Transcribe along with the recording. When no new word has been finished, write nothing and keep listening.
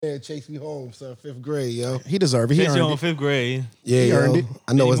Man, chase me home, son. 5th grade, yo. He deserved it. He Chase you earned on it. 5th grade. Yeah, He earned yo. it.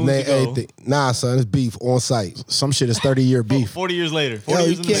 I know Many his moons name, ago. everything. Nah, son, it's beef on site. Some shit is 30-year beef. 40 years later. 40 Yo, years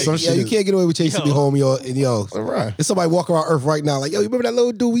you in the can't, making. yo, you can't get away with chasing me Yo. home, yo. And yo, Right. there's somebody walking around Earth right now, like, yo, you remember that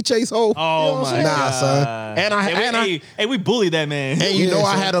little dude we chased home? Oh, my Nah, God. son. And we bullied that man. And you Yeah, know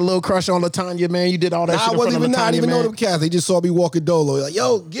I son. had a little crush on Latanya, man. You did all that Nah, shit I in wasn't front even, of nah, I Latanya, didn't even know man. them cats. They just saw me walking dolo. Like,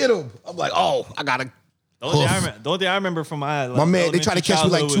 yo, get him. I'm like, oh, I gotta. The only thing I remember from my Man, they tried to catch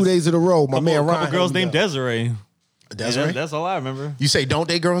me like 2 days in a row. My man Ryan. couple girls held me named down. Desiree. Desiree? Yeah, that's all I remember. You say don't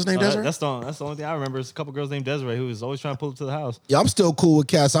date girls named Desiree? That's the only thing I remember is a couple girls named Desiree who was always trying to pull up to the house. Yeah, I'm still cool with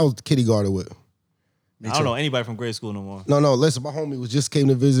cats. I was kindergarten with. I don't know anybody from grade school no more. No, listen, my homie was just came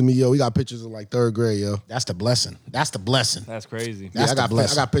to visit me, yo. We got pictures in like 3rd grade, yo. That's the blessing. That's the blessing. That's crazy. Yeah, That's I got the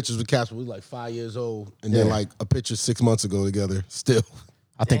blessing. I got pictures with cats when we was like 5 years old, and then Yeah. like a picture 6 months ago together. Still,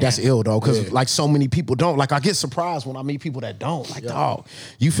 I think that's ill though, because Yeah. like so many people don't. Like I get surprised when I meet people that don't. Like, dog,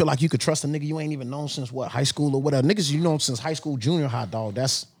 you feel like you could trust a nigga you ain't even known since what, high school or whatever. Niggas you know since high school, junior high, dog.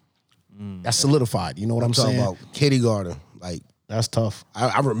 That's solidified. You know what I'm talking saying? about kindergarten. Like That's tough.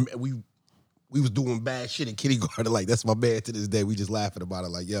 I remember we was doing bad shit in kindergarten. Like that's my man to this day. We just laughing about it.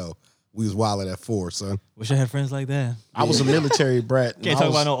 Like, yo, we was wilding at 4, son. Wish I had friends like that. I was a military brat. and Can't I talk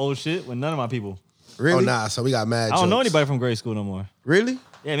was- about no old shit with none of my people. Really? Oh nah, so we got mad. I don't know jokes. anybody from grade school no more. Really?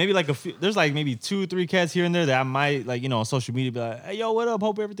 Yeah, maybe like a few. There's like maybe 2 or 3 cats here and there that I might like, on social media be like, hey, yo, what up?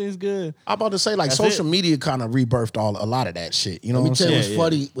 Hope everything's good. I'm about to say like That's social it. media kind of rebirthed a lot of that shit. You know Let me what I'm tell you saying?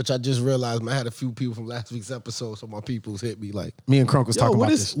 what's Yeah, funny, which I just realized. Man, I had a few people from last week's episode. So my peoples hit me like, Me and Crunk was yo, talking what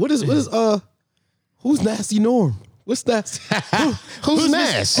about is this. who's Nasty Norm? What's that? Who's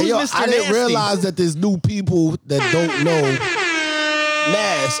Nas? Hey, yo, Mr. I didn't Nasty? realize that there's new people that don't know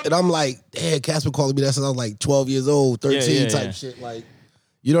Nas. And I'm like, damn, Casper calling me that since I was like 12 years old, 13 yeah, type yeah. shit. Like,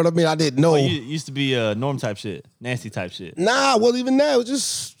 you know what I mean? I didn't know. Oh, you used to be Norm type shit, nasty type shit. Nah, well, even now, it was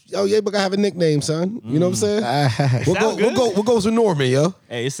just, yo, yeah, but I have a nickname, son. You know what I'm saying? Sound good. What goes with Norman, yo?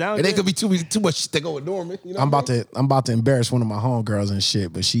 Hey, it sounds It ain't good. gonna be too much shit that go with Norman. You know I'm what I mean? about to embarrass one of my homegirls and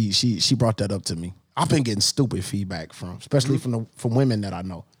shit, but she brought that up to me. I've been getting stupid feedback from, especially from women that I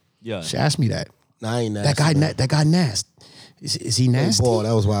know. Yeah. She asked me that. Nah, I ain't nasty. That guy nasty. Is he nasty? Boy,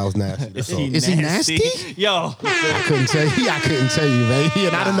 that was why I was nasty. That's all. Is he nasty? Yo. I couldn't tell you. I couldn't tell you, man.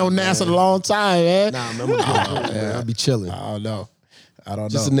 And I done know Nas a long time, man. Nah, man, man, I be chilling. I don't know. I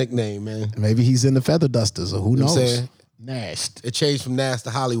don't Just a know. nickname, man. Maybe he's in the feather dusters, or who know knows? what I'm saying? Nasty. It changed from Nas to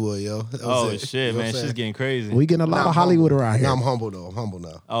Hollywood, yo. That was Oh, it. shit, You know what man. I'm She's saying? getting crazy. We getting a lot of Hollywood around here. Now I'm humble, though. I'm humble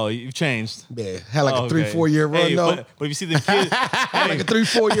now. Oh, you've changed. Yeah, had like Oh, a 3-4 year run, hey, though. But if you see them kids, Had like a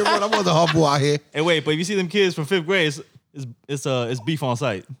 3-4 year run. I wasn't humble out here. hey, wait, but if you see them kids from 5th grade, it's beef on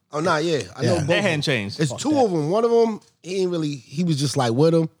site. Oh, nah, yeah. I know Yeah. both. That of hadn't them. changed. It's 2 of them. One of them, he ain't really, he was just like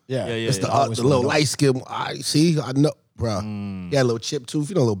with him. Yeah, Yeah, yeah, It's yeah. the, Always the little with him. light skin. I see, I know, bro. Mm. He had a little chip tooth.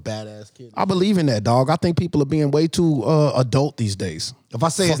 You know, a little badass kid. I believe in that, dog. I think people are being way too adult these days. If I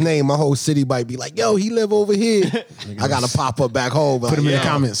say his name, my whole city might be like, yo, he live over here. I got to pop up back home. Put him in the yo.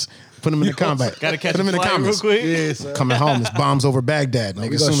 comments. Put him in the comments. Gotta catch Put him in the a flight real comments. quick. Yeah, son. Coming home, it's bombs over Baghdad, nigga.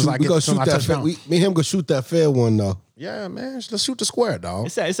 We As soon as I we get gonna as soon shoot as I that touch fair. down. Me and him gonna shoot that fair one though. Yeah, man. Let's shoot the square, dog.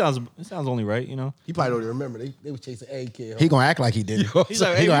 It sounds only right, you know. He probably don't even remember. They was chasing a kid. He gonna act like he did. He's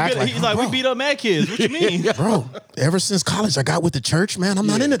like, He hey, gonna act he's like, bro, we beat up mad kids. What you mean? bro. Ever since college, I got with the church, man. I'm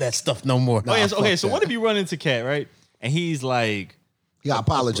not into that stuff no more. Oh, yeah, so, okay, fuck so that. what if you run into Cat, right? And he's like, He got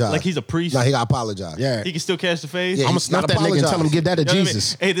apologize. like he's a priest. Nah, he got apologize. Yeah, he can still catch the face. Yeah, I'm gonna he snuff gotta that nigga and tell him apologize. give that to You know what I mean?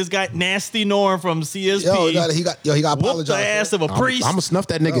 Jesus. Hey, this guy Nasty Norm from CSP Yo, he got whooped apologize. the ass of a priest I'm gonna snuff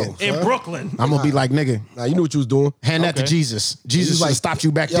that nigga. Yo. in son. Brooklyn. I'm gonna be like, nigga, Nah, you knew what you was doing. hand that to Okay. Jesus. He Jesus was like stopped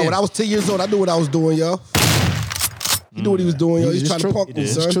you back yo, then. when I was 10 years old, I knew what I was doing, yo. He knew what he was doing, yo. He was It's trying true. to punk me,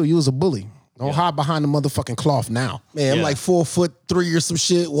 It's son. true. You was a bully. Don't hide behind the motherfucking cloth now. Man, I'm Yeah. like 4'3" or some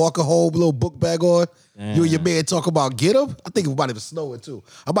shit, walking home, little book bag on. You and your man talk about get him. I think it might have snowing too.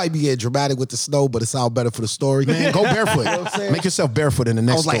 I might be getting dramatic with the snow, but it sounds better for the story. Man, go barefoot. what I'm saying? Make yourself barefoot in the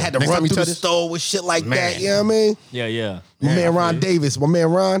next I was like, store. had to Next run time you through the touch it- stove with shit like Man. that. You know what I mean? Yeah. My man Ron Davis, my man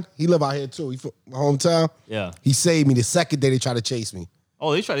Ron, he live out here too. He from my hometown. Yeah. He saved me the second day they tried to chase me.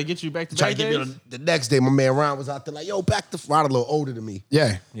 Oh, they try to get you back to Try back to get me days? the next day. My man Ron was out there like, yo, back the Ron a little older than me.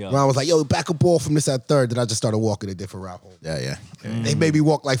 Yeah. Yeah. Ron was like, yo, back up off from this at third. Then I just started walking a different route home. Yeah. They made me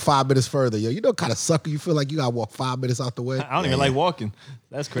walk like 5 minutes further. Yo, you know, kind of sucker. You feel like you gotta walk 5 minutes out the way. I don't even like walking.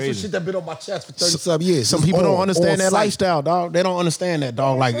 That's Some crazy. shit that been on my chest for 30-some years. Some It's people don't on understand that site. lifestyle, dog. They don't understand that,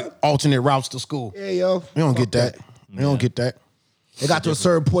 dog. Like alternate routes to school. Yeah, yo. We don't Fuck get that. We don't get that. It got to a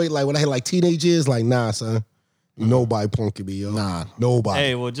certain point, like when I had like teenage years, like, nah, son. Nobody punking me, yo. Nah. Nobody.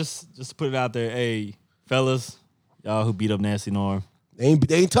 Hey, well, just to put it out there, hey, fellas, y'all who beat up Nasty Norm. They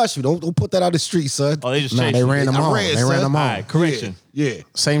ain't touch me. Don't put that out the street, son. Oh, they just Nah, chased they you. ran them I home. ran, They ran son. them All home. right, correction. Yeah.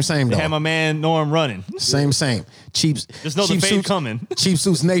 Same They had though. my man Norm running. Same. Cheap. Just know the Cheap fade Suits- coming. Cheap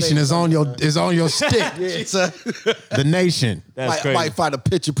Suits Nation is on your stick. Yeah, son. The nation. That's might, crazy. might find a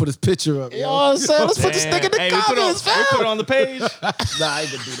picture, put his picture up. You know what I'm saying? Let's put this Man, nigga in the hey, comments, we put it on the page. Nah, I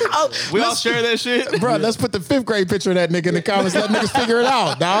ain't gonna do that. We all share that shit. Bro, let's put the 5th grade picture of that nigga in the comments. Let niggas figure it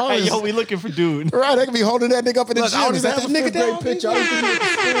out, dog. Hey, yo, we looking for dude. Right, they can be holding that nigga up in the Look, I gym. don't Is even that have the a nigga fifth grade down? picture. I don't even know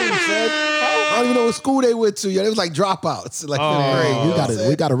what school, son. I don't even know what school they went to. Yo, it was like dropouts. Like Oh. fifth grade.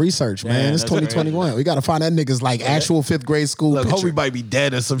 We gotta research, man. Damn, It's that's 2021. We gotta find that nigga's like actual 5th grade school Look, picture. homie might be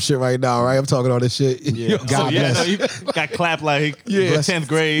dead or some shit right now, right? I'm talking all this shit. Yeah. God yeah, bless. no, you got clapped like Yeah. 10th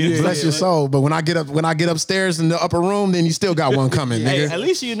grade. Bless your soul. But when I get upstairs in the upper room, then you still got one coming, Hey, nigga. at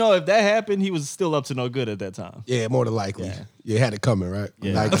least you know if that happened, he was still up to no good at that time. Yeah, more than likely. Yeah, had it coming, right?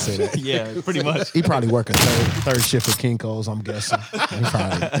 Yeah. I can say that. Yeah, pretty much. He probably work a third shift at Kinko's, I'm guessing. He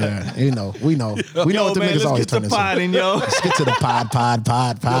probably, yeah. You know, we know. We know Yo, what the man, niggas let's always get turn the into. potting, yo. Let's get to the pod.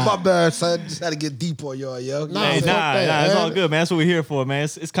 Yo, my bad, son. Just had to get deep on y'all, yo. Nah, Hey, fuck nah, that, it's man. all good, man. That's what we're here for, man.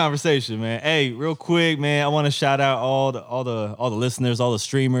 It's conversation, man. Hey, real quick, man. I want to shout out all the listeners, all the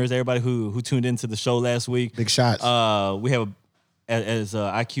streamers, everybody who tuned into the show last week. Big shots. We have, as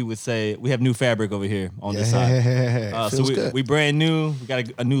IQ would say, we have new fabric over here on this side. Yeah, So feels good. we brand new. We got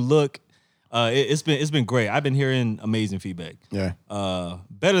a new look. It's been great. I've been hearing amazing feedback. Yeah,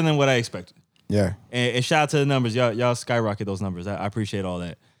 Better than what I expected. yeah. And shout out to the numbers. Y'all skyrocket those numbers. I appreciate all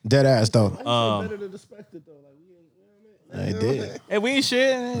that. Dead ass though. Better than expected, though. Like, They did. Hey, we ain't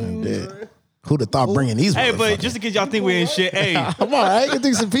shit. Did. Who'd have thought bringing these? Hey, but motherfuckers? just in case y'all think we ain't shit. Hey, I'm all right. You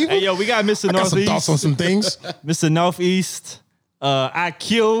think some people? hey, yo, we got Mr. I got some thoughts on Northeast, some things. Mr. Northeast,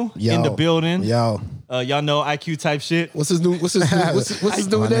 IQ in the building. Yo, Y'all know IQ type shit. What's his new name? My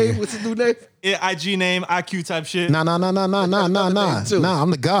nigga. What's his new name? IG name, IQ type shit. nah. too. Nah, I'm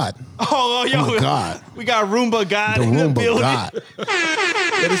the god. Oh, yo, Oh, God. we got Roomba God The in the Roomba building. god.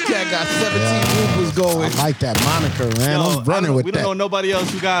 Yeah, this cat got 17 Roombas going. I like that moniker, man. Yo, I'm running with we don't know that. nobody else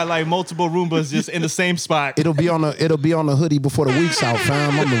who got like multiple Roombas just in the same spot. It'll be on the hoodie before the week's out,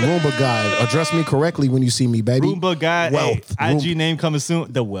 fam. I'm the Roomba guy. Address me correctly when you see me, baby. Roomba God. Wealth. Hey, IG name coming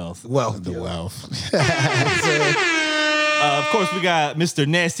soon. The Wealth. Well, The wealth. Of course, we got Mr.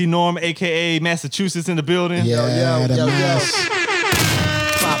 Nasty Norm, aka Massachusetts, in the building. Yeah, the Mass.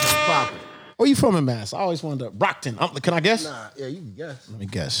 Pop it. Where you from in Mass? I always wanted to. Brockton. Can I guess? Nah, yeah, you can guess. Let me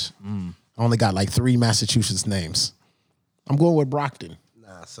guess. I only got like 3 Massachusetts names. I'm going with Brockton.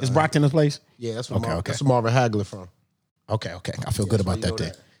 Nah, son. Is Brockton a place? Yeah, that's where, Okay. that's where Marvin Hagler from. Okay. I feel good That's why about you that know thing.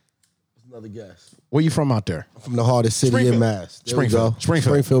 That's another guess. Where you from out there? I'm from the hardest city Springfield. in Mass. There we Springfield. go. Springfield.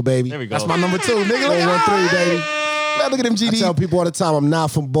 Springfield, baby. There we go. That's my number 2, nigga. Look 113, baby. Look at them I GD. tell people all the time, I'm not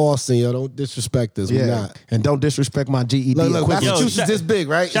from Boston, yo. Don't disrespect us. We're Yeah, not. and don't disrespect my GED. Look, equivalent. Massachusetts shout- this big,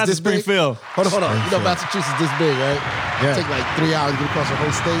 right? shout It's to this big? Springfield. Hold on. You know Massachusetts this big, right? Yeah. Take like 3 hours to get across the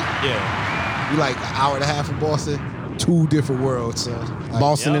whole state. Yeah. You like an hour and a half from Boston. 2 different worlds, son. Like,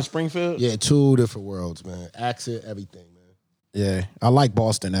 Boston Yeah. and Springfield. Yeah, 2 different worlds, man. Accent, everything, man. Yeah, I like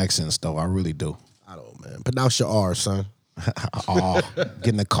Boston accents though. I really do. I don't, man. Pronounce your R, son. Oh, get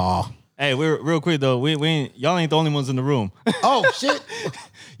in the car. Hey, we're real quick though. We ain't, y'all ain't the only ones in the room. Oh, shit.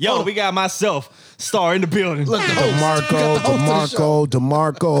 Yo, we got myself, Star in the building. Look, the host. We got the host of the show.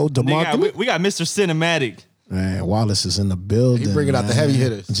 DeMarco. We got Mr. Cinematic, Man, Wallace is in the building. He bringing out the heavy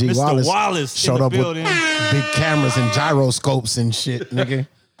hitters. G Mr. Wallace showed in the up building. with big cameras and gyroscopes and shit, nigga.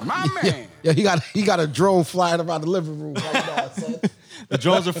 Yeah, he got a drone flying around the living room right now, son. The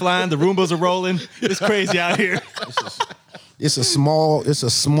drones are flying, the Roombas are rolling. It's crazy out here. It's a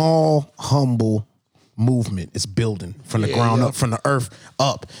small, humble movement. It's building from the ground up, from the earth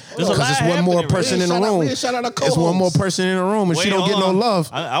up. There's a Because lot it's one more happening right person now. in the Shout out- room. yeah, shout out our It's one more co-hosts. person in the room, and she Wait, don't get hold no on. love.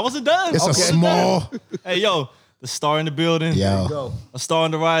 I wasn't done. It's a Okay. small. Hey, yo, the Star in the building. Yo, A star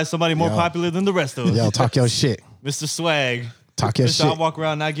on the rise, somebody more Yo. popular than the rest of us. yo, talk your shit. Mr. Swag. Talk your Mr. I shit. walk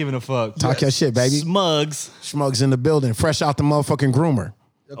around not giving a fuck. Talk your shit, baby. Smugs. Schmugs in the building, fresh out the motherfucking groomer.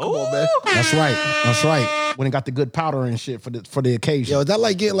 Yo, come on, man. That's right. When it got the good powder and shit for the occasion. Yo, is that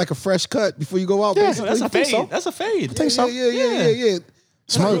like getting like a fresh cut before you go out? Yeah, basically? That's a I think fade. so. That's a fade. think so. Yeah.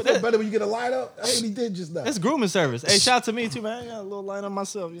 Smoke. You feel better when you get a light up. I ain't he did just now. That's grooming service. Hey, shout out to me too, man. I got a little line on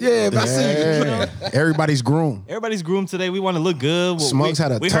myself. You know? Yeah, but I see you. Yeah. Everybody's groomed. Everybody's groomed today. We want to look good. Smugs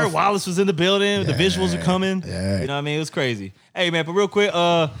had a we tough- heard Wallace was in the building. The visuals are coming. Yeah. You know what I mean? It was crazy. Hey, man, but real quick,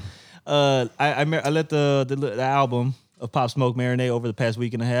 I let the album of Pop Smoke marinate over the past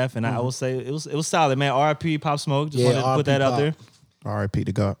week and a half, and I will say it was solid, man. R.I.P. Pop Smoke. Just Yeah, wanted to put that R.I.P. out there. R.I.P.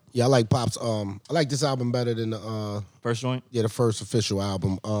 to God. Yeah, I like Pop's. I like this album better than the First joint. the first official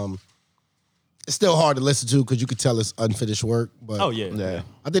album. It's still hard to listen to because you could tell it's unfinished work. But Oh yeah. Yeah.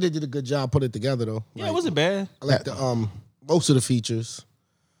 I think they did a good job putting it together though. Yeah, Like, it wasn't bad. I like the Most of the features.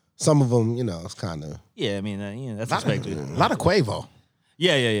 Some of them, you know, it's kind of. Yeah, I mean, that's expected. A lot of Quavo.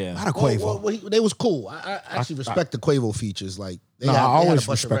 Yeah. A lot of Quavo. Well, they was cool. I actually respect the Quavo features. Like, I always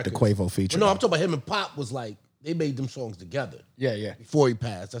respect the Quavo feature. No, I'm talking about him and Pop was like, they made them songs together. Yeah. Before he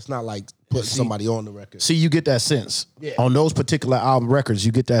passed. That's not like putting somebody on the record. See, you get that sense. Yeah. On those particular album records,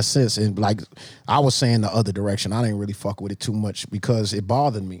 you get that sense. And like I was saying the other direction, I didn't really fuck with it too much because it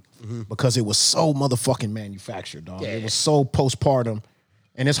bothered me. Because it was so motherfucking manufactured, dog. Yeah. It was so postpartum.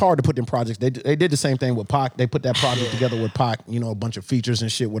 And it's hard to put them projects. They did the same thing with Pac. They put that project together with Pac, you know, a bunch of features and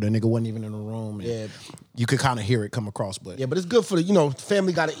shit where the nigga wasn't even in the room. And you could kind of hear it come across. But Yeah, but it's good for the, you know,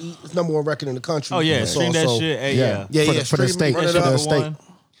 family gotta eat. It's #1 record in the country. Oh yeah, It's stream that also- shit. Hey, yeah. yeah. For the stream, state. run it For up. the Number state.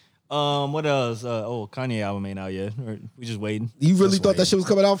 one. What else? Kanye album ain't out yet. Or we just waiting. You really thought that shit was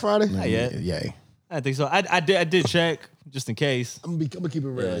coming out Friday? Not yet. Yeah. I think so. I did check just in case. I'm gonna keep it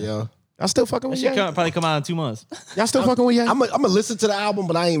real, yo. Y'all still fucking That with shit Ye? probably come out in 2 months. Y'all still fucking with Ye? I'm gonna listen to the album,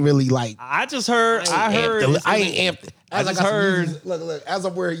 but I ain't really like. I just heard. I heard. I ain't amped. I just heard. Look. As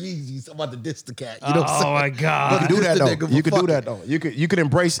I'm wearing Yeezys, I'm about to diss the cat. You know what I'm Oh saying? my god. You can do Diss that the though. nigga, You but could do fuck that though. You could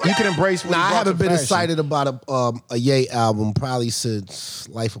embrace. You could embrace. What Nah, he I brought haven't to been fashion. excited about a Ye album probably since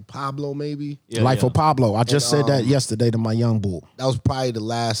Life of Pablo. Maybe Yeah, Life yeah. of Pablo. I just said that yesterday to my young bull. that was probably the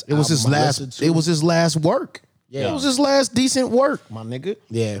last. It was his album I last. listened to. It was his last work. Yeah. It was his last decent work, my nigga.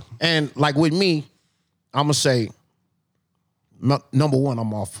 Yeah. And like with me, I'm gonna say, number one,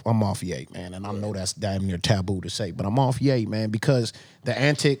 I'm off Ye, man, and I know that's damn near taboo to say, but I'm off Ye, man, because the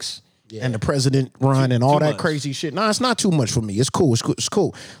antics and the president run and all that much. crazy shit. Nah, it's not too much for me. It's cool. It's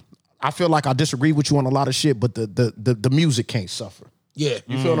cool. I feel like I disagree with you on a lot of shit, but the music can't suffer. Yeah.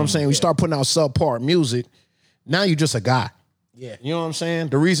 You feel what I'm saying? We start putting out subpar music. Now you're just a guy. Yeah. You know what I'm saying?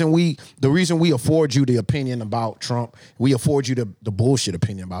 The reason we afford you the opinion about Trump, we afford you the bullshit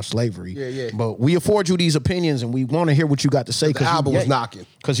opinion about slavery. Yeah. But we afford you these opinions and we want to hear what you got to say. The album was knocking.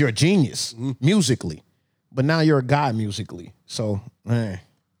 Because you're a genius musically. But now you're a guy musically. So, man.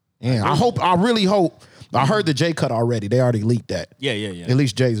 Yeah. I really hope. I heard the J cut already. They already leaked that. Yeah. At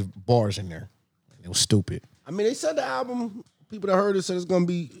least Jay's bars in there. It was stupid. I mean, they said the album. People that heard it said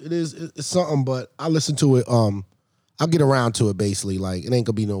it's something, but I listened to it. I'll get around to it basically. Like it ain't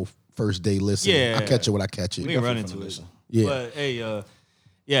gonna be no first day listen. Yeah. I catch it when I catch it. We can run into it. Yeah. But hey,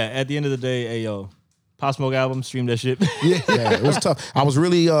 at the end of the day, hey yo, Pop Smoke album, stream that shit. Yeah, it was tough. I was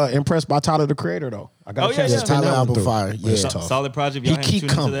really impressed by Tyler the Creator though. I got Oh, a chance yeah, to yeah. spin Tyler that one album through. fire. Yeah. It's tough. Solid project. He Y'all keep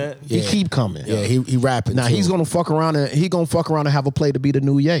ain't tuned coming. into that. He keep coming. Yeah, he rapping. Now too. he's gonna fuck around and and have a play to be the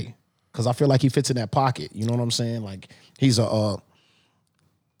new Ye. Cause I feel like he fits in that pocket. You know what I'm saying? Like he's I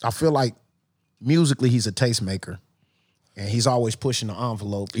feel like musically he's a tastemaker. And he's always pushing the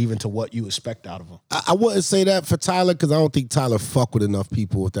envelope, even to what you expect out of him. I wouldn't say that for Tyler because I don't think Tyler fuck with enough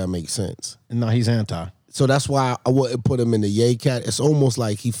people, if that makes sense. And no, he's anti. So that's why I wouldn't put him in the Ye cat. It's almost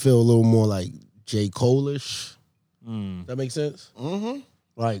like he feel a little more like J. Cole-ish. That makes sense? Mm-hmm.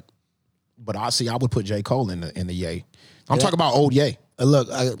 Like, But I would put J. Cole in the Ye. I'm talking about old Ye. look,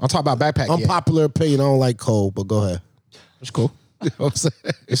 I'm talking about backpack Ye. unpopular opinion, I don't like Cole, but go ahead. It's cool. You know what I'm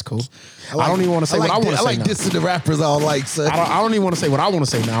saying? It's cool. I don't even want to say what I want to say. I like now. dissing the rappers I don't like, son. I don't even want to say what I want to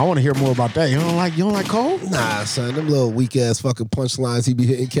say now. I want to hear more about that. You don't like Cole? Nah, son, them little weak ass fucking punchlines he be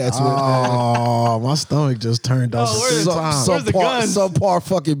hitting cats with. Oh, my stomach just turned off. where's the- where's the guns? Subpar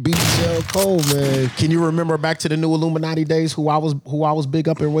fucking beat J. Cole, man. Can you remember back to the new Illuminati days who I was big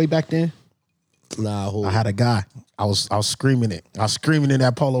up in way back then? Nah, who? I had a guy. I was screaming it. I was screaming in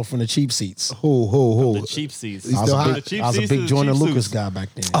that polo from the cheap seats. Who? The cheap seats. He's I was still a hot? big, The cheap I was a seats big to the Jordan cheap Lucas suits. guy back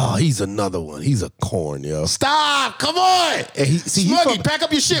then. Oh, he's another one. He's a corn, yo. Stop! Come on! And he Smuggy, from- pack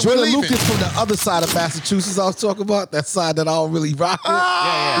up your shit. We're Jordan leaving. Lucas from the other side of Massachusetts I was talking about. That side that I don't really rock with.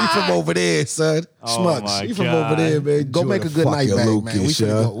 yeah. He from over there, son. Oh, my He from over there, God. man. Go make a good night Fucking back, man.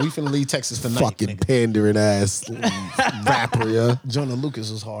 We finna leave Texas tonight. Fucking nigga. pandering ass rapper, yo. Jordan Lucas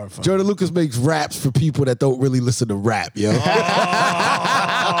is hard for Jordan Lucas makes raps for people that don't really listen to rap, yo.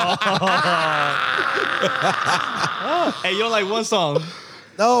 Hey, you don't like one song?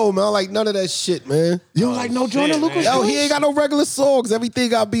 No, man, I like none of that shit, man. You don't like no Jordan shit, Lucas? man. Yo, he ain't got no regular songs. Everything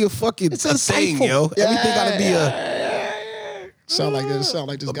gotta be a fucking It's a thing, insightful. yo. Everything gotta be a. Sound like this I'm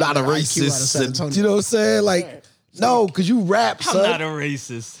guy not a with IQ out of San racist. Antonio. You know what I'm saying? Like, no, because you rap, I'm son. not a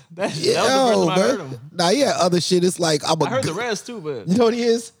racist. That was the Yo, first time I heard man. him. Nah, yeah, other shit. It's like I'm a. I heard the good- rest too, but You know what he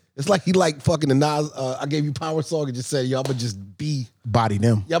is? It's like he like fucking the Nas. I gave you power song and just said, yo, I'ma just be. Body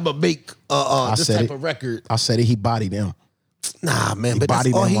them. Y'all I'ma make this said type it. of record. I said it. He bodied them. Nah, man, but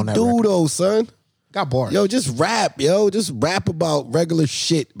bodied that's all them he on that do record. though, son. Got bars. Yo, just rap, yo. Just rap about regular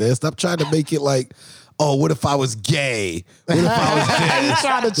shit, man. Stop trying to make it like, oh, what if I was gay? What if I was gay? he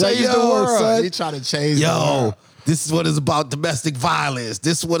trying to Like, change the yo, world. son. He trying to change the Yo, world. This is what is about domestic violence.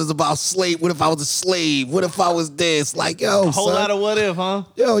 This is what is about slave. What if I was a slave? What if I was this? Like, yo, A whole son, lot of what if, huh?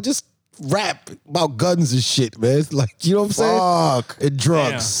 yo, just rap about guns and shit, man. It's like, you know what I'm saying? Fuck. And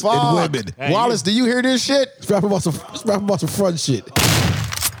drugs Damn. and Fuck. women. Hey, Wallace, do you hear this shit? Let's rap about some front shit.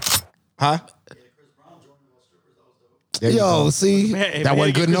 Huh? There you Yo, go. see? Hey, That man,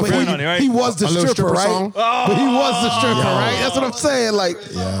 wasn't get good enough Chris for Brown you? on it, right? He was the A little stripper, stripper right? song? But he was the stripper, Yo. right? That's what I'm saying. Like,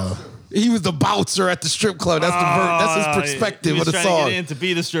 Yeah. he was the bouncer at the strip club. That's that's his perspective he of was the trying to song. get in to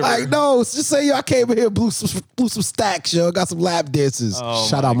be the stripper. Like, no, just say, yo, I came in here, blew some stacks, yo. Got some lap dances. Oh,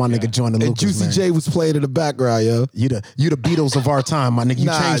 Shout out my God. nigga Jordan And Lucas, Juicy man. J was playing in the background, yo. You the Beatles of our time, my nigga. You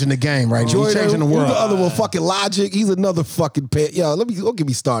Nah. changing the game right now. You changing the who's world. the other one? Fucking Logic. He's another fucking pet. Yo, don't get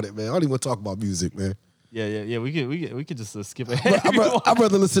me started, man. I don't even want to talk about music, man. Yeah. We could just skip ahead. I'd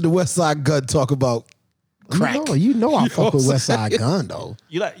rather listen to West Side Gun talk about crack. You know I You know fuck what with I'm West Side Gun though.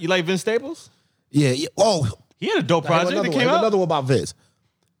 You like Vince Staples? Yeah. Oh, He had a dope project that came out. another one about Vince.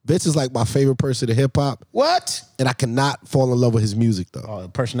 Vince is like my favorite person in hip hop, What? and I cannot fall in love with his music though.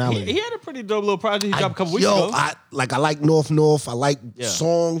 Personality. He had a pretty dope little project he dropped a couple weeks Yo, ago. I like North. I like Yeah.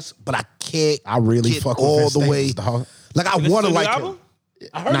 songs, but I can't. I really get fuck with all Vince the way. Staples, dog. Like I Listen want to to the like album? him.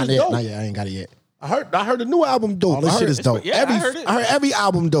 I heard Not it's yet. dope. Not yet. I ain't got it yet. I heard the new album dope. All this I heard shit is dope. Yeah, I heard it. I heard every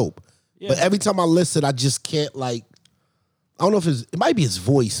album dope. Yeah. But every time I listen, I just can't like. I don't know if it might be his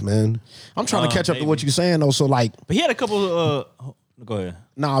voice, man. I'm trying to catch up to maybe. what you're saying though. So like, But he had a couple. Go ahead.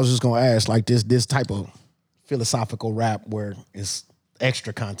 I was just gonna ask like this type of philosophical rap where it's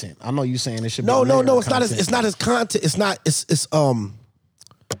extra content. I know you saying it should be No. layered It's not. content. It's not his content. It's not. It's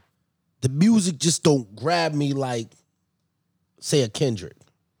the music just don't grab me like, say, a Kendrick,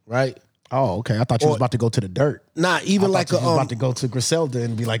 right? Oh, okay. I thought you was about to go to the dirt. Not even I like thought a you was about to go to Griselda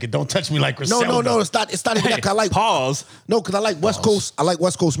and be like, "Don't touch me like Griselda." No. It's not. It's not even like I like. Pause. No, because I like West Coast. I like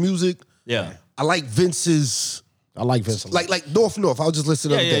West Coast music. Yeah. I like Vince's. I like Vince. a lot. Like North. I was just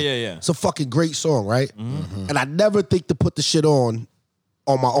listening the Yeah, other day. yeah. It's a fucking great song, right? And I never think to put the shit on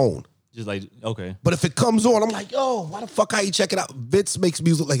my own. Just like okay. But if it comes on, I'm like, yo, why the fuck I ain't check it out? Vince makes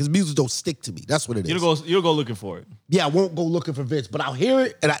music like his music don't stick to me. That's what it is. You'll go looking for it. Yeah, I won't go looking for Vince, but I'll hear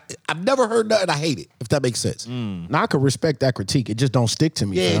it and I've never heard nothing. I hate it. If that makes sense. Now I could respect that critique. It just don't stick to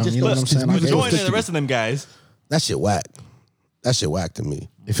me. Yeah, it fam. just You know what don't- I'm saying? his Like, music it don't don't Join stick in to the rest of them guys. That shit whack. That shit whack to me.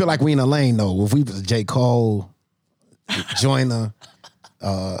 It feel like we in a lane though. If we was J. Cole, Joyner,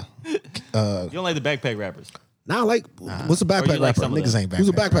 You don't like the backpack rappers. Now, like, what's a Or backpack you like rapper? some of niggas them. ain't backpack. Who's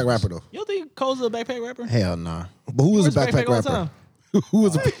a backpack rappers. rapper though? You don't think Cole's a backpack rapper? Hell nah. But who is a Wears backpack all the rapper? time. Who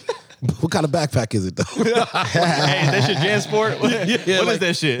is a what kind of backpack is it though? Hey, that shit JanSport? What is that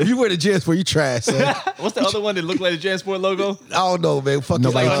If shit? you wear the jeans for you trash, son. What's the other one that looked like the JanSport logo? I don't know, man. Fuck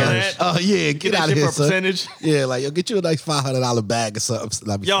Nobody you. cares. Yeah, Get get that out of shit here, for a son. percentage. Yeah, like, yo, get you a nice $500 bag or something.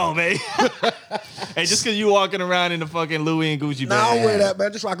 Let me Yo, man. Hey, just because you walking around in the fucking Louis and Gucci Nah, I bag. don't wear that,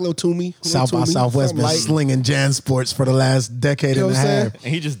 man. Just rock a little Toomey. South by Southwest been slinging Jan Sports for the last decade You know and a what I'm half. saying?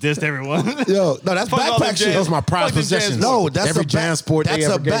 And he just dissed everyone. Yo, no, that's Fuck all them backpack shit. Jans. Those are my prized Fuck them possessions. Jans. No, that's Every a Jan Sport they That's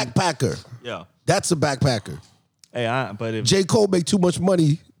ever a gave me. backpacker. Yeah. That's a backpacker. Hey, but if J. Cole make too much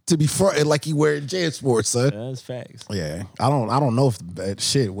money to be fronting like he wearing Jan Sports, son. that's facts. Yeah, I don't know if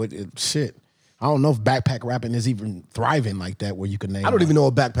shit. I don't know if backpack rapping is even thriving like that where you can name. I don't even know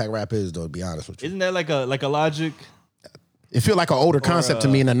what backpack rap is, though, to be honest with you. Isn't that like a Logic? It feel like an older concept to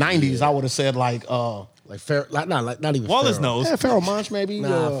me. In the '90s, I would have said like Not even Wallace Pharoah. knows. yeah, Pharoah Monch maybe.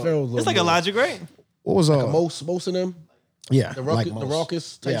 Nah, Pharaoh's It's like a Logic, right? What was Most of them. yeah, The like Ruckus, the most.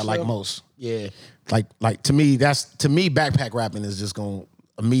 Raucous type Yeah, like stuff? most. Yeah. Like to me, backpack rapping is just gonna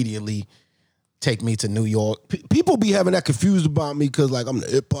immediately take me to New York. People be having that confused about me because, like, I'm the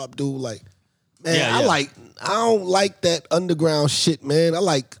hip hop dude. Like, man, Yeah, I yeah. don't like that underground shit, man. I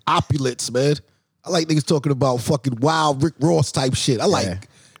like opulence, man. I like niggas talking about fucking wild Rick Ross type shit. I like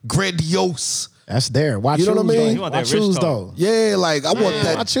grandiose. That's there. Why You know choose what I mean? though? You want Why that rich choose talk. though? Yeah, like I want Why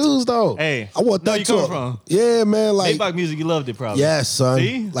that. choose though? Hey, I want where that you coming talk. from? Yeah, man. Like, Maybach music, you loved it probably. yes, son.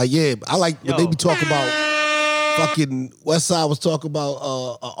 See? Like, yeah, I like when they Yo. be talking about fucking West Side was talking about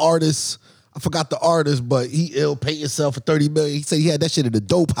an artist. I forgot the artist, but he paid himself for $30 million. He said he had that shit in the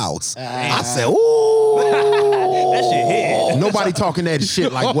dope house. I said, ooh. That shit hit. Nobody talking that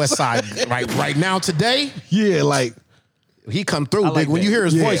shit like West Side right now today. Yeah, like, He come through, like big. When that. you hear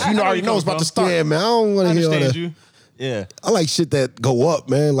his Yeah. voice, I you know already you know it's come about to from. start. yeah, man, I don't want I to hear all understand that. you. Yeah. I like shit that go up,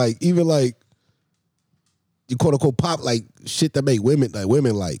 man. Like, even like, you quote unquote pop, like shit that make women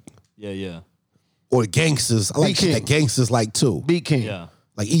like, Yeah. or the gangsters. I like shit King. that gangsters like too. Beat King. Yeah.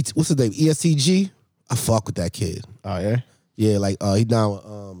 Like, what's his name? ESTG? I fuck with that kid. Oh yeah. Yeah, like he down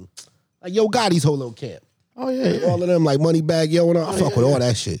with like Yo Gotti's whole little camp. Oh yeah. All of them, like Moneybag Yo and all. I fuck with all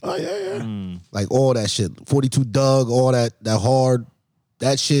that shit. Oh yeah. Like all that shit. 42 Doug, all that hard,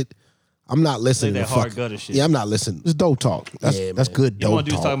 that shit. I'm not listening that to hard fuck- gutter shit. Yeah, I'm not listening. It's dope talk. That's Yeah, that's man. good You dope want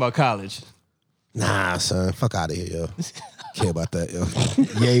dudes talk. talking about college? Nah, son. Fuck out of here, yo. Care about that, yo.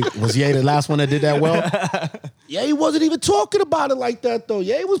 Was Ye the last one that did that well? Yeah, he wasn't even talking about it like that, though.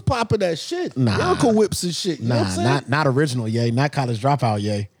 Yeah, he was popping that shit. Nah. Your Uncle Whips and shit. You know what I'm saying? not original Ye, not college dropout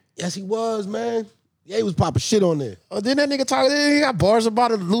Ye. Yes, he was, man. Yeah, he was popping shit on there. Oh, didn't that nigga talk? He got bars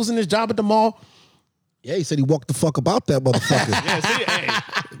about it, losing his job at the mall. Yeah, he said he walked the fuck about that motherfucker. Yeah, see,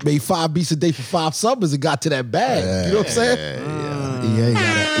 hey, Made 5 beats a day for 5 summers and got to that bag. You know what I'm saying?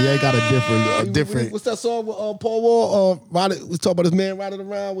 Ye got a different. What's that song with Paul Wall? We talking about this man riding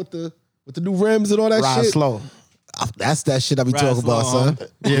around with the new rims and all that Ride shit. slow. That's that shit I be Ride talking about, slow, son.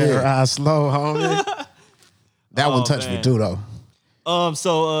 Yeah, ride slow, homie. That one touched me man. too, though.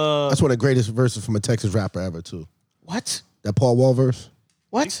 So That's one of the greatest verses from a Texas rapper ever, too. What? That Paul Wall verse.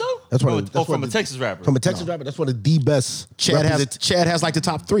 what? So? That's one of the- that's from one a of the- Texas rapper. From a Texas rapper, that's one of the best. Chad represent- has like the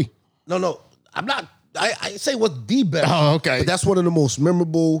top 3. No, I'm not. I say what's the best. Oh, okay. But that's one of the most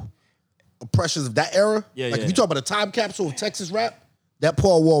memorable impressions of that era. Yeah, like yeah. if you talk about a time capsule of Texas rap, that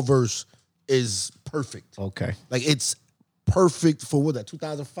Paul Wall verse is perfect. Okay. Like it's perfect for what that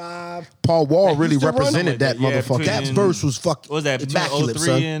 2005. Paul Wall really used to run represented them that like that. Yeah, motherfucker. between- That verse was fucking What was that between immaculate, 03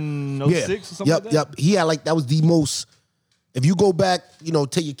 son. and Yeah. 06 or something like that? Yep. He had like that was the most. If you go back,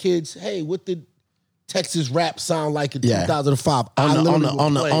 tell your kids, hey, what did Texas rap sound like in Yeah. 2005? on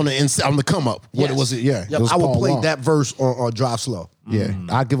On the come up. What was it? Yeah. Yep, It was I would Paul play Wall. that verse on Drive Slow. Yeah.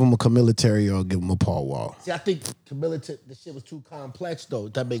 I'll give him a military or I'll give him a Paul Wall. See, I think Camilla, the shit was too complex, though.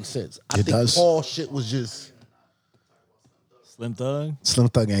 If that makes sense. I It think does. Paul shit was just. Slim Thug. Slim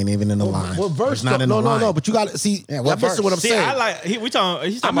Thug ain't even in the line. What verse? It's not though? in the No, line. But you got to see. Yeah, Yeah, what y'all missing what I'm verse? See, saying. I like he's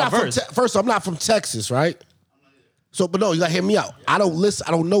talking I'm about not from verse. first. I'm not from Texas, right? So, but no, you gotta hear me out. I don't listen.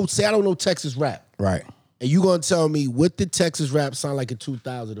 I don't know. Say I don't know Texas rap, Right. and you gonna tell me what did Texas rap sound like in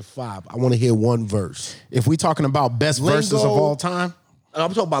 2005? I want to hear one verse. If we talking about best verses of Lingo. all time, And I'm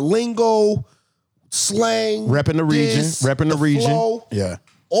talking about lingo, slang, repping the region, diss, repping the region. flow, Yeah.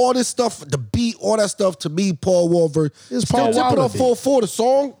 all this stuff, the beat, all that stuff. To me, Paul Wall verse. It's Still Paul Tip It Wall Up beat. 4-4, the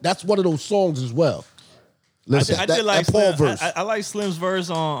song. That's one of those songs as well. Listen, I did like that Paul Slim, verse. I like Slim's verse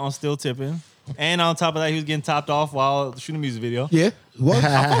on Still Tipping. And on top of that, he was getting topped off while shooting a music video. Yeah, what?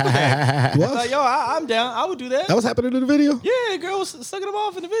 What? Like, yo, I'm down. I would do that. That was happening in the video. Yeah, girl was sucking him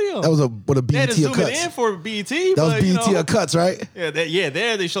off in the video. That was what a they had BET to of zoom it cuts. in for BET. That was but, BET of cuts, right? Yeah,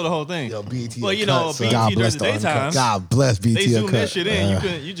 there they show the whole thing. Yo, BET But you of know, cuts, BET son. God during bless the the uncut. daytime, God bless BET they of zoom that cuts. shit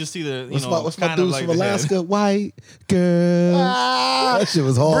in. You just see the What's my kind of dudes like from the head. Alaska? White girl. That shit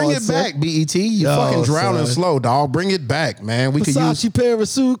was hard. bring it son. back, BET. You Yo, fucking drowning son. slow, dog. Bring it back, man. We could use. Versace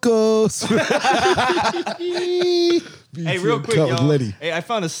Parasucos. Hey, real quick, Cut with y'all. Liddy. Hey, I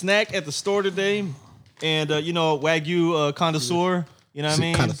found a snack at the store today, and Wagyu connoisseur. You know what I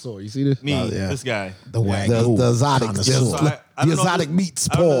mean? Connoisseur. You see this? Me, yeah. this guy. The Wagyu The exotic, connoisseur. the- So I the don't know if exotic this- meats.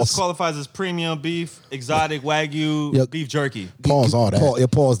 I don't know if this Pause. qualifies as premium beef, exotic Wagyu Yep. beef jerky. Pause all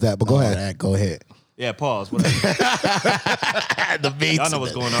that. Pause that, but go All ahead. that. Go ahead. Yeah, pause. Whatever. The meats. Y'all know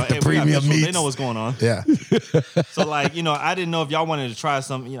what's going on. The Hey, we got premium visuals. meats. They know what's going on. Yeah. So I didn't know if y'all wanted to try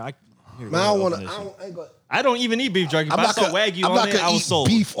something. Man, I don't want to. I don't even eat beef jerky. If I'm I not saw gonna, Wagyu I'm on not it, gonna I was eat sold.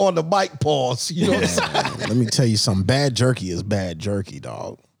 beef on the mic. Pause. You know what I'm saying? Let me tell you something. Bad jerky is bad jerky,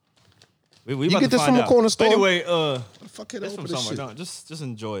 dog. We You about get to this find from a out. corner store? Anyway, Fuck it, it's from open this somewhere. shit. Don't just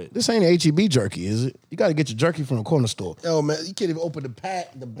enjoy it. This ain't HEB jerky, is it? You got to get your jerky from a corner store. Yo, man, you can't even open the pack.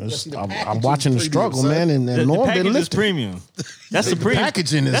 I'm watching the struggle, man, and The Norm been package is lifting. premium. That's The supreme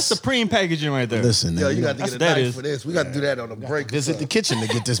package That's supreme packaging right there. Listen, Yo, man, you got to That's- get a that knife is. for this. We got to do that on the break. visit the kitchen to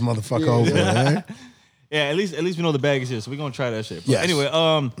get this motherfucker over, man. Yeah, at least we know the bag is here, so we're gonna try that shit. But Yes. Anyway,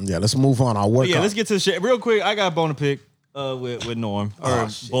 Yeah, let's move on. I'll work yeah, out. let's get to the shit real quick. I got a bone to pick with Norm or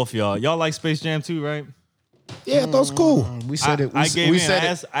both of y'all. Y'all like Space Jam 2, right? Yeah, I thought it was cool. We said it. I gave we in. said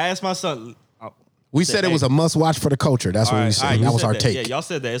it. I asked my son. We said it was a must watch for the culture. That's what we said. you That was said our that. take. Yeah, y'all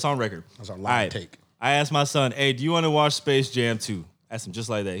said that. It's on record. That's our All live take. I asked my son, "Hey, do you want to watch Space Jam 2?" Asked him just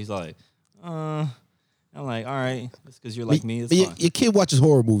like that. He's like, I'm like, all right, it's because you're like me. It's Your, fine. your kid watches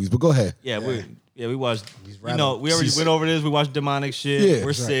horror movies, but go ahead. Yeah, we watched. rather We already went over this. We watched demonic shit. Yeah, We're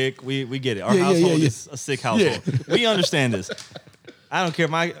right. sick. We get it. Our Yeah, yeah, household yeah. is a sick household. We understand this. I don't care.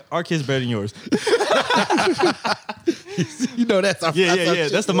 Our kid's better than yours. You know that's our Yeah.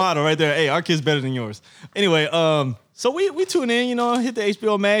 shit. That's the motto right there. Hey, our kid's better than yours. Anyway, so we tune in. Hit the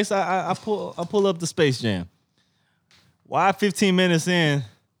HBO Max. I pull up the Space Jam. Why 15 minutes in,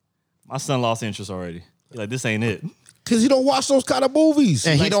 my son lost interest already. He's like, this ain't it. Because you don't watch those kind of movies.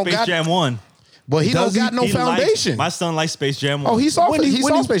 And he Like don't Space got. Jam 1. But he don't got no foundation. My son likes Space Jam 1. Oh, he saw When he-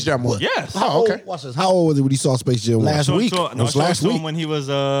 Space Jam 1. Yes. Oh, okay. Watch this. How old was he when he saw Space Jam 1? Last week. No, It was I last showed him week. when he was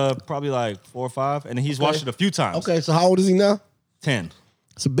probably like 4 or 5, and he's watched it a few times. Okay, so how old is he now? 10.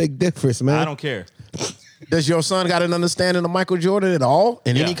 It's a big difference, man. I don't care. Does your son got an understanding of Michael Jordan at all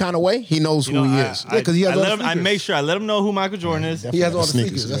in any kind of way? He knows who he is. Yeah, 'cause he has all the I sneakers. make sure I let him know who Michael Jordan is. He has all the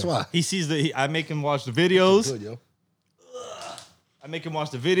Sneakers, sneakers. That's why. He sees I make him watch the videos. Good, yo. I make him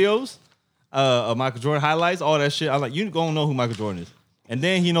watch the videos of Michael Jordan highlights, all that shit. I'm like, you gonna know who Michael Jordan is. And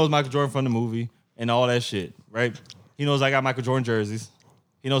then he knows Michael Jordan from the movie and all that shit, right? He knows I got Michael Jordan jerseys.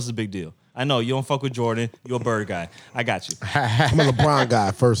 He knows it's a big deal. I know you don't fuck with Jordan. You're a bird guy. I got you. I'm a LeBron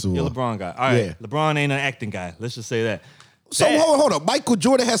guy, first of all. You're a LeBron guy. All right. Yeah. LeBron ain't an acting guy. Let's just say that. So hold on. Michael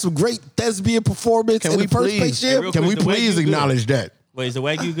Jordan has some great thespian performance in the first Space Jam. real Can we quick, the please Wagyu acknowledge that? Wait, is the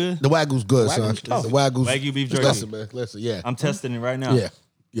Wagyu good? The Wagyu's good, son. tough. The Wagyu's Wagyu beef jerky. Listen, man. Listen, yeah. I'm testing it right now.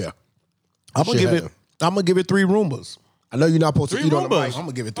 Yeah. I'm gonna Shit give it. happen. I'm gonna give it 3 Roombas. I know you're not supposed to 3 eat on the Roombas. mic. I'm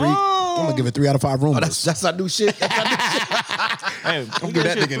gonna give it 3. I'm gonna give it 3 out of 5 Roombas. That's our new shit. That's our new shit. Hey, I'm give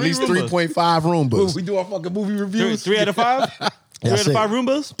that nigga at least 3.5 Roombas. We do our fucking movie reviews. 3 out of 5? 3 out of 5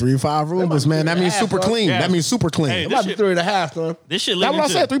 Roombas? 3 or 5 Roombas, man. That means super clean. Yeah. That means super clean. Hey, It might be 3.5, son. This shit That's leading what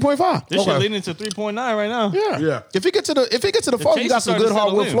I said. to 3.5. this Okay. shit leading to 3.9 right now. Yeah. Yeah. If it get to the 4, you taste got some starting good to settle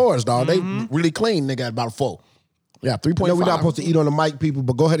hardwood in. floors, dog. They really clean. They got about a 4. Yeah, 3.5. No, we're not supposed to eat on the mic, people,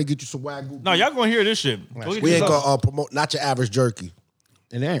 but go ahead and get you some Wagyu. No, y'all gonna hear this shit. Go get We ain't yourself- gonna promote not your average jerky.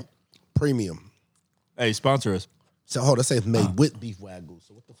 It ain't. Premium. Hey, sponsor us. So hold on, that says made with beef Wagyu.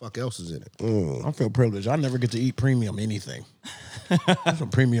 So what the fuck else is in it? I feel privileged. I never get to eat premium anything. That's some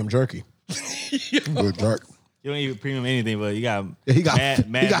premium jerky. Good jerk. You don't eat premium anything, but you got He got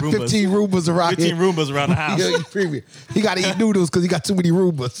mad he got Roombas. 15 Roombas around 15 here. Roombas around the house. He gotta eat premium. He got to eat noodles because he got too many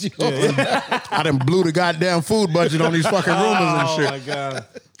Roombas. You know? I done blew the goddamn food budget on these fucking Roombas and Oh shit. my god!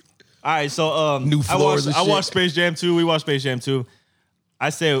 All right, so New floors and I shit. watched Space Jam 2. We watched Space Jam 2. I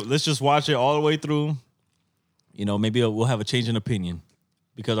said let's just watch it all the way through. You know, maybe we'll have a change in opinion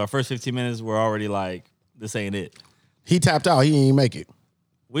because our first 15 minutes were already like, this ain't it. He tapped out. He didn't make it.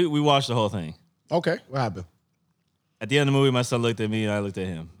 We watched the whole thing. Okay. What happened? At the end of the movie, my son looked at me and I looked at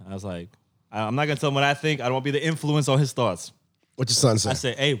him. I was like, I'm not gonna tell him what I think. I don't want to be the influence on his thoughts. What your son I said?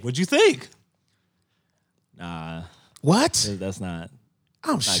 said, hey, what'd you think? Nah, What? that's not.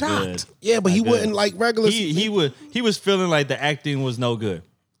 I'm Not shocked. good. Yeah, but he Not good. wouldn't like regular. He was feeling like the acting was no good.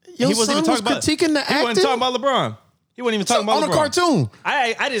 Your he wasn't son even was talking about critiquing the He wasn't acting? talking about LeBron. He wasn't even talking about on LeBron. a cartoon.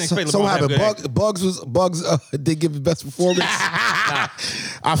 I didn't expect LeBron So what to have happened? good acting. Bugs did give his best performance. I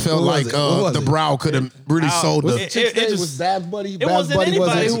felt What was like it? What was the it? brow could have really sold the. it It just- was Babs Buddy. It Babs wasn't Buddy anybody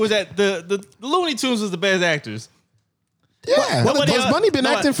wasn't- who was at the Looney Tunes was the best actors. Yeah, Nobody Bugs else- Bunny been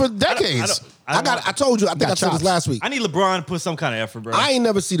no, acting for I don't- decades. I told you. I think I said chops. this last week. I need LeBron to put some kind of effort, bro. I ain't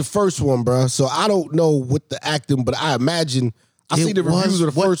never see the first one, bro. So I don't know what the acting, but I imagine I see the reviews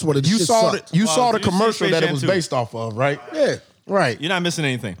of the first one. And You shit saw sucked. the you Well, saw the did you see commercial Space that it Jam was 2? based off of, right? Yeah. Right. You're not missing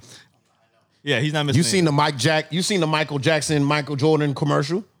anything. Yeah, he's not missing. You seen the You seen the Michael Jackson, Michael Jordan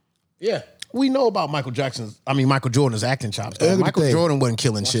commercial? Yeah. We know about Michael Jordan's acting chops. Look at the Michael thing. Jordan wasn't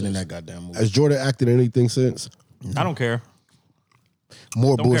killing shit in that goddamn movie. Has Jordan acted in anything since? I don't care.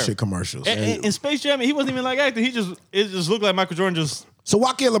 More Don't bullshit care. commercials. In Space Jam, he wasn't even like acting. It just looked like Michael Jordan just. So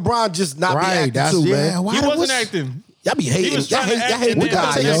why can't LeBron just not be acting too, man? Why He wasn't was- acting. Y'all be hating. was Y'all trying to hate, act y'all hate and the then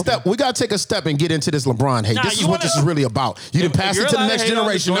guy, Take a yo. step. We gotta take a step and get into this LeBron hate. Nah, This is you what wanna- this is really about. You didn't pass You're it to the allowed next hate on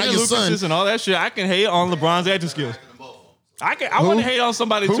generation. Now Jordan your son. Lucases and all that shit. I can hate on LeBron's acting skills. I want to hate on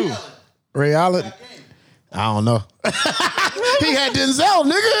somebody too. Ray Allen. I don't know. He had Denzel,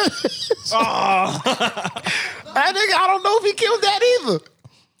 nigga. That nigga, I don't know if he killed that either.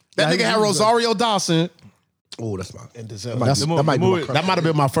 That nigga had Rosario Dawson. Oh, that's my. And Denzel. That might be my movie- crush. That might have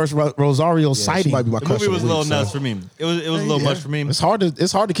been my first Rosario She sighting. might be my The crush. movie of was a the little week, nuts so. for me. It was a little much for me. It's hard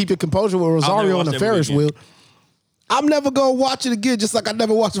to keep your composure with Rosario on watch the that movie Ferris again. wheel. I'm never gonna watch it again, just like I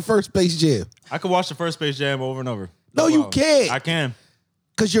never watched the first Space Jam. I could watch the first Space Jam over and over. No, you problem. can't. I can.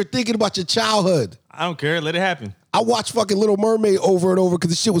 Because you're thinking about your childhood. I don't care. Let it happen. I watched fucking Little Mermaid over and over because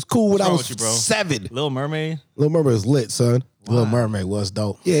the shit was cool when What's I wrong was with you, bro? 7. Little Mermaid. Little Mermaid was lit, son. Little Mermaid was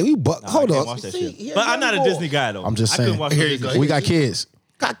dope. Yeah, we I hold can't on. watch that See, shit. yeah, But I'm not a more. Disney guy though. I'm just I saying. couldn't watch Here no you Disney go. shit. We got kids.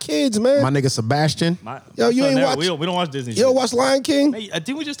 Got kids, man. My nigga Sebastian. Yo, you ain't watch- We don't watch Disney. You don't shit. watch Lion King? Hey,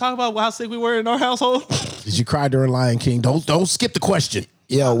 didn't we just talk about how sick we were in our household? Did you cry during Lion King? Don't skip the question.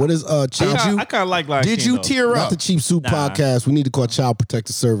 Yo, what is Child? I kind of like Lion Did King, you though. tear Not up? the Cheap Soup podcast. We need to call Child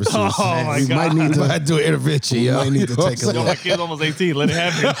Protective Services. Oh, my we God. might need to do an intervention. We yo. might need to You know take what a I'm Yo, saying? my kid's almost 18. Let it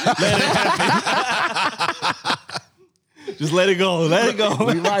happen. Let it happen. Just let it go. Let it go.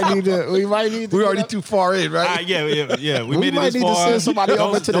 We might need to. We're already too far in, right? Yeah. We We made it might this need to far. send somebody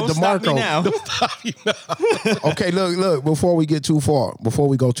over to the Don't stop me DeMarco. now. Okay, look. Before we get too far, before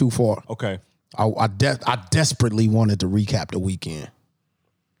we go too far, Okay. I desperately wanted to recap the weekend.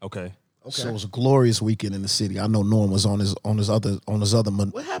 Okay. So it was a glorious weekend in the city. I know Norm was on his other.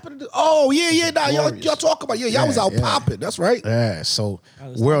 What happened to Nah, y'all talk about y'all was out popping. That's right. Yeah, so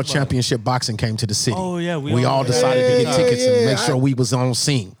World Championship Boxing came to the city. Oh, yeah, we all decided to get tickets and make sure we was on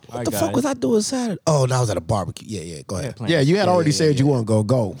scene. What the fuck was I doing Saturday? Oh, no, I was at a barbecue. Yeah, go ahead. Yeah, you had already said you weren't gonna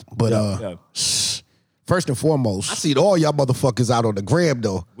go, but Yeah. first and I foremost, seen all y'all motherfuckers out on the gram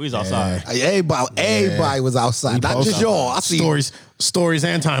though. We was outside. Everybody was outside, not just y'all. I see stories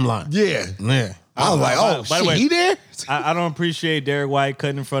and timeline. Yeah. I was like, oh, by the shit, way- he there? I don't appreciate Derek White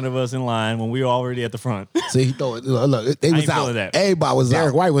cutting in front of us in line when we were already at the front. See, he thought, look, they was ain't out. feeling that. Everybody was Derek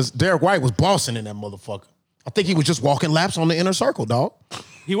out. White was bossing in that motherfucker. I think he was just walking laps on the inner circle, dog.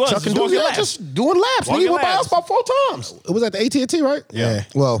 He was Chuck just and walking Doozy, laps. just doing laps. Walking He went by laps. us about 4 times. It was at the AT&T, right? Yeah.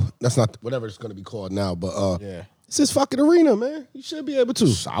 Well, that's not whatever it's going to be called now, but Yeah. it's his fucking arena, man. You should be able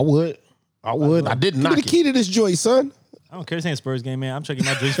to. I would. I didn't Give me knock the it. key to this joint, son. I don't care. This ain't Spurs game, man. I'm checking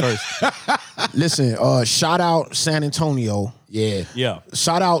my drinks first. Listen, shout out San Antonio. Yeah. Yeah.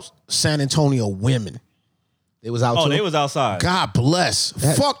 Shout out San Antonio women. They was out Oh, too. they was outside. God bless.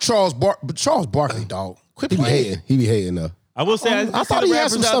 Fuck Charles Barkley, dog. Quit He be playing. hating. He be hating though. I will say, I thought saw the he had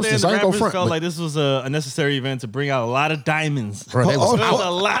rappers some out there, and substance. the I ain't gonna rappers front, felt but- like this was a necessary event to bring out a lot of diamonds. Bro, they was There was a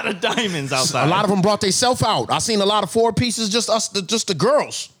lot of diamonds outside. a lot of them brought themselves out. I seen a lot of 4 pieces, just the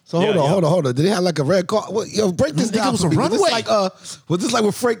girls. So Yeah, hold on. Did they have like a red car? What, yo, break this Nigga, down. it was for a me. Was this runway. was this like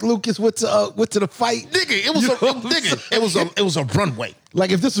when Frank Lucas went to the fight? Nigga, it was a runway.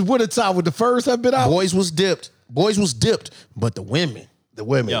 Like if this was wintertime, would the furs have been out? Boys was dipped, but the women,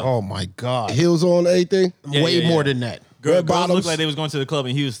 Yeah. oh my God, Heels on, everything. Yeah, way yeah, more yeah. than that. Girls bottoms. looked like they was going to the club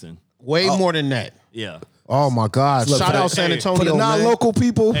in Houston. Way more than that. Yeah. Oh my God! Look, Shout hey, out San hey, Antonio, For the man. non-local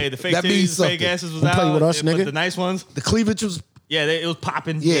people, Hey, the fake that titties, means the fake something. asses was Don't out. play with us, but nigga. the nice ones, The cleavage was it was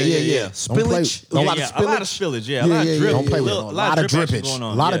popping. yeah. Spillage. Don't A Yeah, lot yeah, of a lot of spillage. spillage. Yeah, a lot of yeah, drip. don't play with it. A lot of drippage. drip going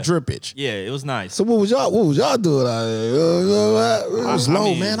on. A lot yeah. of drippage. Yeah, it was nice. So what was y'all doing out there? It was I low,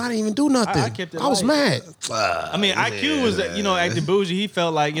 mean, man. I didn't even do nothing. I kept it I was light. mad. I mean, IQ was acting bougie. He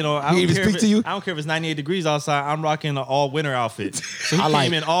felt like I don't He even care speak if to you? I don't care if it's 98 degrees outside. I'm rocking an all winter outfit. So he I like-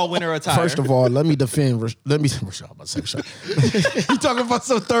 came in all winter attire. First of all, let me defend. Let me. Rashad, I'm about to say Rashad. You talking about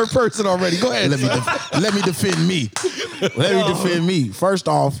some third person already? Go ahead. let me defend me. Let me defend me. First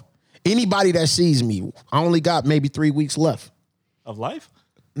off, anybody that sees me, I only got maybe 3 weeks left. of life.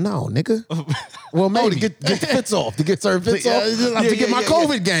 No, nigga. Well, Oh, maybe to get the fits off. To get certain fits off. to get my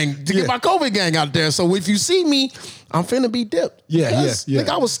COVID gang, get my COVID gang out there. So if you see me, I'm finna be dipped. Yeah, Because, yeah. Nigga,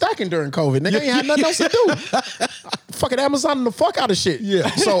 I was stacking during COVID. Nigga, I ain't had nothing else to do. Fucking Amazon the fuck out of shit. Yeah.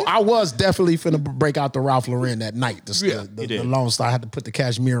 So I was definitely finna break out the Ralph Lauren that night. Yeah, The did. long style. I had to put the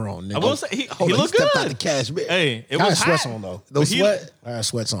cashmere on. Nigga. I will say he Hold on, looked stepped out the good. cashmere. Hey, it I had was sweats hot. on though. No But he- sweat. I had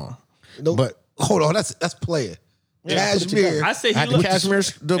sweats on. No, But hold on, that's playing. Cashmere. I say I he had the looked. cashmere,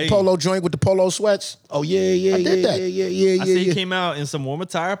 the Hey. polo joint with the polo sweats. Oh yeah. I did that. Yeah. I say he came out in some warm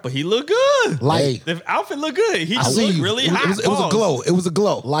attire, but he looked good. Light. The outfit looked good. He I just see looked you. really It hot. was a glow. It was a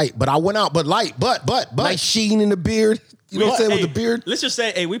glow. Light, but I went out, but light, but Nice sheen in the beard. You know what I'm saying with the beard. Let's just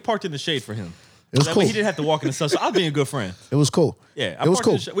say, hey, we parked in the shade for him. It was That cool. way he didn't have to walk in the sun. So I was being a good friend. It was cool. Yeah, it was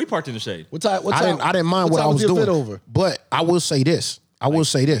cool. We parked in the shade. What time? I didn't mind what I was doing. Over? But I will say this. I will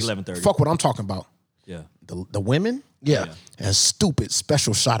say this. 11:30. Fuck what I'm talking about. Yeah. The women. Yeah. And stupid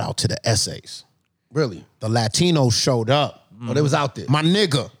special shout out to the essays. Really? The Latinos showed up. Oh, they was out there. My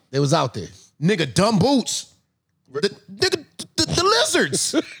nigga. They was out there. Nigga, dumb boots. The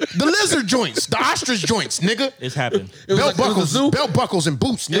lizards. The lizard joints. The ostrich joints, nigga. It's happened. It was Belt like- it was a zoo? buckles and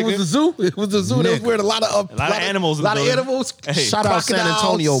boots, nigga. It was a zoo. It was a zoo. They was Nigga. wearing a lot of animals in A lot the of building. animals. Hey. Shout out San crocodiles.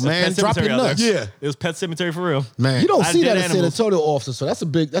 Antonio, man. Pet Drop cemetery your out nuts. there. Yeah. It was pet cemetery for real. Man. You don't I see did that at San animals. Antonio officer, so that's a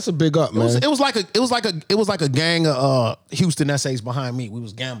big up, man. It was like a gang of Houston essays behind me. We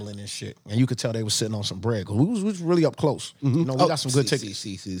was gambling and shit, and you could tell they was sitting on some bread because we was really up close. You know, we got some good tickets.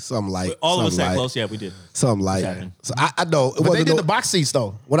 See, something like All of us something sat like- close. Yeah, we did. Something like. happened. So I know it But they wasn't did no, the box seats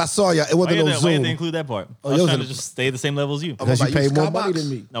though. when I saw you, it Why wasn't you no had to Zoom. include that part? I yours was trying is- to just stay the same level as you. Because you about paid more Skybox? money than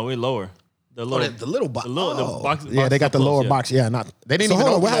me. No, we're lower. The Oh, lower, the little box. the box. Yeah, they got the lower box. Yeah, they didn't So even hold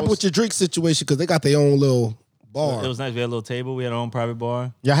know on, what happened with your drink situation? Because they got their own little bar. It was nice. We had a little table. We had our own private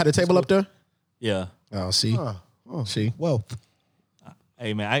bar. Y'all had a table up there. Yeah. Oh, see, see. Well,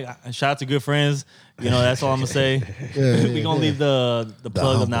 Hey man, I shout out to good friends. You know, that's all I'm gonna say. We gonna leave the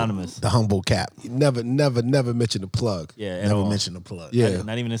plug anonymous. The humble cap. Never mention the plug. Yeah, at Never all. mention the plug. Yeah.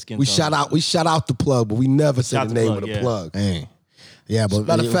 Not even in skin. We tone. shout out the plug, but we never say Shout the out the name plug, of the yeah. plug. Dang. Yeah, but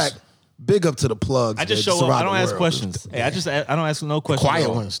Matter it of was fact, big up to the plugs. I just man, show up. I around don't the ask world. questions. Hey, I don't ask no questions. quiet at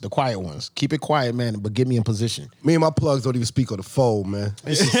all. ones. The quiet ones. Keep it quiet, man, but get me in position. Me and my plugs don't even speak on the phone, man.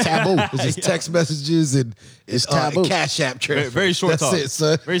 It's just taboo. It's just text messages and It's taboo. Cash App transfer. Very short That's talk. it,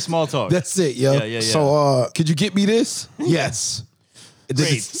 son. Very small talk. That's it, yo. Yeah. So could you get me this? Yes. And then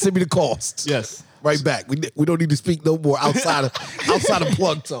Great. just send me the cost. Yes. Right back. We don't need to speak no more outside of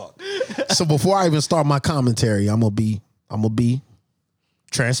plug talk. so before I even start my commentary, I'm gonna be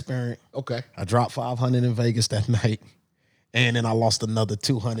transparent. Okay. I dropped 500 in Vegas that night, and then I lost another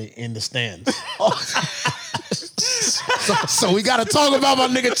 200 in the stands. so we got to talk about my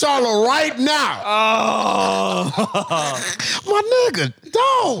nigga Charlo right now. Oh. My nigga,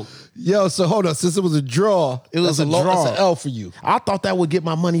 dog. Yo, so hold on. Since it was a draw, It was that's a low- draw. That's an L for you. I thought that would get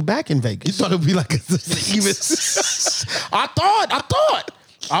my money back in You Vegas. thought it'd be like even. I thought.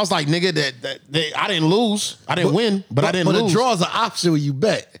 I was like, nigga, that I didn't lose. I didn't win, but I didn't But lose. a draw is an option when you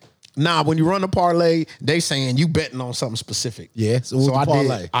bet. Nah, when you run the parlay, they saying you betting on something specific. Yeah, so what was the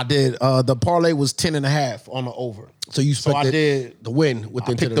parlay? I did. The parlay was 10.5 on the over. So you So I expected did the win I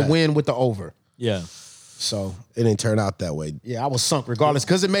within picked the win with the over. Yeah. So It didn't turn out that way. yeah, I was sunk regardless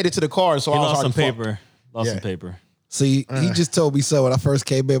because it made it to the card. So He I was lost some already fucked. paper. Lost Yeah. some paper. See, he just told me so when I first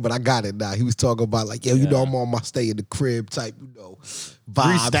came in, but I got it now. He was talking about like, yo, you know, I'm on my stay in the crib type,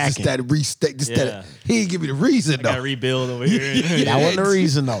 vibes. Just Restacking. that restack. Just Yeah. that. He didn't give me the reason I got to though. rebuild over here. That wasn't the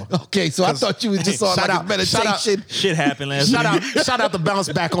reason though. Okay, so I thought you was just on shout like out- a meditation. Shit happened last Shout week. out, shout out to bounce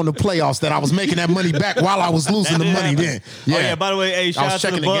back on the playoffs that I was making that money back while I was losing the That money did then. happen. Oh yeah, by the way, hey, shout was out to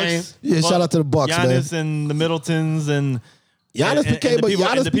the checking the game. Bucks. Yeah, shout out to the Bucks, man. Giannis and the Middletons and Giannis became the people-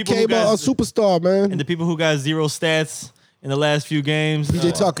 and the people who got- a superstar, man. and the people who got zero stats in the last few games.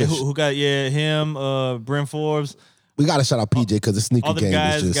 PJ Tucker. Who got him, Brent Forbes. We gotta shout out PJ because the sneaker All the game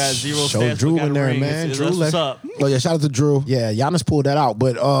guys is just got zero show stats. Drew but got in a there, ring. man. That's Drew what's left. up. Oh yeah, shout out to Drew. Yeah, Giannis pulled that out.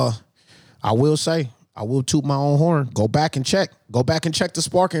 But I will say, I will toot my own horn. Go back and check. Go back and check the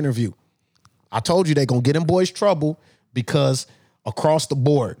Spark interview. I told you they gonna get in boys trouble because across the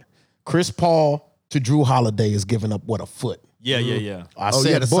board, Chris Paul to Drew Holiday is giving up a foot. Yeah. I Oh,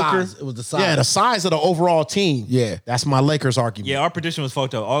 said yeah, the Booker. size. It was the size. Yeah, the size of the overall team. Yeah. That's my Lakers argument. Yeah, our prediction was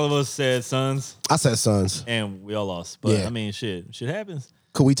fucked up. All of us said Suns, I said Suns. and we all lost. But Yeah. I mean, shit happens.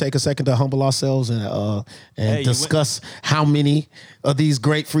 Could we take a second to humble ourselves and you discuss how many of these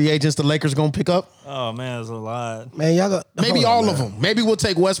great free agents the Lakers gonna pick up? Oh man, there's a lot. Man, y'all got Maybe hold on, all man. of them. Maybe we'll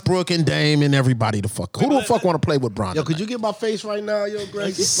take Westbrook and Dame and everybody the fuck. Who the fuck want to play with Bron? Yo, could you get my face right now, yo,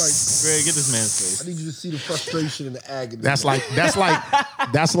 Greg? It's Greg, get this man's like I face. need you to see the frustration and the agony. That's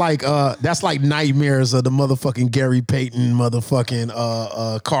like nightmares of the motherfucking Gary Payton,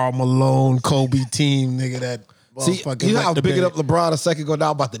 motherfucking Karl Malone, Kobe team, nigga. That See, motherfucking you know how let the bigging band- up LeBron a second ago. Now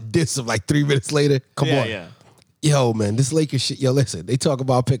I'm about to diss him like 3 minutes later. Come Yeah, on. yeah. Yo, man, this Lakers shit. Yo, listen, they talk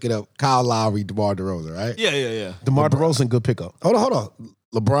about picking up Kyle Lowry, DeMar DeRozan, right? Yeah. DeMar DeRozan, good pickup. Hold on.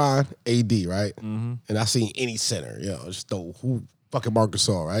 LeBron, AD, right? Mm-hmm. And I seen any center. Yo, just throw who fucking Marcus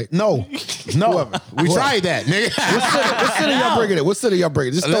Gasol, right? No, we tried that, nigga. What center y'all bringing it? What center y'all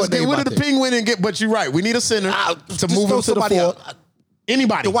bringing? Just throw Let's a get name rid out of the there. Penguin and get. But you're right. We need a center to Just move throw him to the somebody four. out.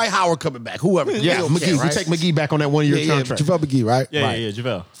 Anybody. Dwight Howard coming back. Whoever. Yeah, We don't McGee. care, right? We take McGee back on that 1 year Yeah, contract. JaVale McGee, right? Yeah, Right. yeah,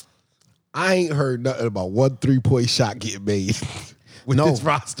 JaVale. I ain't heard nothing about 1 3-point shot getting made with No. this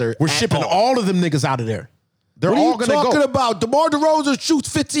roster. We're at shipping all of them niggas out of there. They're What are all you gonna talking go. about? DeMar DeRozan shoots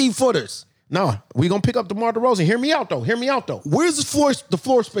 15-footers. No, we gonna pick up DeMar DeRozan. Hear me out though. Where's the floor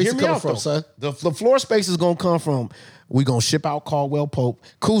space Hear me coming out from, though. son? The floor space is gonna come from. We gonna ship out Caldwell Pope.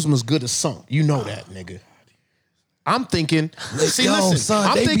 Kuzma's good as sunk. You know that, nigga. I'm thinking. See, listen.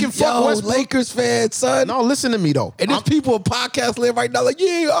 son, I'm they thinking. be- Fuck yo, Westbrook. Lakers fans, son. No, listen to me though. And there's people in podcast land right now like, Q,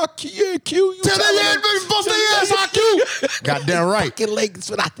 you Tell telling that them- yeah, bust their ass, IQ. Goddamn right. Fucking Lakers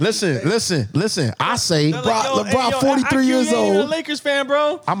for that. Listen. I say, LeBron, 43 years You ain't even a old. Lakers fan,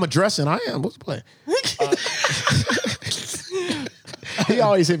 bro. I'm addressing. I am. What's the play? He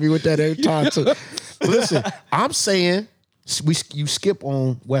always hit me with that every time too. Listen, I'm saying you skip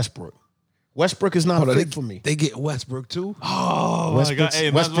on Westbrook. Westbrook is not fit for me. They get Westbrook too. Oh my God!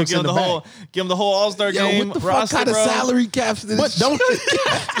 Hey, might as well Westbrook's give him in the the whole, give him the whole All Star Yo, game what the roster, fuck kind bro. of salary caps this? But don't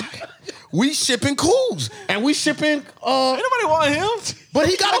we shipping Kuz and we shipping Ain't nobody want him. but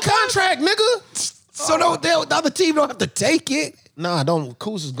he got a contract, nigga. So the other team don't have to take it. Nah, don't.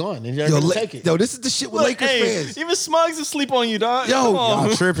 Kuz is gone. And they're Yo, gonna take it. yo, this is the shit with Look, Lakers hey, fans. even Smugs is sleep on you, dog. Yo, Come on.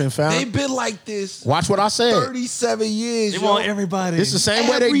 Y'all tripping, fam. They've been like this Watch what I said. 37 years. They yo. want everybody. It's the same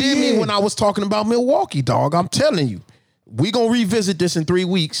way they Every did year. me when I was talking about Milwaukee, dog. I'm telling you. We gonna revisit this in 3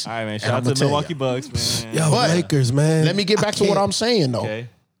 weeks. All right, man. and Shout out I'ma to the tell Milwaukee ya. Bucks, man. Yo, But Lakers, man. Let me get back to what I'm saying, though. Okay.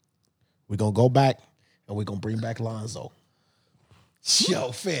 We're gonna go back and we're gonna bring back Lonzo.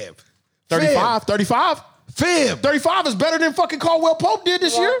 Yo, fam. 35? 35? Fam. 35 is better than fucking Caldwell Pope did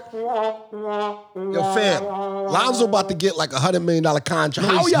this year. Yo, fam. Lonzo about to get like $100 million contract. No,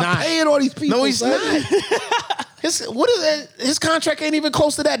 How he's y'all not. paying all these people? No, he's son? not. His contract ain't even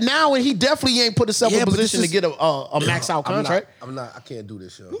close to that now, and he definitely ain't put himself Yeah, in but position this to get a max out contract. I'm not. I can't do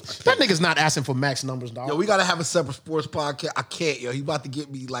this, yo. That nigga's not asking for max numbers, dog. Yo, we gotta have a separate sports podcast. I can't, yo. He about to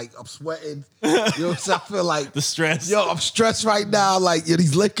get me like I'm sweating. You know what I'm saying? I feel like The stress. Yo, I'm stressed right now. Like, yo,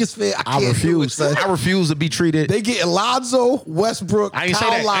 these Lakers fans, I I can't do it, refuse. son. I refuse to be treated. They getting Lonzo, Westbrook, I ain't say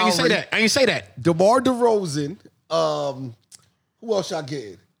Kyle that. Lowry, I ain't say that. I ain't say that. DeMar DeRozan. Who else y'all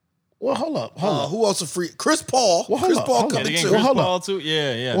getting? Well, hold up. Hold up. Who else are free? Chris Paul. Well, hold Chris up, Paul hold up. Yeah, they coming getting too. Chris hold up. Paul too.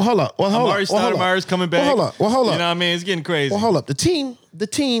 Yeah, yeah. Well, hold up. Well, hold Amari up. Well, hold up. Stoudemire's coming back. Well, hold up. Well, hold up. You know what I mean? It's getting crazy. Well, hold up. The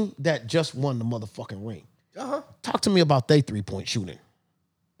team that just won the motherfucking ring. Uh-huh. Talk to me about their 3-point shooting.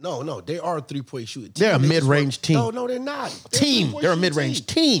 No, they are a 3-point shooting. They're a They just mid-range won- team. No, they're not. Team. They're a mid-range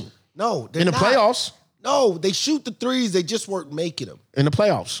team. No, they're In the not. playoffs. No, they shoot the threes. They just weren't making them. In the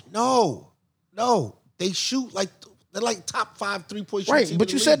playoffs. No, they shoot like they're like top 5 3-point shooting. Right. team But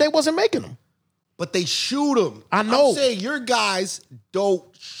in you the said league. they wasn't making them. But they shoot them. I know. I'm saying your guys don't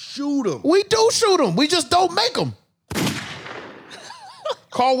shoot them. We do shoot them. We just don't make them.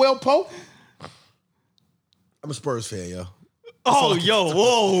 Caldwell Pope. I'm a Spurs fan, yo. Oh, yo,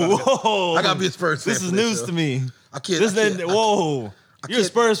 whoa. I gotta be a Spurs fan. This is for news yo. to me. I can't. This I can't, then, whoa. You're a can't-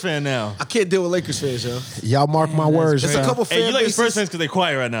 Spurs fan now. I can't deal with Lakers fans, yo. Y'all mark my words. It's a fam. couple Hey, you fan like the bases. Spurs fans because they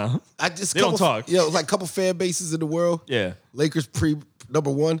quiet right now. I just They don't talk. Yo, like a couple fan bases in the world. Yeah. Lakers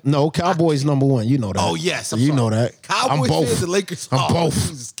number 1. No, Cowboys number 1. You know that. Oh yes, I'm you sorry. know that. Cowboys I'm both. fans and Lakers. I'm oh, both.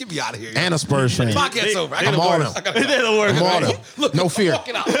 Jesus, get me out of here. yo. And a Spurs fan. Podcast over. I they gotta the I'm on go. them. I gotta They're the worst. I'm on right? them. Look, No fear. Fuck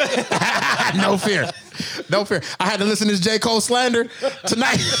it out. No fear. No fear. I had to listen to this J. Cole slander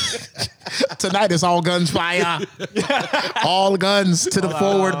tonight. Tonight it's all guns fire. All guns to the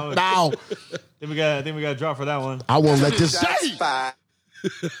forward now. Then we got a drop for that one. I won't let this.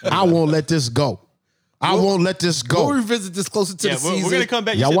 I won't let this go. I won't let this We'll go. revisit this closer to Yeah, the season. we're gonna come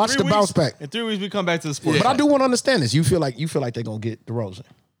back. You Y'all said watch 3 the weeks? bounce back. In 3 weeks, we come back to the sports. But I do want to understand this. You feel like they're gonna get DeRozan.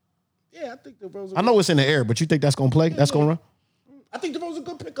 Yeah, I think the Rose. I know it's in the air, but you think that's gonna play? That's gonna run? I think the Rose a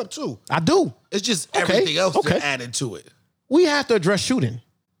good pickup too. I do. It's just Okay, everything else okay. they're adding to it. We have to address shooting.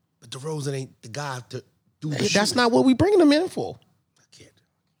 But DeRozan ain't the guy to do the That's shooting. not what we bringing them in for. I can't.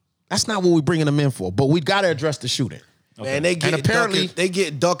 That's not what we bringing them in for. But we got to address the shooting. Man, they get apparently-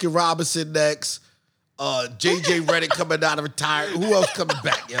 Duncan Robinson next. JJ Redick coming out of retired. Who else coming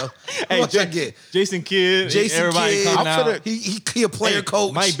back, yo? Who else I get? Jason Kidd. Jason everybody Kidd. coming I'm out. finna- He a player Hey,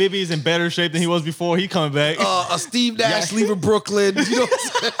 coach. Mike Bibby is in better shape than he was before. He coming back. Steve Nash leaving Brooklyn. You know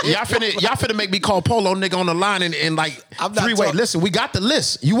what I'm saying? Y'all finna make me call Polo nigga on the line and like I'm not 3-way. talk- Listen, we got the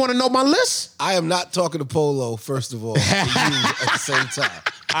list. You want to know my list? I am not talking to Polo, first of all, to you at the same time.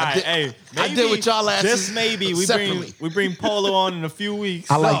 All right, hey, I maybe, did with y'all asses just maybe separately. we bring Polo on in a few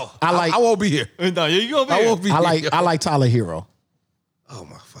weeks. I like I won't be here. No, you gonna be I here. won't be here. I like Tyler Hero. Oh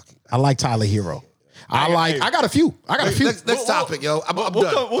my fucking. I like Tyler Hero. I got a few. Next topic, yo. I'm We'll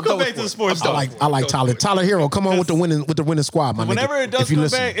done. come I'm done back with to the sports. sports. I like Tyler. Tyler Hero. Come on with the winning squad, my Whenever nigga. it does If you come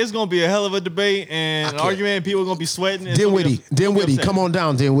listen. back, it's gonna be a hell of a debate and an can't. argument. People are gonna be sweating. It's gonna be Dinwiddie. a- Dinwiddie. upset. Come on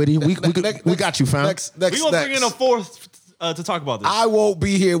down, Dinwiddie. We got you, fam. Next. We gonna bring in a fourth to talk about this. I won't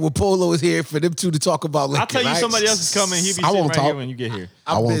be here when Polo is here for them two to talk about Lakers. I'll tell you right? somebody else is coming. He'll be I sitting won't right talk. here when you get here.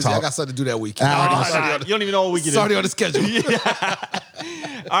 I I'm won't busy. I talk. got something to do that weekend. You don't even know what we get. Sorry on the schedule.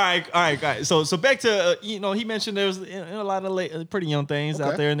 All right, guys. So back to he mentioned there's a lot of pretty young things out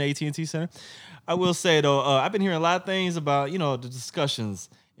Okay. there in the AT&T Center. I will say though, I've been hearing a lot of things about the discussions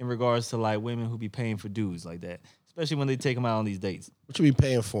in regards to like women who be paying for dudes like that, especially when they take them out on these dates. What you be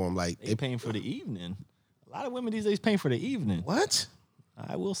paying for him? Like They paying for the evening. A lot of women these days paying for the evening. what?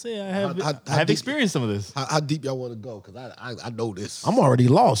 I will say I have How I have deep- experienced some of this. How deep y'all want to go? Because I know this. I'm already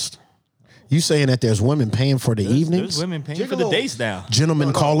lost. You saying that there's women paying for the evenings? There's women paying for the Gigolo. dates now.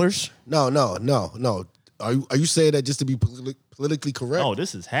 Gentlemen callers? No. Are you saying that just to be politically correct? Oh,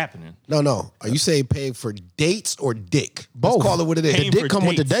 this is happening. No. Are you saying paying for dates or dick? Both. Let's call it what it is. Paying dick for come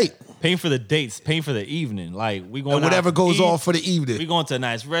with the dates. date. Paying for the dates, paying for the evening. Like we going And whatever out goes to eat. on for the evening. We going to a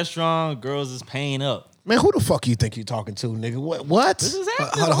nice restaurant. Girls is paying up. Man, who the fuck you think you talking to, nigga? What? This is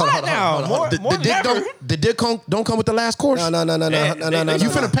happening Hold on, a lot hold on, now. hold on, More, hold on. more than ever. The dick don't come with the last course. No. You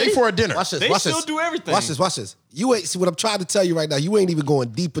finna pay for a dinner. Watch this. They watch still this. do everything. Watch this. You ain't see what I'm trying to tell you right now. You ain't even going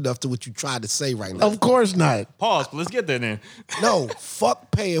deep enough to what you tried to say right now. Of course not. Pause, but let's get there then. No,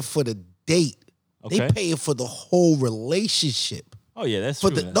 fuck paying for the date. They Okay. paying for the whole relationship, Oh yeah, that's For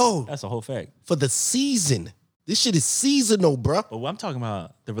true. the- no. That's a whole fact. for the season. This shit is seasonal, bruh. But what I'm talking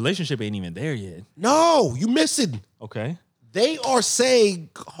about, the relationship ain't even there yet. No, you missing. Okay. They are saying,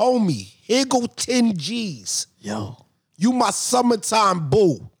 homie, here go 10 G's. Yo, You my summertime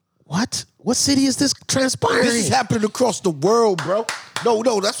boo. what? What city is this transpiring? This is happening across the world, bro. No,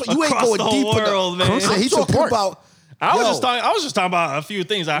 that's what you ain't Across going the whole deep world, enough. man. Said I'm he talking support. about. I was Yo, just talking about a few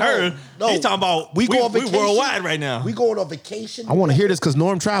things I heard. no. He's talking about we go on we vacation. worldwide right now. We going on vacation. I want to hear this because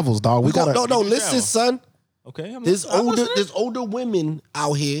Norm travels, dog. We gotta. No, You listen, travel. son. Okay. There's older women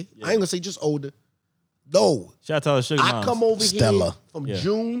out here. I ain't gonna say just older. No, Shout out to all the sugar I moms. come over Stella. here from Yeah.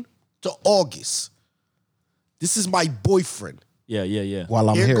 June to August. This is my boyfriend. Yeah. While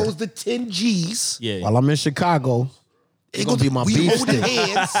I'm Here here, goes the 10 G's. Yeah. while I'm in Chicago, Here gonna goes be my we beef holding stick.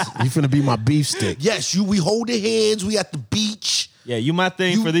 hands. you finna be my beef stick. Yes, we holding hands. We at the beach. Yeah, you my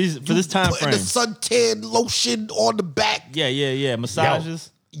thing for this time putting frame. the suntan lotion on the back. Yeah.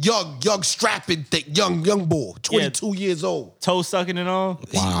 Massages, Young strapping thing. Young boy, 22 years old. toe sucking and all.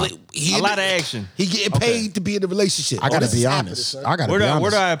 Wow. He A lot of action. He getting paid to be in a relationship. I gotta this be is honest. happening, I gotta Where be do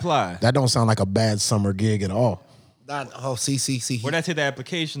honest. I apply? That don't sound like a bad summer gig at all. son. See. Where did I take the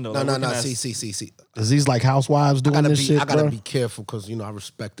application though? No. Where can I- See. Is these like housewives doing this shit, I gotta bro? be careful because I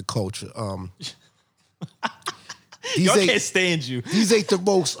respect the culture. Y'all These can't ain't stand you. these ain't the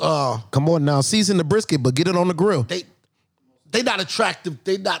most. Come on now, season the brisket, but get it on the grill. They not attractive.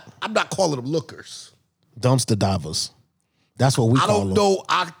 I'm not calling them lookers. Dumpster divers. That's what we I call don't them. know.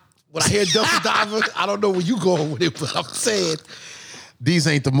 When I hear dumpster diver, I don't know where you going with it, but I'm saying These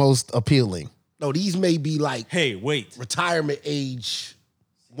ain't the most appealing. no. These may be like Hey, wait. retirement age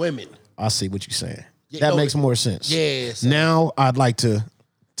women. I see what you're saying. Yeah, that no, makes more sense. Yeah, son. Now I'd like to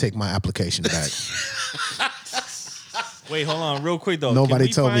take my application back. Wait, hold on, real quick though. Nobody Can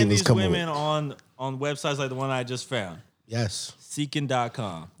we told me find it was these coming women on websites like the one I just found? Yes.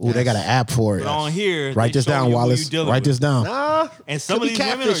 Seeking.com. Ooh, they got an app for it. But on here, Write they this show down, you who Wallace. you dealing Write with. this down. And some Could of be these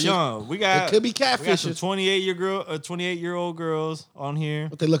women are catfishing. young. We got It could be We got some catfishing. 28-year-old girls on here.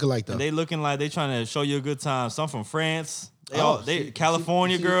 What they looking like though? They looking like they trying to show you a good time. Some from France. They Oh,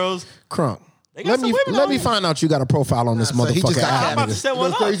 California girls. Crunk. They got Let some me women let on me here. find out you got a profile on this son, he just motherfucker got app. I'm about to nigga. set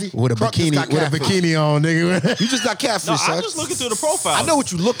one up. crazy? With a Crunk just got catfish. on, nigga. You just got catfish, No, son. I'm just looking through the profile. I know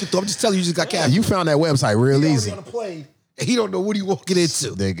what you looking through. I'm just telling you, just got catfish. You found that website real easy. On a plane, and he don't know what he walking into.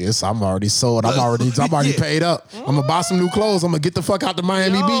 Niggas, I'm already sold. I'm already Yeah. paid up. I'm gonna buy some new clothes. I'm gonna get the fuck out to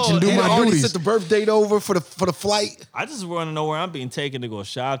Miami Yo, Beach and do he He my already duties. sent the birth date over for the flight. I just want to know where I'm being taken to go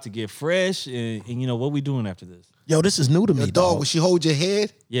shop to get fresh, and you know what we doing after this. Yo, this is new to me, Dog, dog. when she hold your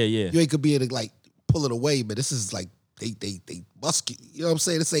head, Yeah. you ain't gonna be able to like pull it away, but this is like they musky. You know what I'm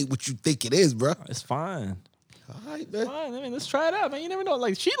saying? This ain't what you think it is, bro. It's fine. All right, man. Fine. I mean, let's try it out, man. You never know.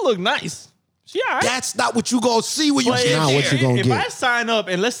 Like, she look nice. She all right. That's not what you gonna see when you But get not there. what you gonna if get. I sign up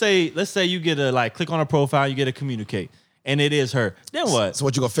and let's say you get a click on her profile, you get to communicate, and it is her. Then what? So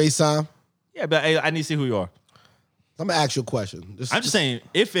what you gonna FaceTime? Yeah, but hey, I need to see who you are. I'm gonna ask you a question. I'm just saying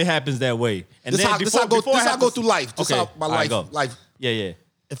if it happens that way, and This then how before I go happens- through life. This Okay, how my all right, life go. life. Yeah.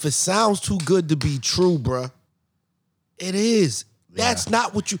 If it sounds too good to be true, bruh, it is. That's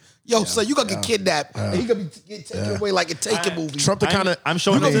not what you. Yo, son, you gonna get kidnapped, and he gonna get taken away like a Taken movie. Trump the kind of I'm you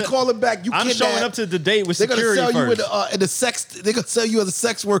showing gonna up. be calling back. You I'm kidnapped. showing up to the date with They're gonna security sell you first. in the sex. They're gonna sell you as a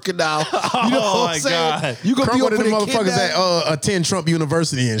sex worker now. You know Oh what my I'm saying? God. You gonna be one over of the there motherfuckers kidnapped. that attend Trump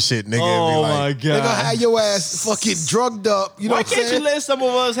University and shit, nigga. Oh and be my like, god! They're gonna have your ass fucking drugged up. You know Why what I'm can't saying? you let some of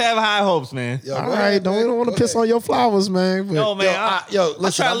us have high hopes, man? Yo, all go right, ahead, man. don't want to Go piss ahead. on your flowers, man. But Yo, man, Listen,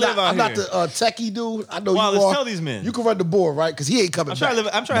 I'm trying to live out I'm not here. the techie dude. I know Wallace, you are. tell these men. You can run the board, right? Because he ain't coming I'm back.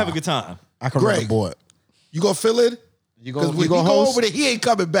 trying to have a good time. I can run Greg. the board. You gonna fill in? You Because gonna when you gonna we go host? over there, he ain't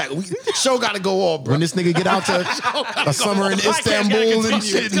coming back. Show got to go on, bro. When this nigga get out to a summer in The podcast gotta Istanbul and continue.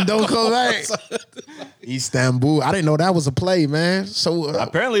 shit and don't come back. Istanbul. I didn't know that was a play, man. So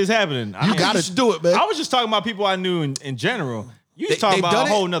Apparently, it's happening. I mean, gotta you should do it, man. I was just talking about people I knew in general. You They- talking they've about done a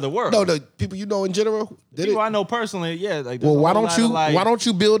it? whole nother world. No, the people you know in general did people it. I know personally, yeah. Like, there's well, a why whole don't lot you of, like, why don't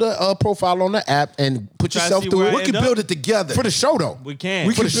you build a profile on the app and put Try to yourself see through where it I We end can up? build it together. for the show though? We can.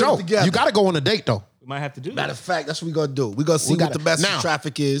 We For can the build show, it together. you got to go on a date though. We might have to do Matter that. of fact, that's what we gonna do. We gonna see We what gotta- the message now-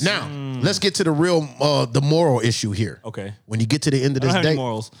 traffic is. Now, let's get to the real the moral issue here. Okay. When you get to the end of I this don't have any date,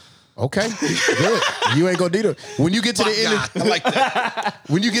 morals. Okay, good. You ain't gonna need it. When you get to the end, I like that.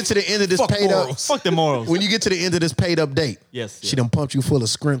 when you get to the end of this Fuck paid up, morals. Fuck the morals. when you get to the end of this paid up date, Yes, she yeah. done pumped you full of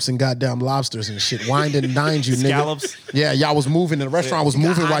scrimps and goddamn lobsters and shit, wined and dined you, nigga. Scallops. Yeah, y'all was moving, and the restaurant was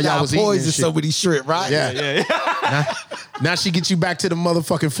moving while y'all was eating. poison and shit. some of these shrimp, right? Yeah. Now she gets you back to the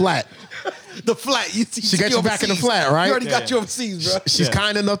motherfucking flat. The flat. She got you back in the flat, right? You already got you overseas, bro. She's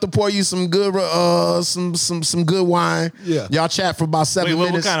kind enough to pour you some good, some good wine. Yeah. Y'all chat for about 7 Wait, what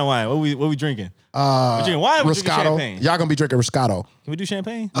minutes. kind of wine? What we drinking? We drinking wine or we drinking Roscato. champagne? Y'all gonna be drinking Roscato. Can we do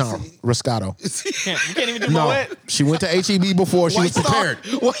champagne? No, Roscato. We can't even do No, Moet. she went to HEB before. She was prepared.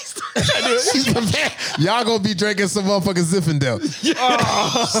 White Star. She's prepared. Y'all gonna be drinking some motherfucking Zinfandel.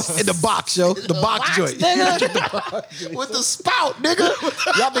 In the box, yo. The box joint. With the spout, nigga.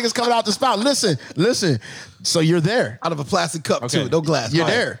 Y'all niggas coming out the spout. Listen. So you're there. Out of a plastic cup, Okay. too. No glass. You're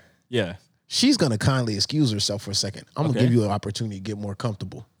Right. there. Yeah. She's gonna kindly excuse herself for a second. I'm gonna Okay. give you an opportunity to get more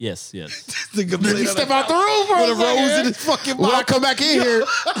comfortable. Yes. Nigga You played step on out the room for With a a rose in second. his fucking When I mouth. come back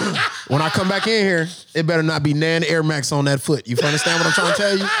in here, it better not be Nan Air Max on that foot. You understand what I'm trying to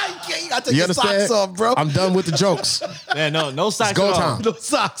tell you? You gotta take You your understand? socks off, bro. I'm done with the jokes. Man, no socks go at all. time. No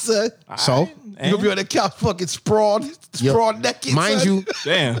socks, son. So, You gonna be on the couch fucking sprawled naked, mind son. you,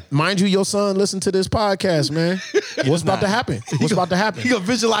 Damn. your son listen to this podcast, man. What's about to happen? What's about to happen? He gonna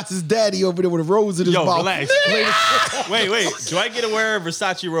visualize his daddy over there with a rose in his Yo, mouth. relax. Wait. Do I get to wear a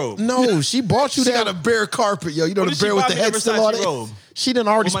Versace robe? No, she bought you She got that. a bare carpet, yo. You know What the did she bear with buy the me a head still on Versace it. robe? She done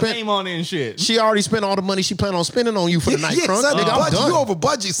already With my spent. name on it and shit. She already spent all the money she planned on spending on you for the night, Yeah, Crunk. son, Nigga, I'm budget. done. You over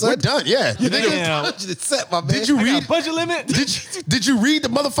budget, son. We're done. Yeah. You Nigga, Damn. budget is set, my man. did you I got read? a budget limit? Did you read the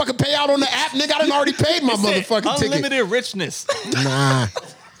motherfucking payout on the app, nigga? I done already paid my It said motherfucking ticket. unlimited richness. Nah.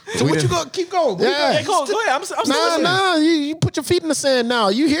 So what you gonna keep going? What you Yeah. gonna- Go ahead. I'm still listening. Nah. You put your feet in the sand now.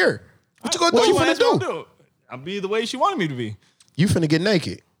 You here? What you gonna What do? you finna That's what do? I'm doing. I'll be the way she wanted me to be. You finna get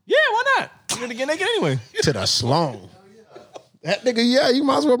naked Yeah, why not? I'm gonna get naked anyway. to the slong. That nigga, yeah, you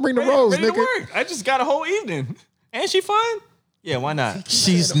might as well bring the rose, Ready to nigga. work. I just got a whole evening. And she fine? Yeah, why not?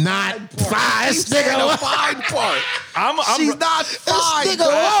 She's not fine, He's saying the fine part. She's not fine, nigga bro.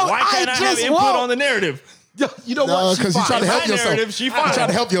 won't. Why can't I, have just input won't. on the narrative? Yo, you know No, what? She because you fine. try to help My yourself. narrative, she You fine. try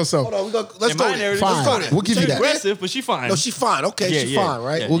to help yourself. Hold on, let's In go my there. narrative, Fine. let's go there. We'll give you She's that. aggressive, but she fine. No, she fine. Okay, Yeah, she yeah. fine,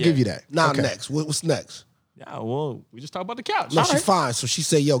 right? Yeah, We'll give you that. Now Okay. next. What's next? Yeah, well, we just talked about the couch. No, All she right. fine. So she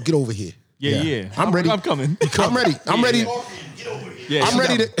say, yo, get over here. Yeah. I'm ready. I'm coming. I'm ready. I'm ready. Yeah, I'm she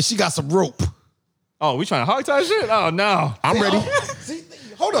ready got- to. And she got some rope. Oh, we trying to hog tie shit? Oh, no. I'm ready. See,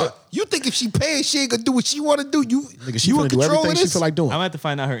 hold on. You think if she pays, she ain't gonna do what she want to do? Nigga, she you finna in do control everything of she this? feel like doing. I'm going to have to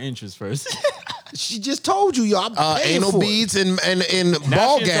find out her interest first. She just told you, yo. I'm paying Anal for beads and Now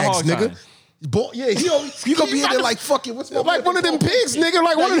ball she into gags, hog nigga. tying. Yeah, you gonna be in there like fucking what's my Like one of them pigs, nigga.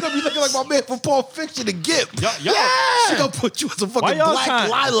 Like Yo, one you of gonna be looking like my man from Pulp Fiction to Gimp. Y'all- She gonna put you in some Why fucking y'all black trying?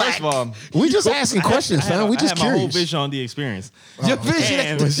 lilac. First of all, We just asking questions, I had fam. We I just had my whole curious. vision on the experience. Your vision.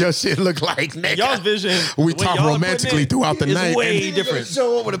 And What's your shit look like, nigga? y'all's vision. We the way talk y'all are romantically putting it throughout the is night. way You're gonna different.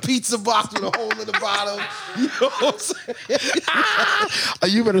 show up with a pizza box with a hole in the bottom. You know what I'm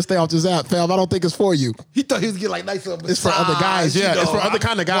saying? You better stay off this app, fam. I don't think it's for you. He thought he was getting like nice little It's for other guys, massage, yeah. you It's know. for other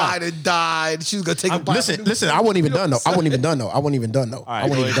kind of guys. Wine and died. She was gonna take a bite. Listen. I wasn't even done though. I wasn't even done though. I wasn't even done though. I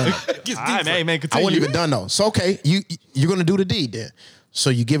wasn't even done though. Gets All right, deeper. man, I continue. wasn't even done though. So okay, you're gonna do the deed then. So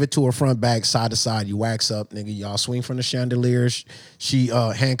you give it to her front, back, side to side. You wax up, nigga. Y'all swing from the chandeliers. She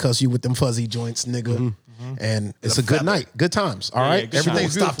handcuffs you with them fuzzy joints, nigga. And it's a good feather. night, good times. All Yeah, right, good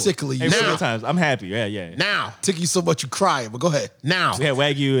everything's Stop beautiful. tickling you. Hey, Now- real times. I'm happy. Yeah. Now, Tick you so much you crying, but go ahead. now, We had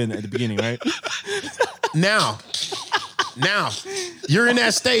Wagyu at the beginning, right? now. You're in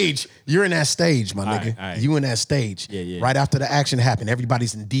that stage. You're in that stage, my nigga. all right. You in that stage. Yeah. Right after the action happened,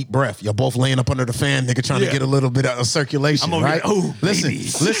 everybody's in deep breath. You're both laying up under the fan, nigga, trying to Yeah. get a little bit of circulation, I'm over right? here, oh, listen, baby.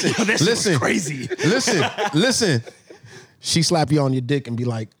 listen, That shit was listen, crazy. listen. She slap you on your dick and be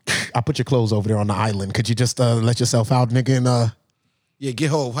like, "I put your clothes over there on the island. Could you just let yourself out, nigga?" And Yeah,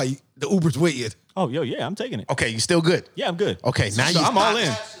 get home. The Uber's waiting. Oh, yeah, I'm taking it. okay, you still good? Yeah, I'm good. Okay, now So you. I'm all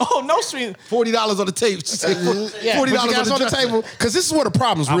in. Oh, no stream. $40 on the table. She said Yeah, $40 but you guys on the dresser. table because this is where the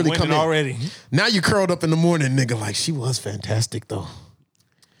problems I'm really winning come in. already. Now you curled up in the morning, nigga. Like she was fantastic though.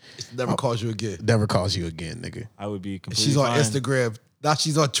 Never calls you again. Never calls you again, nigga. I would be completely She's on fine. Instagram. Now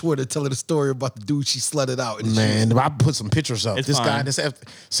she's on Twitter telling a story about the dude she slutted out. And Man, I put some pictures up. It's This guy, fine. this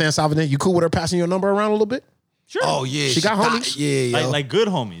San Salvador, you cool with her passing your number around a little bit? Sure. Oh yeah, She got not- homies? Yeah, yo. Like good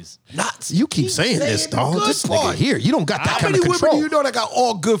homies. Nuts. You keep saying this, the dog. good This nigga part. here, you don't got that How kind many of women control. do you know that got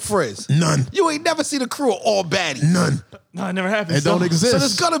all good friends? None. You ain't never seen a crew of all baddies. None. No, it never happened. It don't exist. So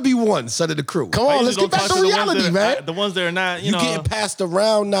there's gonna be one son of the crew. Come I on, let's usually get back don't to talk the ones reality, that are- man. The ones that are not, you You know. getting passed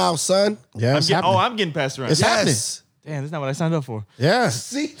around now, son. Yeah, it's happening. I'm getting passed around. It's happening. Yes. Damn, that's not what I signed up for. Yeah.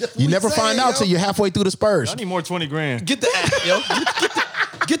 See, that's what You we never saying, find out yo. till you're halfway through the Spurs. I need more 20 grand. Get the app, yo.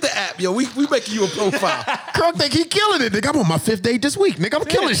 Get the app, yo. We making you a profile. Kirk think he killing it, nigga. I'm on my 5th date this week, nigga. I'm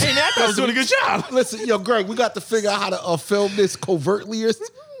killing shit. Hey, I was doing a good job. Listen, yo, Greg, we got to figure out how to film this covertly,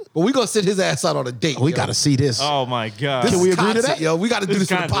 but we gonna send his ass out on a date. We yo. gotta see this. Oh my God. This Can is we agree to content, that? yo? We got to do This this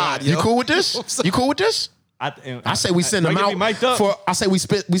for the content. pod, You yo. cool with this? You cool with this? I say we send them out for. I say we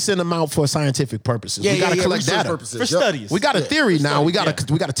send them out for scientific purposes. we gotta collect research data purposes. for Yup. studies. We got a theory now. We gotta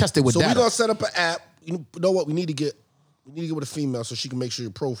test it with So data. we gonna set up an app. You know what? We need to get with a female so she can make sure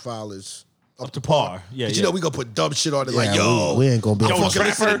your profile is up to par. Yeah, But yeah. you know we gonna put dumb shit on it like, Yeah, yo, we ain't gonna be. I Yo, fucking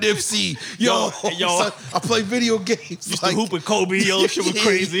listen to trapper. Nipsey. Yo, Yo. I play video games. used to hoop with Kobe. Yo, shit was Yeah,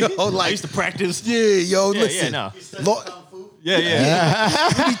 crazy. yo, I like- used to practice. Yeah, yo, Yeah, listen. no. Yeah,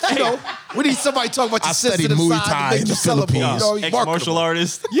 Yeah. you know, we need somebody talking about your I studied sensitive Muay side Thai to make in you the celebrate. You Philippines. know, you Ex-martial marketable.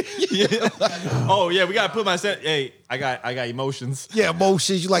 artist. Yeah. Oh yeah, we gotta put my Hey, I got emotions. Yeah,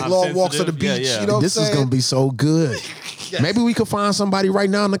 emotions. You like I'm long walks on the sensitive. Yeah, beach. yeah. You know what This I'm is saying? gonna be so good. Maybe we could find somebody right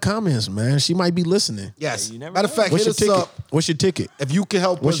now in the comments, man. She might be listening. Yes. You never Matter of know. fact, What's hit your us ticket? up What's your ticket? if you can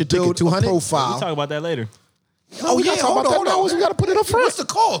help What's us your ticket, build 200? a We'll profile. talk about that later. Oh we yeah, gotta talk hold about on, that hold now. on. We gotta put it up front. What's the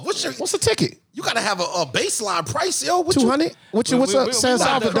cost? What's the ticket? You gotta have a baseline price, yo. What 200? What's a San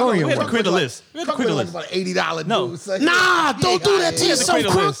Salvadorian We had to one? create a list. We had to You, create a like list. about $80 No. dude. So Nah, don't do that to We had to yourself, create a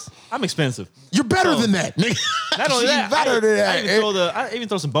Crunk. list. I'm expensive. You're better So- than that, nigga. Not only She that, better than that. I even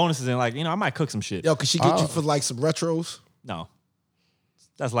throw some bonuses in. Like, I might cook some shit. Yo, could she get you for like some retros? No,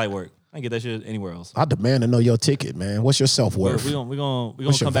 that's light work. I can get that shit anywhere else. I demand to know your ticket, man. What's your self worth? We're gonna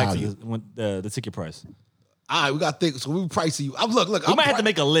What's your come back value? to the ticket price. All right, we got to think. So we pricing you. Look. We might have to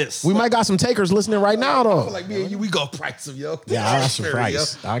make a list. We might got some takers listening right now, though. Like me and you, we gonna price them, yo. Yeah, I got some Sure,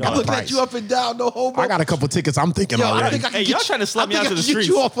 price. yo. I got I'm a looking price. at you up and down, no homo. I got a couple tickets I'm thinking Yo, I already. think I can Hey, get y'all you, trying to slap me I out think to I the can get streets.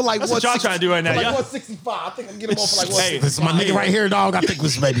 you off for like That's what y'all trying to do right now. Like Y'all- 165. I think I can get him off for like Hey, 165. This is my nigga right here, dog. I think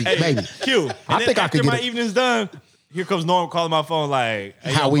this baby. Hey, Baby. Q. And I then think I after could get my it. evening's done, here comes Norm calling my phone like,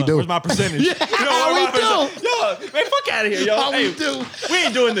 hey, How yo, we do? Where's my percentage? How we do? Yo, man, fuck out of here, yo. How we Hey, do? We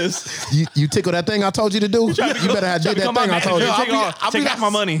ain't doing this. You tickle that thing I told you to do? You better have did that become my thing I told you. manager. Take off my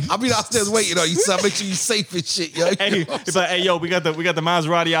money. I'll be downstairs waiting on you, son. Make sure you safe and shit, yo. Hey, it's like, hey, yo, we got the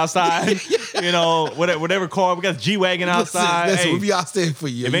Maserati outside. You know, whatever car. We got the G-Wagon outside. Listen, Hey, we'll be outstairs for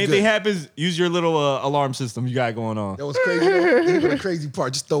you. if You anything good. happens, use your little alarm system you got going on. That was crazy. Though? Here's the crazy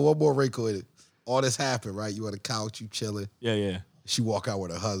part. Just throw one more wrinkle in it. All this happened, right? You on the couch, you chilling. Yeah. She walk out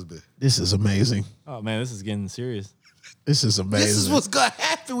with her husband. This is amazing. Oh man, this is getting serious. This is amazing. This is what's gonna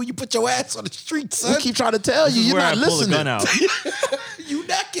happen when you put your ass on the street, son. we keep trying to tell you. This is You're where not I pull listening. the gun out. You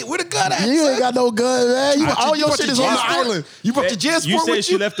naked. Where the gun at? You son? ain't got no gun, man. All your brought shit is on the JanSport? island. You brought your JanSport You said with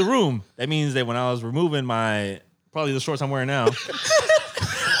she you? left the room. That means that when I was removing probably the shorts I'm wearing now.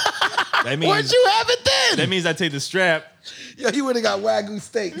 That means Where'd you have it then? that means I take the strap. Yo, he would have got Wagyu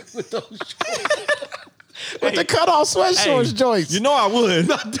steak with those With the cut off sweatshorts Hey, joints. You know I would. You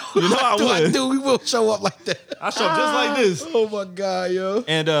know I would. we will show up like that. I show up just like this. Oh my God, yo.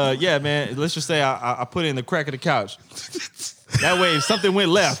 And yeah, man, let's just say I put it in the crack of the couch. That way, if something went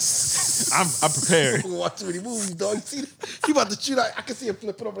left, I'm prepared. Watch too many movies, dog. You see, he about to shoot out. I can see him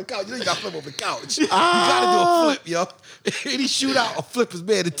flipping over the couch. You know, you got to flip over the couch. You got to do a flip, yo. Any shootout, a flip is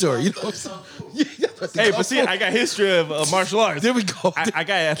mandatory. You know what I'm saying? Yeah, Hey, but see, I got history of martial arts. There we go. I got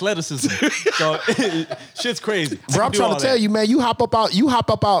athleticism. So shit's crazy. Bro, I'm trying to tell you, man. You hop up out. She gonna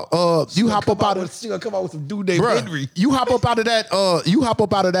come out with some dude named Henry. You hop up out of that. You hop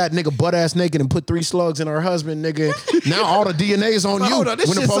up out of that nigga butt ass naked and put 3 slugs in her husband, nigga. Now all the DNA's on you. Hold on, this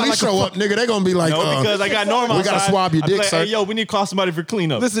When the shit sound police like a show up, nigga, they gonna be like, No, because I got Norm we gotta outside. swab your I be dick, like, sir. Hey, yo, we need to call somebody for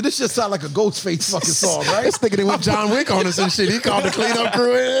cleanup. Listen, this shit sound like a Ghostface fucking song, right? This nigga done went John Wick on us and shit. He called the cleanup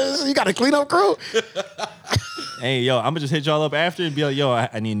crew. You got a cleanup crew? Hey, yo, I'm gonna just hit y'all up after and be like, yo,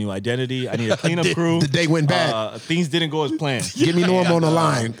 I need a new identity. I need a cleanup crew. The day went bad. Things didn't go as planned. Give me Norm on the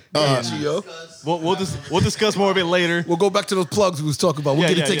line. Yo. We'll discuss more of it later. We'll go back to those plugs we was talking about. We'll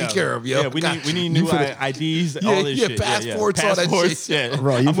get it taken care of, yo. Yeah, we Got need you. new IDs, all this shit. passports, all that Passports, shit. Yeah.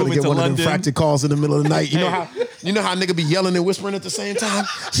 Bro, you I'm finna moving get to one of them London. fractured calls in the middle of the night. You know how nigga be yelling and whispering at the same time?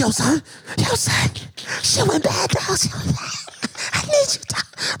 Yo, son, shit went bad, dog. Shit went bad. I need you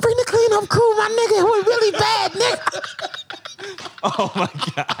to bring the cleanup crew, my nigga. It went really bad, nigga. Oh my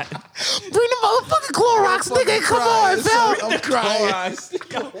God. Bring the motherfucking Clorox, nigga. Come on, Phil. I'm crying.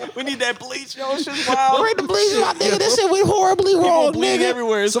 Yo, we need that bleach, yo. Shit's wild. Bring the bleach, my nigga. This shit went horribly wrong, Bleeding nigga.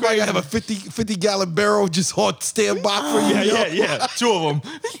 everywhere. It's Somebody crazy. gotta have a 50-gallon barrel just on standby for you. Yeah. 2 of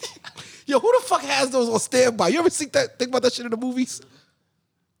them. Yo, who the fuck has those on standby? You ever think about that shit in the movies?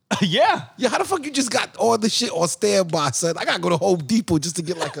 Yeah. Yeah, how the fuck you just got all this shit on standby, son? I gotta go to Home Depot just to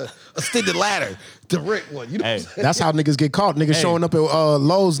get like a extended ladder to rent one. You know Hey, what I'm saying? That's how niggas get caught. Niggas showing up at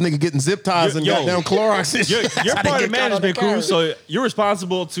Lowe's, nigga getting zip ties and Yo, goddamn Clorox. and You're, shit. you're That's how part they of the get caught on management the crew, car. so you're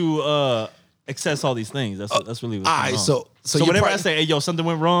responsible to access all these things. That's really what's all going right, on. so you're whenever I probably- say, hey, yo, something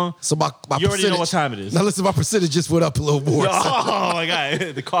went wrong, So my you already know percentage- what time it is. Now listen, my percentage just went up a little more. oh my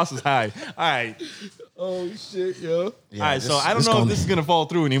God, the cost is high. All right. Oh shit, yo. All right, so this- I don't this know if gonna- this is going to fall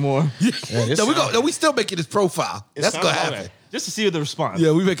through anymore. We still making this profile. That's gonna happen. Okay. Just to see the response.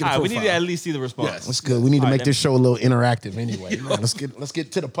 Yeah, we making a All right, we need to profile. at least see the response. Yes. That's good. We need to All right, make this show a little interactive anyway. Man, let's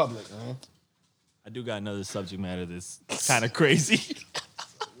get to the public, man. I do got another subject matter that's kind of crazy.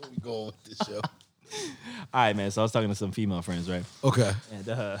 Where we going with this show? All right, man. So I was talking to some female friends, right? Okay. And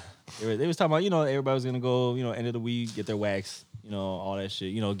they was talking about, everybody was gonna go, end of the week, get their wax, all that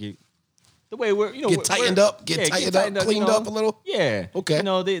shit, get the way we're, Get tightened up, cleaned up a little? Yeah. Okay.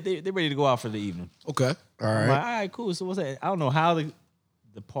 They ready to go out for the evening. Okay. All I'm right. like, all right, cool. So what's that? I don't know how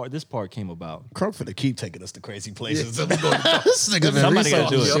this part came about. Crunk for the keep taking us to crazy places. So we going to This nigga been Somebody gotta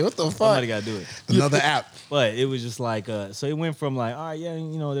do researching it. shit. What the fuck? Somebody gotta do it. Another app. But it was just like, so it went from like, all right, yeah,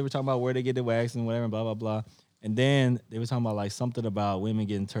 they were talking about where they get their wax and whatever, and blah, blah, blah. And then they were talking about like something about women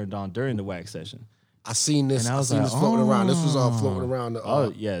getting turned on during the wax session. I seen this. And I I was seen like, this floating around. This was all floating around.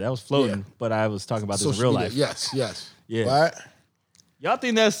 Oh, yeah, that was floating. yeah. But I was talking about this in social real media. life. Yes. Yeah. What? Y'all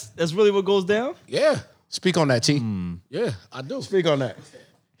think that's really what goes down? Yeah. Speak on that, T. Yeah, I do. Speak on that.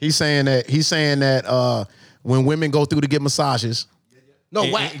 He's saying that when women go through to get massages, No,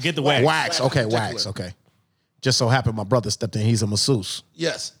 Hey, wax. get the wax. wax. Okay, particular. wax. Okay. Just so happened my brother stepped in. He's a masseuse.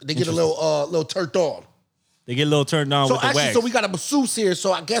 Yes, they get a little turned on. They get a little turned on So with the actually, wax. so we got a masseuse here.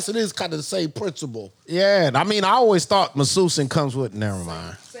 So I guess it is kind of the same principle. Yeah, I mean, I always thought masseusing comes with. Never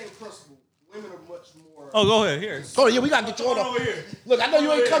mind. Same principle. Women are much more. Oh, go ahead. Here. Oh yeah, we gotta get you on over here. Look, I know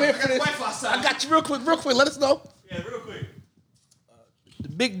you ain't come here for Got the this. Wi-Fi outside. I got you real quick. Let us know. Yeah, real quick. The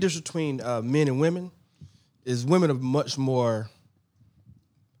big difference between men and women is women are much more,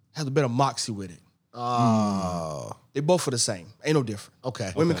 has a better moxie with it. Oh, They both are the same. Ain't no different.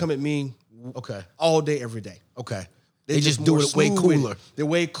 Okay. Women Okay. come at me okay, all day, every day. okay. They just more do it way smooth with cooler. it. They're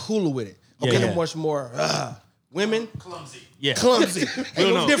way cooler with it. Yeah, Men yeah. are much more, women, Yeah. clumsy. Ain't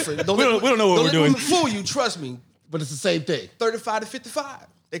don't no know. different. We don't know what we're let doing. women fool you, trust me. But it's the same thing. 35 to 55,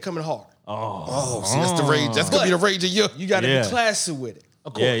 they coming hard. Oh, see, that's the range. That's gonna be the range of you. You got to Yeah. be classy with it.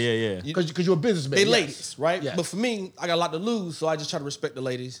 Of course. Yeah. Because you're a businessman. They yes. ladies, right? Yes. But for me, I got a lot to lose, so I just try to respect the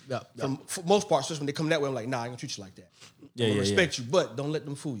ladies. Yeah, yeah. For most part, especially when they come that way, I'm like, nah, I ain't gonna treat you like that. Yeah, I'm gonna yeah, respect you, but don't let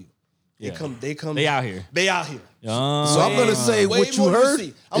them fool you. Yeah. They come. They out here. They out here. So I'm gonna say Way what you more than heard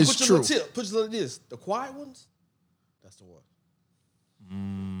see. I'm is put you true. a little tip. Put you like this. The quiet ones. That's the one.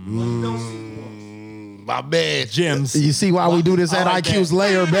 My man. Gems. You see why we do this at like IQ's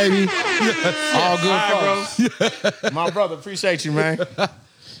layer, baby? All good, All folks. My brother, appreciate you, man.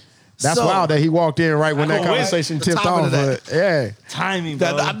 That's So- wild that he walked in right when that know it. conversation The tipped timing off. of that. But yeah, Timing,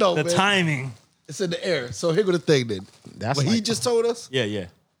 bro. I know, the man. timing. It's in the air. So here go the thing then. That's what he like- just told us. Yeah.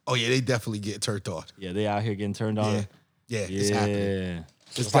 Oh yeah, they definitely get turned on. Yeah, they out here getting turned on. Yeah, it's happening. Yeah.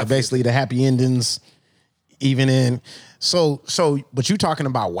 it's like basically the happy endings, even in. So, but you talking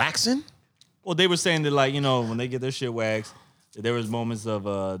about waxing? Well, they were saying that, like, when they get their shit waxed, that there was moments of,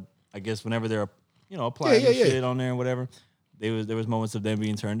 I guess, whenever they're, applying their shit on there and whatever, there was moments of them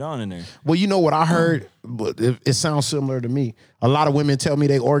being turned on in there. Well, you know what I heard, but it sounds similar to me. A lot of women tell me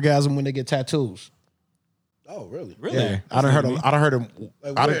they orgasm when they get tattoos. Oh really? Really? Yeah, I done heard them.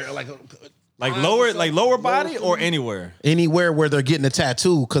 Like where? Like lower body or anywhere? Anywhere where they're getting a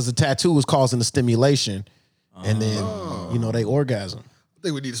tattoo because the tattoo is causing the stimulation, and then they orgasm. I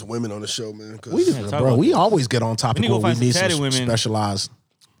think we need some women on the show, man. We always get on topic We need to go when we find some need tatted some women. specialized.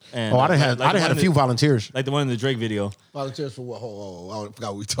 And Oh, I done like had the a one few that- volunteers. Like the one in the Drake video. volunteers for what? Hold on. I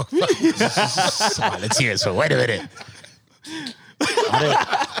forgot what we talked about. Volunteers. So wait a minute.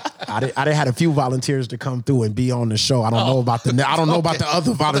 I done had a few volunteers to come through and be on the show. I don't know about the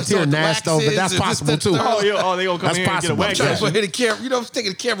other volunteer what the Nash though, wax but is, that's and this, possible that, too. that. They gonna come That's here and get a possible. wax Trying to session. put the camera, just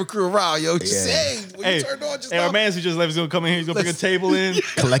taking the camera crew around, yo. Just say, hey, when you turned on just Hey, our now. man who just left is gonna come in here. He's gonna bring a table in,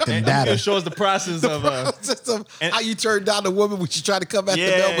 Collecting and he's gonna data. show us the process of. How you turn down the woman when she tried to come at the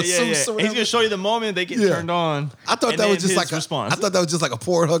belt with suits or He's whatever. gonna show you the moment they get Yeah. turned on. I thought and that was then just his like response. I thought that was just like a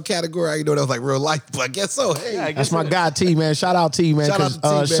Pornhub category. I didn't know that was like real life, but I guess so. Hey, Yeah, I guess That's my so. guy T, man. Shout out T, man. Shout out 'Cause, to T,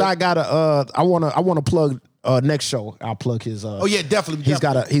 man. Shy got a. I wanna plug next show. I'll plug his. oh yeah, definitely. He's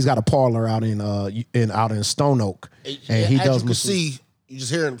got a parlor out in Stone Oak, and he as does. you can see, you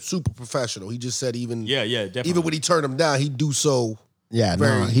just hear him super professional. He just said even Yeah, definitely. even when he turned him down, he do so. Yeah,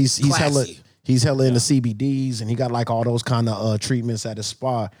 very no, he's hella classy. He's hella into CBDs and he got like all those kind of treatments at his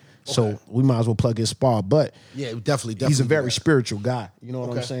spa. So we might as well plug his spa. But Yeah, definitely. he's a do very that. spiritual guy. You know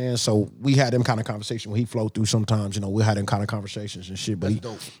what I'm saying? So we had them kind of conversation when he flowed through sometimes, you know, we had them kind of conversations and shit. But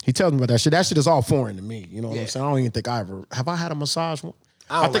he tells me about that shit. That shit is all foreign to me. You know what I'm saying? I don't even think have I had a massage?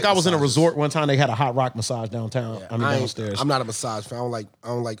 I think I was in a resort one time. They had a hot rock massage downtown. Downstairs. I'm not a massage fan. I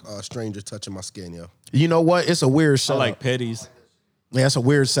don't like strangers touching my skin, yo. You know what? It's a weird I setup. like petties. Yeah, it's a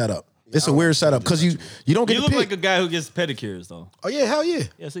weird setup. It's a weird setup because you don't get You to look pick. like a guy who gets pedicures though. Oh yeah, hell yeah.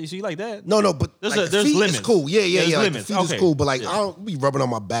 Yeah, so you like that? No, but There's like, there's the feet limits. is cool. Yeah. There's Like, limits. the feet is Okay. cool, but like I don't be rubbing on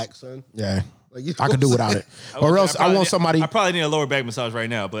my back, son. Yeah, Like, you I know could do what I'm without it. saying? Or else I probably want somebody. I probably need a lower back massage right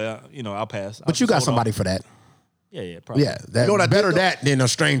now, but I'll pass. But you got somebody for that. Yeah, probably. Yeah, that, know what I did, better though? that than a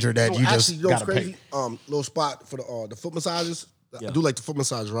stranger that you just Actually, you know what's gotta crazy? pay. Little spot for the foot massages. Yeah. I do like the foot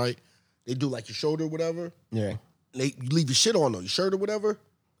massage, right? They do like your shoulder, or whatever. Yeah, You leave your shit on though, your shirt or whatever.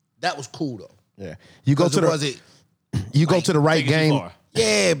 That was cool though. yeah. You go to Was it? the right Take it too game. far.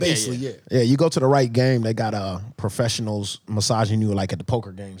 Yeah, basically, yeah. Yeah, you go to the right game. They got professionals massaging you like at the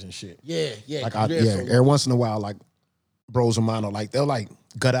poker games and shit. Yeah. Like you there, so- every once in a while, like bros of mine are like they'll like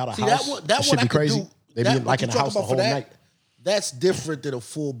gut out a See, house. that should one I be could crazy. do. They That- be what like you in the talk house the about for whole that, night. That's different than a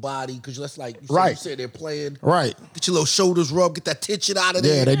full body because that's like you Right. said they're playing. Right. Get your little shoulders rubbed, get that tension out of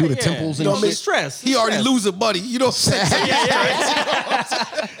there. Yeah, they do the Yeah. temples You and know what I mean? shit. Stress. He already Stress. losing money. You know what I'm saying?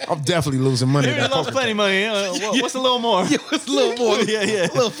 I'm definitely losing money. He at that lost poker plenty of money. What's a little more? Yeah, it's a little more. Yeah.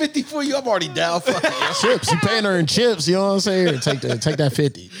 A little 50 for you. I'm already down. Fuck it. chips. You paying her in chips. You know what I'm saying? Here, take that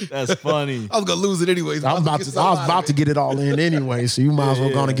 50. That's funny. I was gonna lose it anyways. I was about to get it all in anyway. So you might as well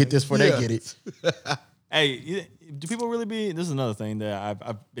go and get this before Yeah. they get it. Hey, do people really be? This is another thing that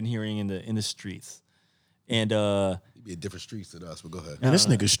I've been hearing in the streets, and You'd be in different streets than us, but go ahead. Man, this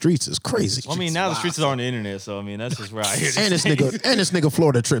nigga streets is crazy. I mean now the streets are on the internet, so I mean that's just where I hear this. And this nigga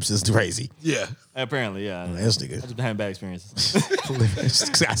Florida trips is crazy. Yeah. Apparently, yeah. This I nigga, just been having bad experiences. this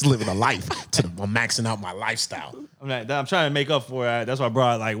guy's living a life. I'm maxing out my lifestyle. I'm trying to make up for it. That's why I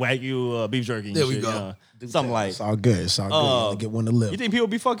brought like Wagyu beef jerky. And There we shit, go. you know? Something like. It's all good. It's all good. You gotta get one to live. You think people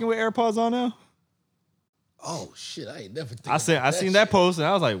be fucking with AirPods on now? Oh shit, I ain't never. I seen that post and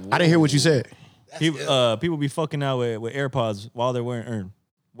I was like, I didn't hear what you said. people be fucking out with AirPods while they're wearing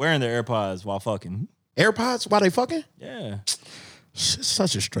their AirPods while fucking. AirPods? Why they fucking? Yeah. It's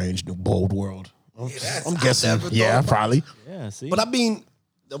such a strange new bold world. I'm I guessing. never thought Yeah, about probably. Yeah. See. But I mean,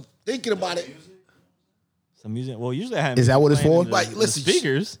 thinking about it, Some music. Well, usually I have. Is that what it's for? Like, listen,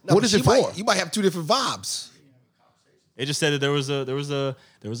 speakers. no, What but is it you might- for? You might have two different vibes. It just said that there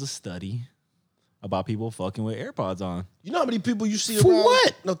was a study about people fucking with AirPods on. You know how many people you see For around?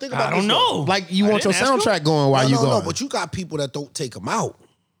 what? No, think about I don't this, though. know. Like you I want your didn't ask soundtrack going while you no, going. but you got people that don't take them out.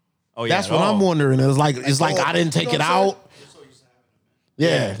 Oh yeah. That's what I'm wondering. It's like I didn't take You know it what I'm out.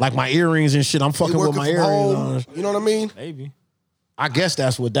 Yeah, like my earrings and shit. I'm They fucking with working my from earrings. home. You know what I mean? Maybe. I guess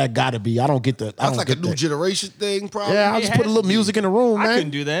that's what that got to be. I don't get the. I That's don't like a get new that. generation thing, probably. Yeah, I just put a little music in the room, I couldn't man.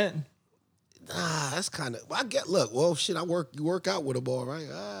 do that. That's kind of. I get. Look, well, shit. You work out with them all, right?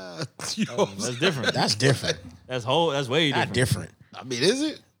 You know what I'm That's saying? different. That's different. That's way That's different. different. I mean, is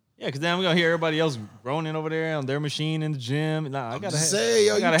it? Yeah, because then we're gonna hear everybody else groaning over there on their machine in the gym. Nah, I gotta Say,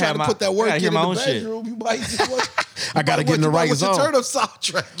 yo, I you gotta trying have to my- put that I work gotta in hear the my own shit. bedroom. You might just want. I got to get in the right zone. Turn up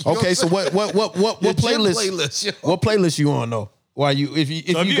soundtrack. You know Okay, so what Your gym playlist? playlist, yo. What playlist you on though? Why you if you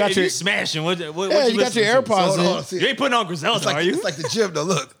So you got your smashing, what yeah you you got your listening to? AirPods Hold on, in. see, You ain't putting on Griselda, it's like, are you? It's like the gym though.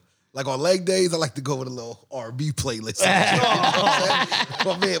 Look, like on leg days, I like to go with a little R&B playlist. You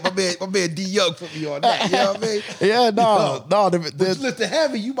know what I'm saying? my man D Young put me on that. You know what I mean? Yeah, no. But you listen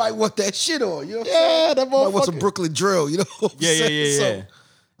heavy, you might want that shit on. You know what I'm Yeah, saying? that You might want some motherfucker. Brooklyn drill. You know what I'm Yeah. saying? So,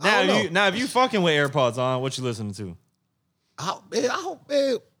 I don't know. Now if you fucking with AirPods on, what you listening to? I hope,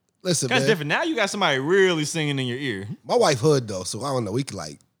 man. Listen, That's man. different. Now you got somebody really singing in your ear. My wife hood though, so I don't know. We can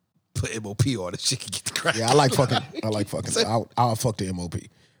like put MOP on and she can get the crack. Yeah, I like fucking. I'll fuck the MOP.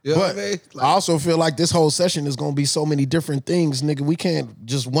 You know But what I mean? I also feel like this whole session is gonna be so many different things, nigga. We can't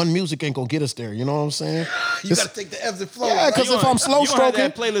just one music ain't gonna get us there. You know what I'm saying? You gotta take the ebbs and flows. Yeah, right? 'cause if I'm slow you gonna have stroking,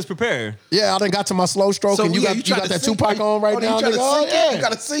 that playlist prepared. yeah, I done got to my slow stroking. You got trying to that sync Tupac it? on right Oh, now, you trying nigga. to Oh, sync it? yeah. You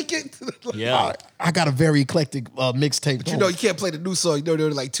gotta sync it. Yeah. I got a very eclectic mixtape. You know, you can't play the new song. You know, they're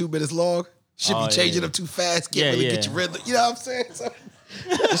like 2 minutes long. Should Oh, be changing yeah. them too fast. Can't Yeah, really yeah. get your rhythm. You know what I'm saying? So,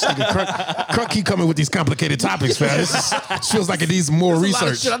 This nigga Crunk keep coming with these complicated topics, man. This feels like it needs more there's a lot of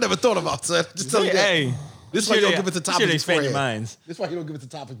research. shit I never thought about, son. Just tell you that. Hey, This is why you don't give it the topic Shit expand your beforehand. minds. This is why you don't give it the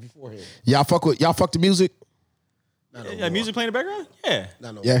topic beforehand. Y'all fuck the music? Yeah, music playing in the background? Yeah.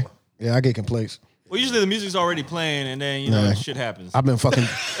 Not no Yeah, more. yeah. I get complaints. Well, usually the music's already playing, and then you know Nah. shit happens. I've been fucking.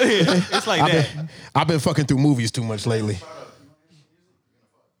 It's like that. I've been fucking through movies too much lately.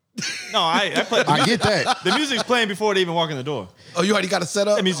 No, I play. I get that. The music's playing before they even walk in the door. Oh, you already got it set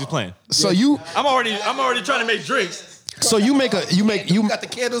up? The music's playing. So I'm already trying to make drinks. so you make You got the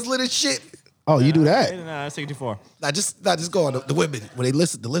candles lit and shit. Oh, you do that. Nah, that's taking too far. Just go on the women when they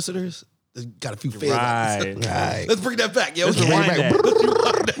listen. The listeners, they got a few fans. Right. Right. Let's bring that back, yo. Let's rewind back. that. Let's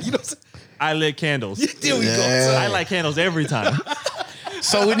rewind that. You know what I lit candles. I'm saying? There we go. Yeah. I light candles every time.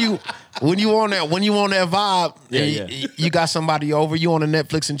 So when you on that vibe, Yeah, and you got somebody over, you on a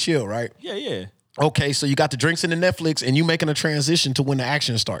Netflix and chill, right? Yeah. Okay, so you got the drinks in the Netflix, and you making a transition to when the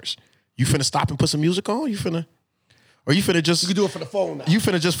action starts. You finna stop and put some music on? You finna just You can do it for the phone now. you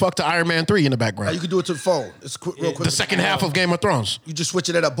finna just fuck to Iron Man 3 in the Now, background. you can do it to the phone. It's real quick. The second half of Game of Thrones. You just switch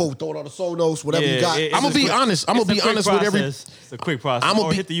it up, boom, throw it on the Sonos, whatever you got. it- I'm gonna it's be a honest. I'm gonna it's a be quick honest with every. process. It's a quick process. I'ma Or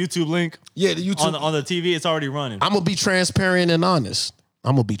be- hit the YouTube link Yeah, the YouTube. on the TV. It's already running. I'm gonna be transparent and honest.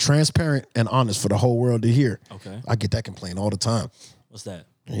 I'm gonna be transparent and honest for the whole world to hear. Okay. I get that complaint all the time. What's that?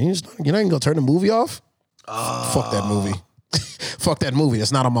 You're not gonna turn the movie off? Fuck that movie. Fuck that movie.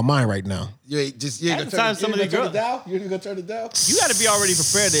 It's not on my mind right now. You ain't At gonna the turn, time, you some ain't of gonna the turn it down? You ain't gonna turn it down? You got to be already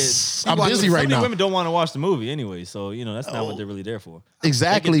prepared. I'm busy right now. Women don't want to watch the movie anyway, so that's not what they're really there for.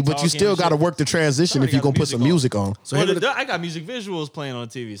 Exactly, They get to but you talking still and got to shit. work the transition Already if you're got gonna put some music on. So, Well, here the- I got music visuals playing on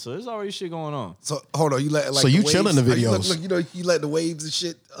TV, so there's already shit going on. so hold on, you let like So you the chilling the waves- videos. Look, you let the waves and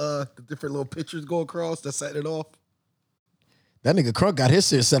shit, the different little pictures go across. That's setting it off. That nigga Crunk got his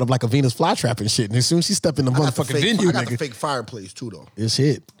shit set up like a Venus flytrap and shit. And as soon as she step in the I got the motherfucking fake- venue, I got the nigga, fake fireplace too, though. it's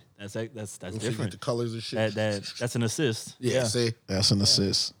hit. That's So you get different. the colors and shit. That's an assist. yeah, see, That's an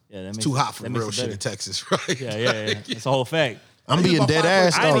assist. Yeah, that makes too it- hot for that makes real it shit in better. Texas, right? Yeah. It's a whole fact. I'm This is being my dead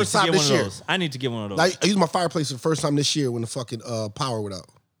fireplace. ass I need though. First to time get one this of year. those. I need to get one of those. Now, I used my fireplace for the first time this year when the fucking power went out.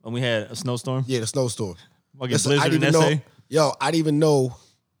 When we had a snowstorm. Yeah, the snowstorm. Fucking Listen, I blizzard didn't in even know. SA. Yo, I didn't even know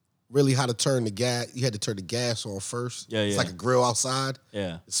really how to turn the gas. You had to turn the gas on first. Yeah, It's yeah. like a grill outside.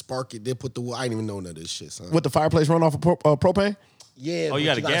 Yeah. Spark it, then put the wood. I didn't even know none of this shit, son. With the fireplace run off of propane? Yeah. Oh, you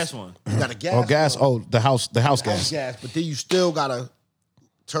but got a gas one. You got a gas. Oh, gas. one. Oh, the house House gas. gas. But then you still gotta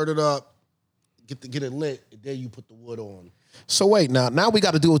turn it up, get it lit, and then you put the wood on. So wait, now we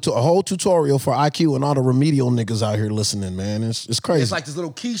got to do a whole tutorial for IQ and all the remedial niggas out here listening, man. It's crazy. It's like this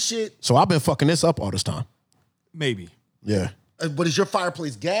little key shit. So I've been fucking this up all this time. Maybe. Yeah. But is your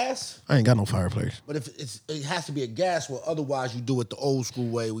fireplace gas? I ain't got no fireplace. But if it has to be a gas one. Otherwise, you do it the old school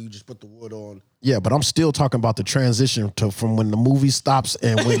way where you just put the wood on. Yeah, but I'm still talking about the transition from when the movie stops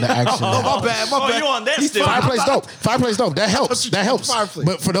and when the action. My bad. Oh, you on that still? Fireplace dope. Fireplace dope. That helps. you That talking helps. fireplace.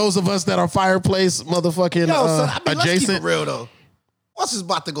 But for those of us that are fireplace motherfucking Yo, son, I mean, let's keep it adjacent, real though. What's this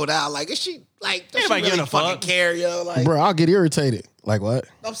about to go down? Like, is she like? Does she Anybody really giving a fucking fuck? care, yo? Like, bro, I'll get irritated. Like what?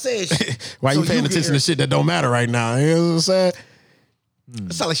 I'm saying, she, Why so you paying get attention to shit that don't matter right now? You know what I'm saying?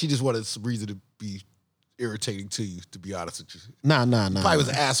 It sounds like she just wanted some reason to be irritating to you. To be honest with you, Nah. probably was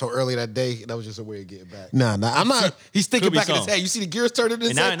an asshole earlier that day, and that was just a way of getting back. Nah. I'm not. He's thinking Could be back in his some. head. You see the gears turning in his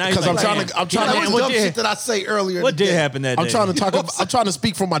And now, head? now he's Because like, I'm trying damn. to- I'm trying That to- was Damn, what dumb did- shit that I say earlier. What in the did day. happen that I'm day? trying to talk. I'm trying to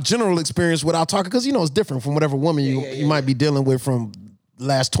speak from my general experience without talking, because it's different from whatever woman you might be dealing with from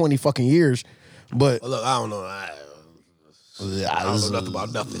last 20 fucking years. But Look, I don't know. I don't know nothing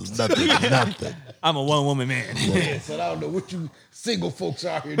about nothing. nothing. I'm a one woman man. So I don't know what you single folks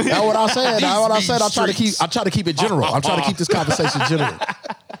are here. That's what I said. That's what I These said. I try to keep. streets. I try to keep it general. I'm trying to keep this conversation general.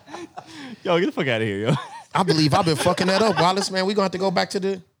 Yo, get the fuck out of here, yo. I believe I've been fucking that up, Wallace. Man, we gonna have to go back to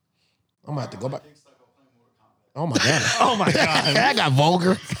the. I'm gonna have to go back. Oh my god. Oh my god. I got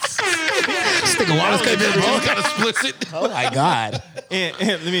vulgar. This nigga Wallace came in vulgar. Kind of splits it. Oh my god. And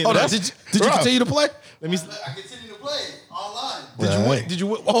let me. Hold on. Did you continue to play? Let me. I continue to play online. Did you win? Did you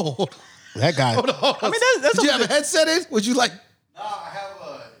win? Oh, That guy. hold on. I mean, that's Did you have a headset in? Would you like? No, I have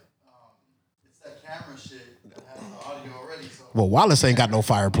it's that camera shit that has the audio already. So Well, Wallace ain't got no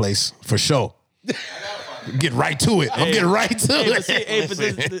fireplace for sure. Get right to it. I'm getting right to Hey, it. but see, hey, but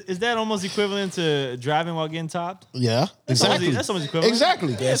is that almost equivalent to driving while getting topped? Yeah, exactly. That's almost equivalent.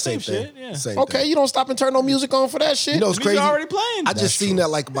 Exactly. Yeah, same thing. shit. Yeah. Same Okay, thing. you don't stop and turn no music on for that shit. You know, it's The music crazy. already playing. I just seen that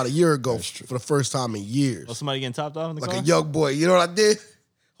like about a year ago for the first time in years. Oh, somebody getting topped off in the Like car? a young boy. You know what I did?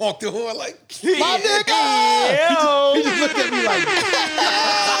 Honked the horn like, my Yo. He just looked at me like,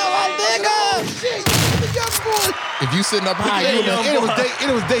 my nigga. Shit, the young boy. if you sitting up high, at you young know. And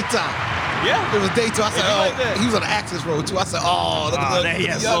it was daytime. Yeah. It was daytime. I said, Yeah, like that. he was on the access road too. I said, oh, look Oh, at that- the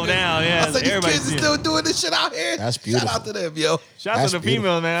yeah, slow down, yeah. I said, these Everybody's kids are seeing still doing this shit out here. That's beautiful. Shout out to them, yo. Shout out That's to the beautiful.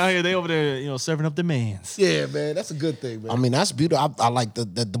 females, man. Out here, they over there, serving up the mans. Yeah, man, that's a good thing, man. I mean, that's beautiful. I like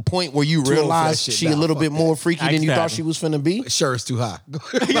the point where you old for that realize shit she now. a little Fuck bit that. more freaky I than you can thought happen. she was finna be. Sure, it's too high.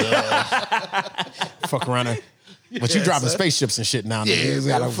 Fuck around her. But you driving son. spaceships and shit now. Yeah, nigga. You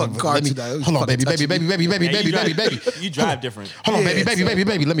man, gotta- fucking car let me- tonight. You Hold on, baby, fucking baby, baby, baby, baby, Man, baby, you drive, baby, baby. You drive different. Hold on, baby, Yeah, baby, son. baby,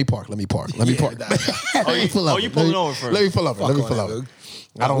 baby. Let me park. Let me park. Let me park. nah. Let me pull up. you pulling over first. Let me pull up. Let me Fuck pull all that, up. man.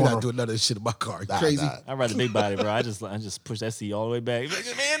 I don't We're want not doing none of this shit in my car. You Nah, crazy? nah. I'd rather big body, bro. I just push that seat all the way back.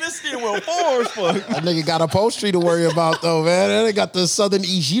 Man, this steering wheel forward, fuck. That nigga got upholstery to worry about though, man. They got the Southern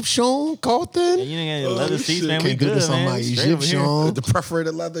Egyptian cotton. You ain't got leather seats, shit. man. We Can't do good, this on man. my We straight over here. Egyptian. The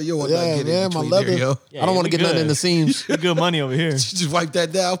perforated leather, you want Yeah, not get man, in my between leather. there, yo. Yeah, I don't want we to get nothing good. in the seams. We good money over here. You just wipe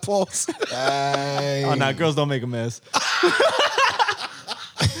that down, pause. Hey. Oh, nah, girls don't make a mess.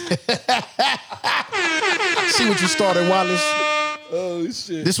 See what you started, Wallace? Oh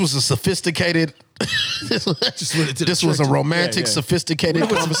shit! This was a sophisticated. this went into the this was a trenches. romantic, Yeah, yeah. sophisticated We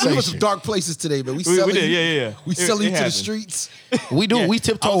went some conversation. dark places today, man. We We selling did, you. yeah. We It- selling it you to the happened. streets. We do. Yeah. We I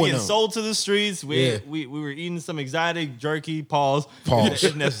tiptoe was in getting them. sold to the streets. We, Yeah. we were eating some exotic jerky. Pause. Pause.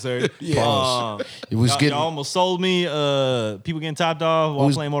 If necessary. Pause. It was y'all, getting- y'all almost sold me. People getting topped off while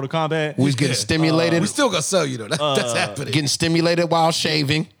was- playing Mortal Kombat. We was getting stimulated. We still gonna sell you though. That's happening. getting stimulated while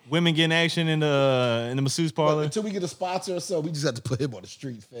shaving. Women getting action in the masseuse parlor. Until we get a sponsor or so, we just have to put him on the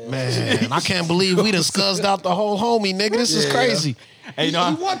streets, fam. Man, I can't believe we done scuzzed out the whole homie, nigga. This is Yeah. crazy. Hey, He, you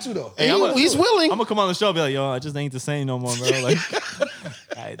know, he want to though. He's willing. I'm gonna come on the show and be like, yo, I just ain't the same no more, bro.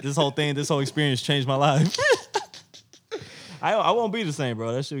 Like, this whole experience changed my life. I won't be the same,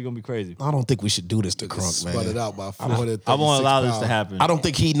 bro. That shit gonna be crazy. I don't think we should do this to Crunk, Spun it man. out by 436 I won't allow this pounds. to happen. I don't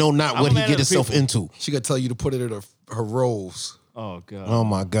think he know not I'm what a he man get of the himself people. into. She gonna tell you to put it in her rolls. Oh god. Oh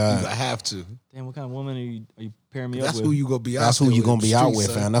my I God. have to. Damn, what kind of woman are you pairing me That's up who with? you gonna be out. That's who there you with gonna in the be out streets, with,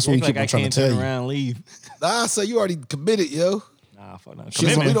 son. fam. That's You what we act keep like on I trying can't to tell turn you. around and leave. Nah, so you already committed, yo. Nah, fuck no. Shit, so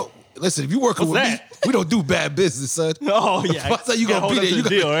we Commitment. don't listen. If you working What's with that? me, we don't do bad business, son. Oh yeah. That's how you gotta gonna hold be up there. to You the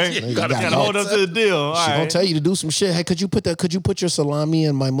deal, gotta- right? yeah, you gotta gotta hold up to the deal. All She right. gonna tell you to do some shit. Hey, could you put your salami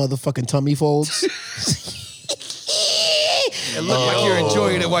in my motherfucking tummy folds? It look like you're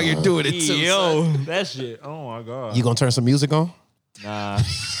enjoying it while you're doing it too. son. Yo, that shit. Oh my god. You gonna turn some music on? Nah.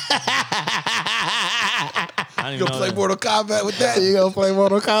 I don't You even gonna know play that. Mortal Kombat with that? You gonna play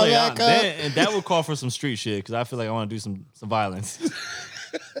Mortal Play Kombat? out. And that would call for some street shit because I feel like I want to do some violence.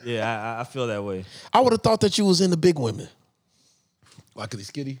 Yeah, I feel that way. I would have thought that you was into big women. Why? Cause he's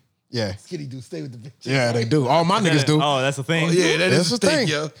skinny. Yeah. Skinny dudes stay with the bitch. Yeah, they do. All my niggas do. Oh, that's a thing. Oh, yeah, that That's is the the thing, thing.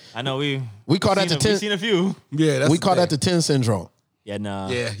 yo. I know we call that the we've 10. seen a few. Yeah, that's We the call that thing. the 10 syndrome. Yeah, nah.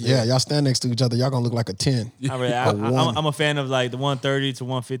 Yeah, y'all stand next to each other. Y'all gonna look like a 10. I'm a fan of like the 130 to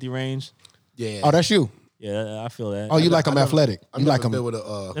 150 range. yeah. Oh, that's you. Yeah, I feel that. Oh, you like them never- athletic. I've You never like them. been with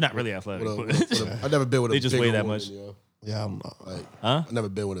a. They're not really athletic. with a- but with a- I've never been with a. They just bigger weigh that woman, much. yo. Yeah, I'm Like, Huh? I've never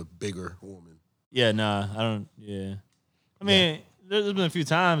been with a bigger woman. Yeah, nah, I don't. Yeah, I mean, there's been a few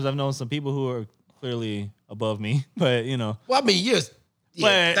times I've known some people who are clearly above me, but you know, Well, I mean, yes.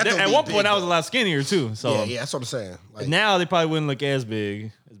 Yeah, but that don't at mean one big, point I was a though. lot skinnier too. So Yeah, that's what I'm saying. Like, now they probably wouldn't look as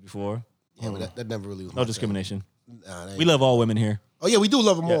big as before. yeah, but that never really was. No my discrimination. thing. Nah, that We ain't- love all women here. Oh yeah, we do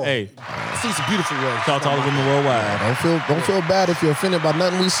love them all. Hey, I see some beautiful ones. shout out to all the women worldwide. Don't feel bad if you're offended by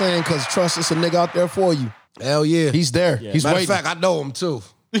nothing we saying, cause trust it's a nigga out there for you. Hell yeah. He's there. He's Matter of waiting. fact, I know him too.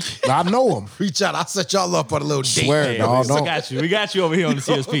 I know him. Reach out. I'll set y'all up on a little date. Swear, Hey, dog. we Don't. got you. We got you over here on the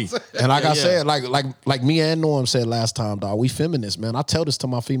CSP. And like I Yeah. said, like me and Norm said last time, dog, we feminists, man. I tell this to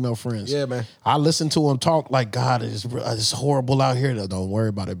my female friends. Yeah, man. I listen to them talk like, God, it's horrible out here. Don't worry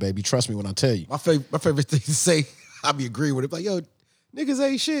about it, baby. Trust me when I tell you. My favorite thing to say, I be agreeing with it. Like, yo, niggas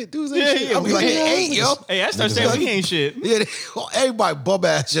ain't shit. Dudes ain't Yeah, shit. yeah, I'll be like, we- they ain't, yo. Hey, I start saying we ain't shit. Yeah, everybody bum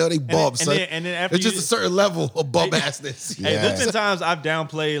ass, yo. They bum, son. and then after it's just you- a certain level of bum assness. Hey, Yeah. there's been times I've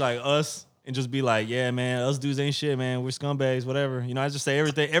downplayed like us and just be like, yeah, man, us dudes ain't shit, man. We're scumbags, whatever. You know, I just say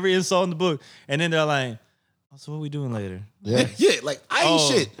everything, every insult in the book, and then they're like, oh, so what we doing later? Yeah. Yeah, like I ain't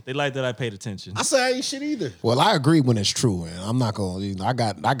Oh, shit. They like that I paid attention. I say I ain't shit either. Well, I agree when it's true, man. I'm not gonna. You know, I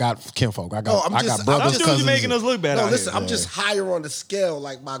got kinfolk. I got No, I'm I just- got brothers, Some dudes cousins. are making us look bad No, out listen, here. I'm just higher on the scale.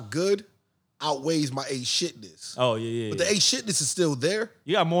 Like my good outweighs my ain't shitness. Oh, yeah. But the ain't shitness is still there.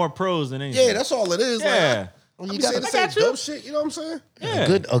 You got more pros than anything. Yeah, that's all it is. Yeah. Like, I You be gotta- saying the I same got you. dumb shit. You know what I'm saying?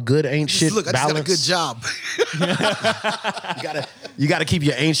 Yeah. a good ain't Just shit look, I just got a balance. good job. You gotta keep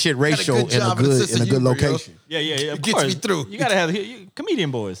your ain't shit ratio good in a job and a good sense in a of good humor, yo. location. Yeah. Of It gets course. me through. You gotta have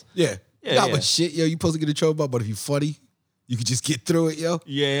comedian boys. Yeah. Yeah, You got yeah. much shit, yo. You supposed to get in trouble about, but if you funny, you can just get through it, yo.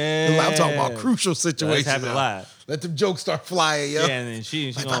 Yeah. I'm talking about crucial situations. happened a now. lot. Let them jokes start flying, yo. Yeah, and then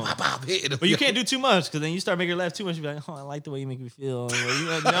she Like, gonna, pop, pop, pop, hitting them, but you yo. can't do too much because then you start making her laugh too much. You be like, oh, I like the way you make me feel. And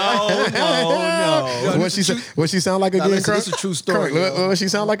you're like, no. What she what she sound like Nah, again? listen, Crunk? this is a true story, Crunk, yo. what she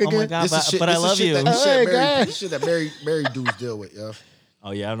sound like Oh my again? God, This is shit, but I this is love shit you. That, this, Hey, shit married, guy. this shit that married dudes deal with, yo.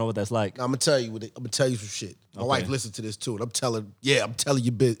 Oh yeah, I don't know what that's like. I'm gonna tell you. I'm gonna tell you some shit. My wife listened to this too, and I'm telling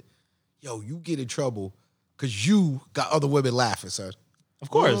you, bit. Yo, you get in trouble because you got other women laughing, son. Of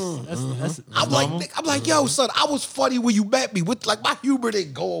course. That's I'm normal. like, yo, son, I was funny when you met me. With like my humor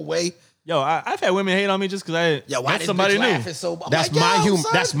didn't go away. Yo, I've had women hate on me just because I Yeah, why met did somebody new. laughing so much? That's like, my yo, humor.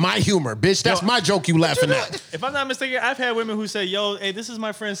 son. That's my humor, bitch. That's my joke you laughing at. If I'm not mistaken, I've had women who say, "Yo, hey, this is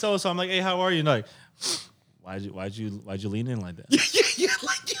my friend so so." I'm like, "Hey, how are you?" And like, why'd you lean in like that? yeah,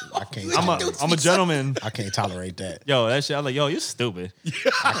 like, yo, I can't. I'm a gentleman. I can't tolerate that. Yo, that shit. I'm like, yo, you're stupid.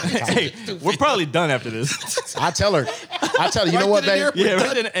 Hey, we're probably done after this. I tell her. You know what, babe? Yeah,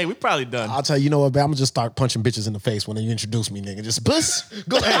 right then, hey, we probably done. I'll tell you, you know what, babe? I'm gonna just start punching bitches in the face when you introduce me, nigga. Just bus.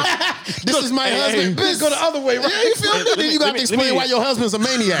 Go ahead. This is my husband. Bitch, go the other way, right? Yeah, you feel me? Then you got to explain why your husband's a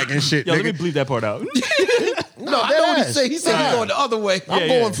maniac and shit. Yo, nigga. let me bleep that part out. No, I know what he said. He said Nah. he's going the other way. I'm Yeah,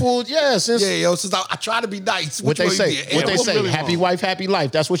 going yeah. full. Yeah, since Yeah, yo, since I try to be nice. what they Which way say. you be? What they Yeah, say. really Happy want? wife, happy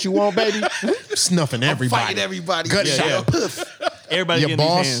life. That's what you want, baby. Snuffing everybody. Fighting everybody. Gut Yeah, shot. yo. Puff. Everybody Your getting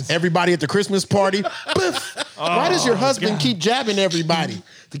these boss, hands. everybody at the Christmas party. Why does your husband keep jabbing everybody?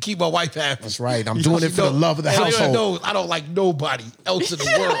 To keep my wife happy. That's right. I'm doing it for the love of the household. No, I don't like nobody else in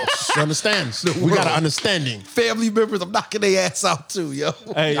the world. You understand? We got an understanding. Family members, I'm knocking their ass out too, yo.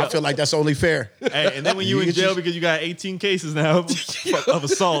 Hey, I yo, feel like that's only fair. hey, and then when you in jail because you got 18 cases now of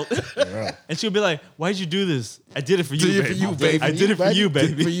assault, and she'll be like, "Why'd you do this? I did it for you, Did it baby. for you, baby. I did it for you, Did it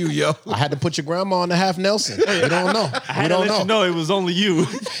baby. for you, yo. I had to put your grandma on the half Nelson. We don't know. I We had to don't let you know it was only you."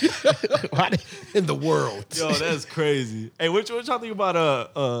 In the world. Yo, that's crazy. Hey, what y'all think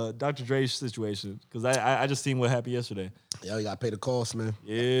about Dr. Dre's situation? Because I just seen what happened yesterday. Yo, you gotta pay the cost, man.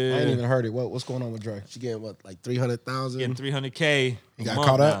 I ain't Yeah, even heard it. What's going on with Dre? She getting what, like 300,000? getting $300K. He got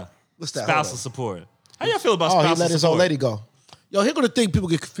caught up? What's that? Spousal Hold support. How y'all feel about Oh, spousal he let his support? old lady go. Yo, here go the thing people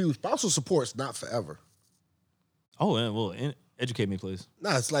get confused. Spousal support's not forever. Oh, yeah, well, educate me, please.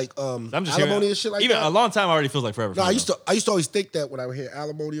 Nah, it's like I'm just alimony hearing, and shit like even that. a long time already feels like forever. No, for I me, used to always think that when I would hear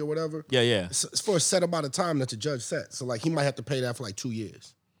alimony or whatever. though. Yeah. It's for a set amount of time that the judge set. So like he might have to pay that for like 2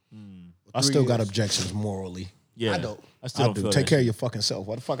 years. I 3 still got years. objections morally. Yeah, I don't. I still I don't do. feel Take that care of shit. your fucking self.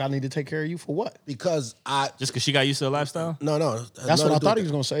 What the fuck I need to take care of you for what? Because Just because she got used to the lifestyle. no. That's what I thought he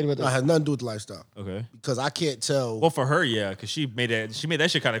was gonna say. But No, it has nothing to do with the lifestyle. Okay. Because I can't tell. Well, for her, yeah, because she made that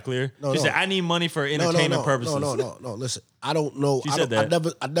shit kind of clear. No, she no. said, "I need money for entertainment purposes." No. Listen, I don't know. She said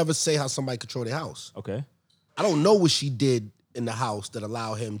that. I never say how somebody control their house. Okay. I don't know what she did in the house that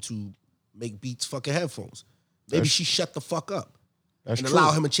allowed him to make Beats fucking headphones. Maybe she shut the fuck up that's and true.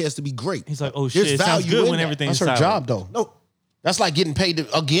 allow him a chance to be great. He's like, "Oh There's shit, it sounds value good in when that. everything's That's her silent. job, though. No, That's like getting paid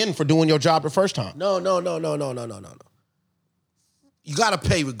again for doing your job the first time. no. You gotta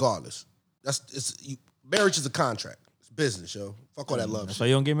pay regardless. Marriage is a contract. It's business, yo. Fuck all that love That's shit. why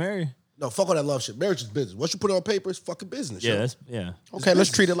you don't get married. No, fuck all that love shit. Marriage is business. Once you put it on paper, it's fucking business. Yeah, yo. that's yeah. Okay, let's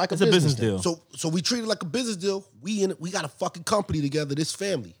treat it like It's a business then. deal. So we treat it like a business deal. We got a fucking company together. This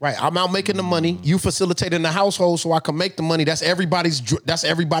family. Right, I'm out making the money. You facilitating the household so I can make the money. That's everybody's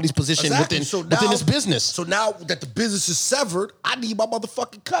position Exactly. within now- this business. So now that the business is severed, I need my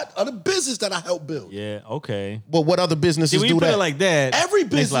motherfucking cut of the business that I helped build. Yeah. Okay. But what other See, businesses when you do put that? it like that, Every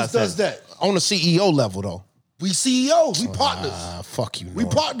makes a lot business of does sense. that. On the CEO level, though. We CEOs. We partners. Fuck you. We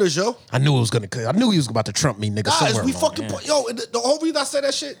Norm. partners, yo. I knew he was about to trump me, nigga. Guys, somewhere we along. fucking yo. And the whole reason I say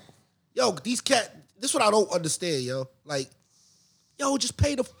that shit, yo, these cat. This is what I don't understand, yo. Like, yo, just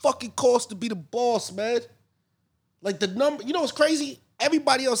pay the fucking cost to be the boss, man. Like the number. You know what's crazy?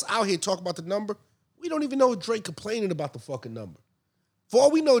 Everybody else out here talking about the number. We don't even know Dre complaining about the fucking number. For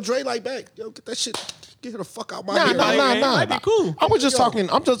all we know, Dre like back, yo, get that shit. Get her the fuck out my Nah, hair. nah, It nah, nah. might be cool. I was just Yo. talking.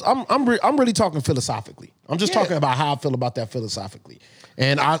 I'm really talking philosophically. I'm just Yeah. talking about how I feel about that philosophically.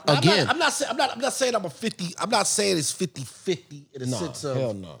 And I'm again, not saying I'm a 50. I'm not saying it's 50-50 in the sense of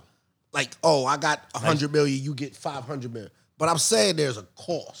hell no. like, oh, I got 100 million, you get 500 million. But I'm saying there's a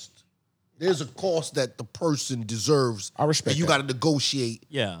cost. There's a cost that the person deserves. I respect and you that. got to negotiate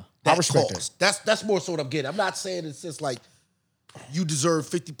Yeah. that I respect cost. That's more so what I'm getting. I'm not saying it's just like you deserve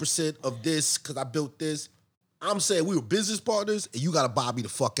 50% of this because I built this. I'm saying we were business partners and you got to buy me the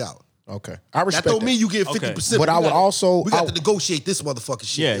fuck out. Okay, I respect That don't that. mean you get Okay. 50%. But I would also- we got to negotiate this motherfucking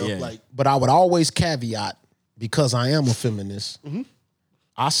shit. Yeah, yo. yeah. Like, But I would always caveat, because I am a feminist,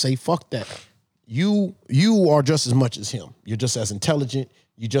 I say fuck that. You are just as much as him. You're just as intelligent.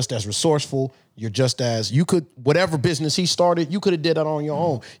 You're just as resourceful. You're just as, you could, whatever business he started, you could have did that on your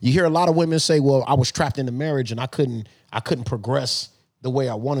own. You hear a lot of women say, well, I was trapped in a marriage and I couldn't progress the way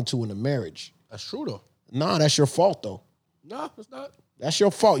I wanted to in the marriage. that's true though. Nah, that's your fault though. No, it's not. That's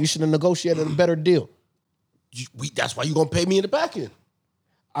your fault. You should have negotiated a better deal. That's why you gonna pay me in the back end.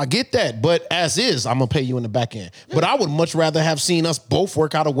 I get that, but as is, I'm gonna pay you in the back end. But I would much rather have seen us both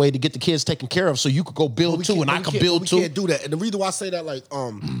work out a way to get the kids taken care of, so you could go build too, and I could build We too. can't do that. And the reason why I say that, like,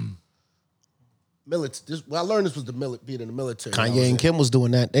 military. Well, I learned this was being in the military. when I was Kanye and in. Kim was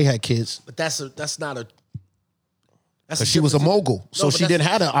doing that. They had kids. But that's not a. Because she was a mogul. So but she didn't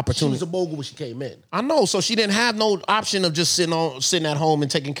have the She opportunity. was a mogul when she came in. I know. So she didn't have no option of just sitting at home and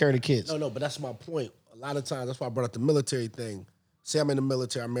taking care of the kids. No, but that's my point. A lot of times, that's why I brought up the military thing. Say I'm in the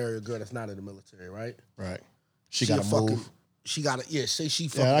military, I marry a girl that's not in the military, right? Right. She got to move. She got to, say she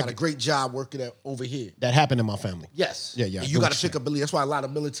fucking I got a great job working over here. That happened in my family. Yes. Yeah. And I you get got what to you're pick up a lead. That's why a lot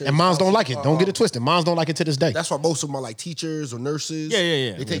of military. And moms don't like it. Don't get it twisted. Moms don't like it to this day. That's why most of them are like teachers or nurses.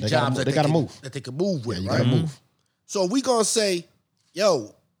 Yeah. They take they jobs gotta- that they gotta move. that they can move with, You right? got to move. So we gonna say,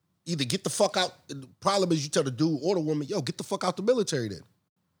 yo, either get the fuck out. The problem is you tell the dude or the woman, yo, get the fuck out the military then.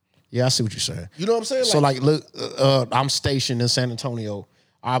 Yeah, I see what you're saying. You know what I'm saying? So like, look, I'm stationed in San Antonio.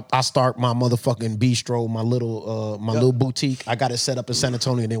 I start my motherfucking bistro, my little boutique. I got it set up in San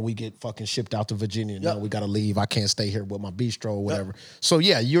Antonio, and then we get fucking shipped out to Virginia. Now we gotta leave. I can't stay here with my bistro or whatever. So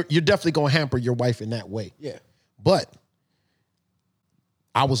yeah, you're definitely gonna hamper your wife in that way. Yeah. But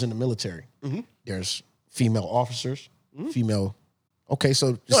I was in the military. Mm-hmm. There's female officers, female. Okay, so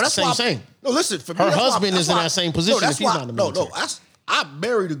it's No, the that's same why. thing. No, listen. For me, Her that's why- husband that's is in why- that same position that's if he's why- not in the military. I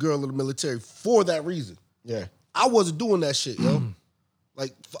married a girl in the military for that reason. Yeah. I wasn't doing that shit, yo.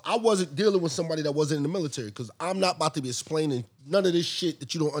 Like, I wasn't dealing with somebody that wasn't in the military because I'm not about to be explaining none of this shit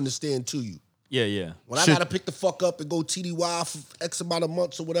that you don't understand to you. Yeah. When I gotta pick the fuck up and go TDY for X amount of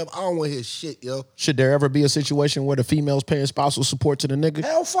months or whatever, I don't want to hear shit, yo. Should there ever be a situation where the female's paying spousal support to the nigga?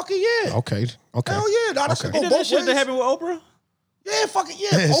 Hell fucking yeah. Okay. Hell yeah. Nah, that's Okay. gonna Ain't go that both shit ways. that happened with Oprah? Yeah, fucking yeah.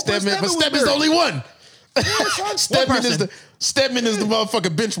 Oprah Stedman, but was Stedman's the married. only one. Yeah, son. Stedman is the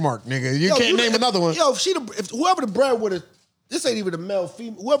motherfucking benchmark, nigga. You can't name another one. Yo, if whoever the breadwinner, this ain't even the male,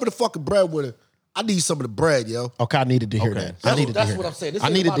 female, whoever the fucking breadwinner, I need some of the bread, yo. Okay, I needed to hear that. I needed to That's hear what that. I'm saying. This I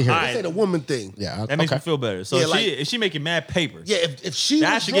ain't needed about- to hear This that. ain't a woman thing. Yeah, That makes okay. me feel better. So Yeah, if she making mad paper, Yeah, if she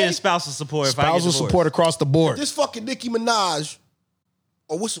now was she getting Drake, spousal support. If I get Spousal divorced. support across the board. this fucking Nicki Minaj,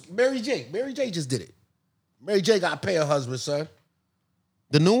 or what's Mary J? Mary J just did it. Mary J got to pay her husband, son.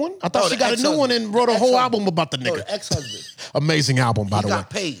 The new one? I thought No, she the got a new one and wrote a whole ex-husband. album about the No, nigga. the ex-husband. Amazing album, by He the way. got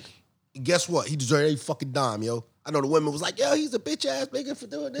paid. And guess what? He deserved every fucking dime, yo. I know the women was like, yo, he's a bitch ass nigga for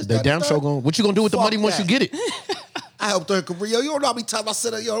doing this. They that, damn and sure third. going. What you gonna do with the Fuck money once you that. get it? I helped her career. Yo, you don't know how many times I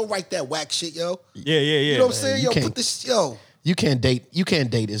said, yo, don't write that whack shit, yo. Yeah. You know what I'm saying? you Yo, can't- put this, yo. You can't date.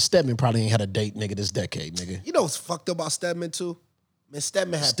 It. Stedman probably ain't had a date, nigga, this decade, nigga. You know what's fucked up about Stedman, too? Man,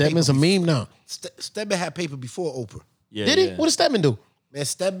 Stedman had Stedman's a paper. meme now. Stedman had paper before Oprah. Yeah. Did he? What did Stedman do? Man,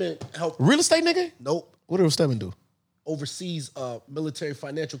 Stedman helped, Real estate nigga? nope, What did Stedman do? overseas military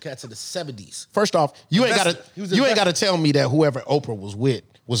financial cats in the 70s. First off, you ain't Investor. He was gotta investor. tell me that whoever Oprah was with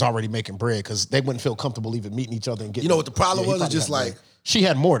was already making bread because they wouldn't feel comfortable even meeting each other and getting. You know what the problem he was? It's probably just had like- bread. She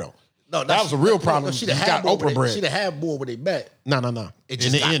had more though. No, that was a real no, problem. She'd She have got had more Oprah bread. She'd have had more when they met. No. It In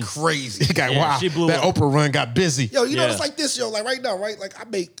just the got end, crazy. It got Yeah, wild. she blew that up. Oprah run got busy. Yo, you know, Yeah. it's like this, yo. Like right now, right? Like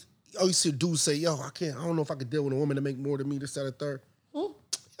I you see dudes say, yo, I don't know if I could deal with a woman to make more than me, this, that, and third.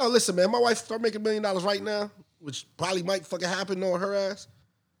 Yo, listen, man, my wife start making $1 million right now, which probably might fucking happen on her ass.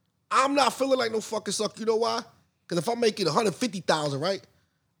 I'm not feeling like no fucking suck. You know why? Because if I'm making $150,000, right,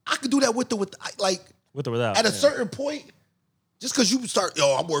 I could do that with like With or without. at a yeah. certain point. Just because you start,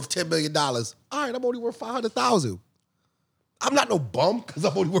 yo, I'm worth $10 million. All right, I'm only worth $500,000. I'm not no bum because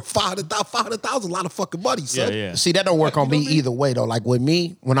I'm only worth $500,000. $500,000 a lot of fucking money, son. Yeah. See, that don't work on You know me what I mean? either way though. Like with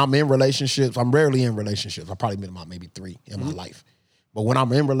me, when I'm in relationships, I'm rarely in relationships. I've probably been about maybe 3 in my life. But when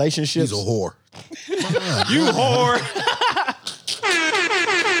I'm in relationships, He's a whore. You whore.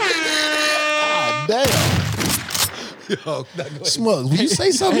 damn. Yo, Smugs, will you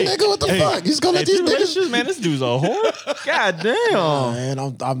say something, nigga? What the fuck? He's gonna let these Two niggas. relationships, man. This dude's a whore. God damn. Man,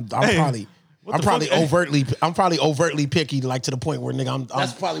 I'm Hey, probably. what I'm the probably fuck? overtly picky, like to the point where nigga,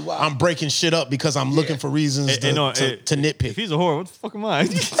 That's probably why. I'm breaking shit up because I'm looking for reasons to If nitpick. he's a whore, what the fuck am I?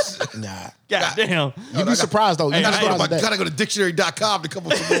 Nah, God damn. you'd be surprised though. You'd be I- surprised at that. gotta go to dictionary.com to come up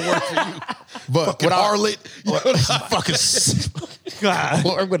with some more words for you. But Fucking what I- harlot. You know what I'm fucking God.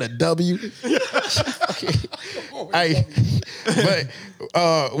 or with a W. Hey, but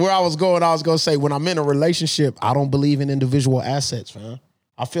where I was going to say when I'm in a relationship, I don't believe in individual assets, man.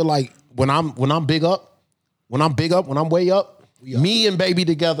 I feel like when I'm way up, me and baby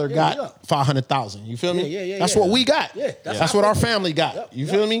together we got up. 500,000. You feel me? Yeah. That's what we got. Yeah, that's what our family got. You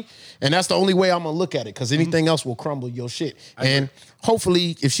feel me? And that's the only way I'm gonna look at it because anything else will crumble your shit. And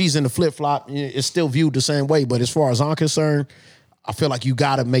hopefully, if she's in the flip flop, it's still viewed the same way. But as far as I'm concerned, I feel like you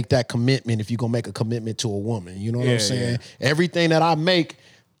gotta make that commitment if you're gonna make a commitment to a woman. You know what I'm saying? Everything that I make,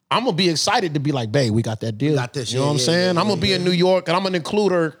 I'm gonna be excited to be like, babe, we got that deal. got this, you know yeah, what I'm yeah, saying? yeah, I'm gonna be yeah. in New York and I'm gonna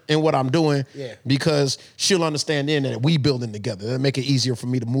include her in what I'm doing. Yeah. Because she'll understand then that we building together. That'll make it easier for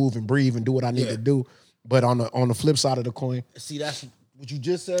me to move and breathe and do what I need Yeah. to do. But on the flip side of the coin, See, that's what you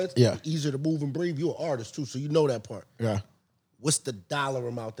just said. Yeah. Easier to move and breathe. You're an artist too, so you know that part. yeah. What's the dollar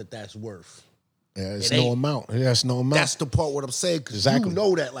amount that's worth? Yeah, it's It no ain't. amount. Yeah, it's no amount. That's the part what I'm saying, because Exactly. you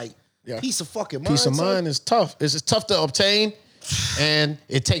know that, like, Yeah. peace of fucking mind. Peace of son. mind is tough. It's tough to obtain, and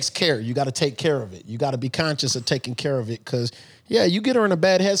it takes care. You got to take care of it. You got to be conscious of taking care of it, because you get her in a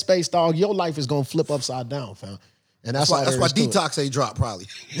bad headspace, dog. Your life is gonna flip upside down, fam. And that's That's why all there is to it. Detox ain't dropped, probably.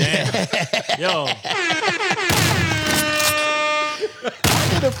 Yo, I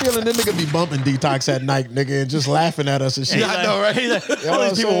get a feeling that nigga be bumping Detox at night, nigga, and just laughing at us and shit. he's like, he's like, know all what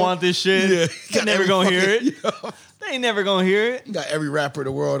these I'm people saying? want this shit. Yeah. They never gonna hear it. They ain't never gonna hear it. You got every rapper in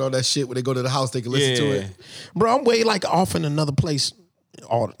the world on that shit. When they go to the house, they can listen to Yeah. it. Bro, I'm way like off in another place,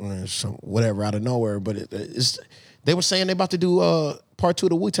 whatever, out of nowhere. But it's they were saying they about to do part 2 of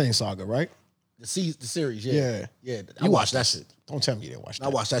the Wu-Tang Saga, right? The series, yeah. Yeah. I You watched that shit. Don't tell me you didn't watch that. I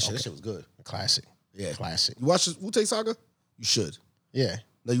watched that shit. That shit was good. Classic. Yeah. Classic. You watch the Wu-Tang Saga? You should. Yeah.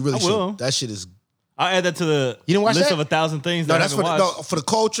 No, you really I will. should. That shit is. I'll add that to the You didn't watch list that? of 1,000 things No, that that's I for haven't the, watched. for the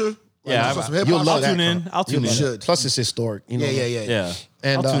culture. Yeah, Like, for some hip You'll hop. love I'll that. tune in. Carl. I'll tune You'll in. love should. that. Plus, it's historic. You know Yeah, that. yeah, yeah. Yeah,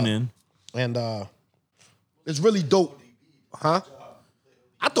 And, I'll tune in. And It's really dope. Huh?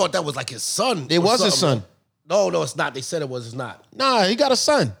 I thought that was like his son. it or was his something. son. No, it's not. They said it was. It's not. Nah, he got a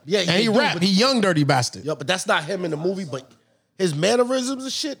son. Yeah, and he he do, rap. but- He young dirty bastard. Yeah, but that's not him in the movie. But his mannerisms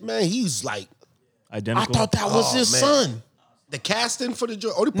and shit, man, he's like I Identical. thought that was Oh, his man. son. the casting for the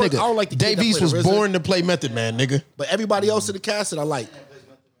joint. Only person, Nigga, I don't like the kid that Davies played was the RZA, born to play Method Man, nigga. but everybody else in the casting, I like.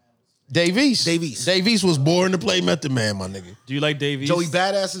 Davies. Davies. Davies was born to play Method Man, my nigga. Do you like Davies? Joey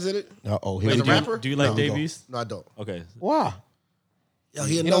Badass is in it. Uh-oh, Wait, here we the do, you, rapper? do you like No, Davies? No, I don't. Okay. Why? Yo,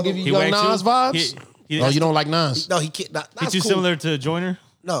 he He don't another. give you He Young whack Nas too? vibes? He, Oh, you don't like Nas? No, he can't. Not, He too cool. similar to Joyner?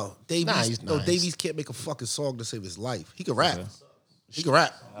 No, Davies. Nah, he's no, nice. Davies can't make a fucking song to save his life. He can rap. He can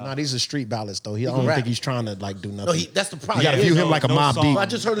rap. Nah, these are street ballads though. I don't rap. think he's trying to like do nothing. No, that's the problem. You gotta Yeah, view yeah. him like a Mobb song. Deep. I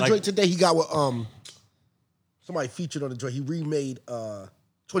just heard a Like- joint today. He got with somebody featured on the joint. He remade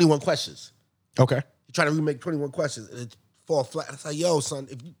 21 Questions. Okay. He tried to remake 21 Questions and it fall flat. I was like, yo, son,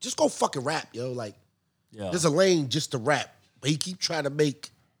 if you just go fucking rap, yo. Like, Yeah. there's a lane just to rap. But he keep trying to make.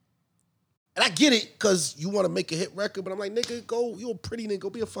 And I get it, because you want to make a hit record, but I'm like, nigga, go, you a pretty nigga, go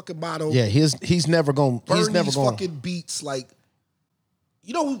be a fucking model. Yeah, he's never gonna Burn he's never these gonna fucking beats. Like,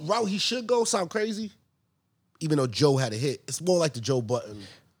 you know who route he should go? Sound crazy? Even though Joe had a hit. It's more like the Joe Button.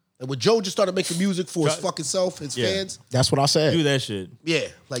 And when Joe just started making music for his fucking self, his Yeah. fans, That's what I said. Do that shit. yeah.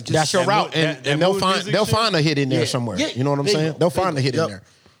 Like, just. That's your That route, mood- and, that and they'll mood find music they'll shit? find a hit in there Yeah. somewhere. Yeah, You know what I'm there you saying? go. They'll There find you a hit go. in Yep. there.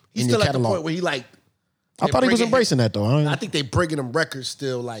 He's in still your at the catalog. point where he like. I thought he was bringing embracing that though. I think they bringing him records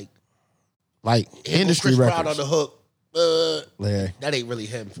still like Like here go industry Chris Brown on records. the hook. Yeah. That ain't really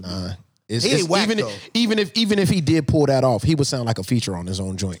him. For me. It's, He ain't whack, even, though. even if he did pull that off, he would sound like a feature on his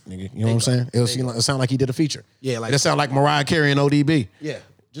own joint, nigga. You know what I'm saying? It sound like he did a feature. Yeah, like- it sound like Mariah Carey and ODB. Yeah,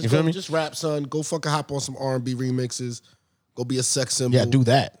 You just feel go, me? just rap, son. Go fucking hop on some R&B remixes. Go be a sex symbol. Yeah, do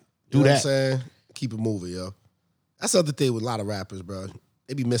that. Do You know that. what I'm saying? Keep it moving, yo. That's the other thing with a lot of rappers, bro.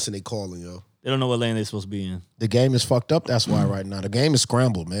 They be missing their calling, yo. They don't know what lane they're supposed to be in. The game is fucked up. That's why right now the game is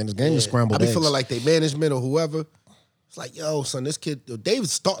scrambled, man. The game is I scrambled. be eggs. feeling like they management or whoever. It's like, yo, son, this kid, yo, David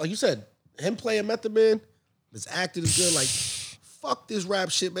Starr, like you said, him playing Method Man, his acting is good. Like, fuck this rap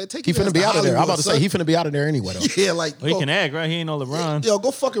shit, man. Take he your ass finna be to out of there. I'm Hollywood, about to say he son. finna be out of there anyway though. Yeah, like, Well, he go- can act, right? He ain't no LeBron. yo,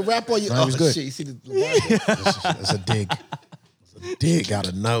 go fucking rap on your. Nah, he's good. Shit, you see the LeBron? That's a dig. It's a dig out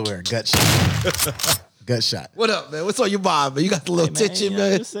of nowhere. Gut shot. Gut shot. What up, man? What's on your mind, man? You got the little tension,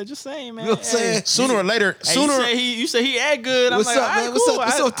 man. Just saying, man. You know what I'm saying? Sooner or later, You say he act good. I'm What's like, up, all right, man? What's cool. up?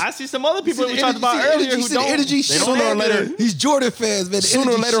 What's up? I see some other people See we the talked energy- about see the earlier energy- who see the don't. energy they shit. don't Sooner or act later- good. These Jordan fans, man. the sooner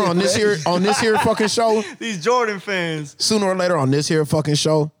or energy later shit, on this man. here fucking show, These Jordan fans. sooner or later on this here fucking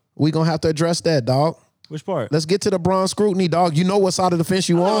show, we gonna have to address that, dog. Which part? Let's get to the bronze scrutiny, dog. You know what side of the fence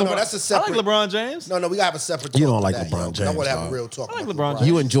you on. No, that's a I separate. like LeBron James. No, we gotta have a separate. You talk don't to like that, LeBron yo, 'cause I James, want to have a dog. real talk. I like about LeBron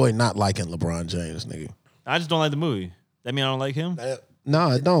You enjoy not liking LeBron James, nigga. I just don't like the movie. That mean I don't like him? No,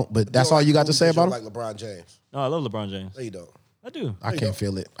 I don't. But that's all you got to say about him. Like LeBron James. No, I love LeBron James. No, you don't. I do. I can't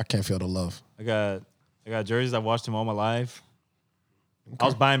feel it. I can't feel the love. I got jerseys. I watched him all my life. I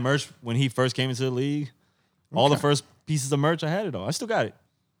was buying merch when he first came into the league. All the first pieces of merch, I had it all. I still got it.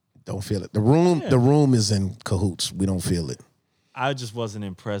 Don't feel it. The room is in cahoots. We don't feel it. I just wasn't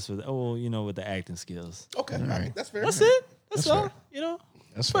impressed with with the acting skills. Okay, right. that's fair. That's it. That's all. fair.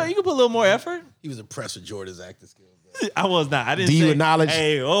 That's But fair. you can put a little more effort. He was impressed with Jordan's acting skills, bro. I was not. I didn't. Do you say, acknowledge-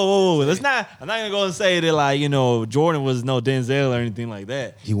 Hey, let's not. I'm not gonna go and say that like Jordan was no Denzel or anything like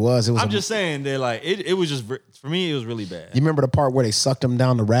that. He was. It was. I'm just saying that like it was just for me. It was really bad. You remember the part where they sucked him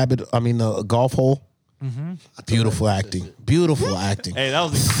down the golf hole? Mm-hmm. Beautiful acting. Beautiful acting. Hey, that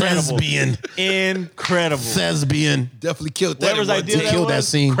was incredible. Thespian. Incredible. Thespian. Definitely killed that. Whatever's in one idea take. that Killed that was,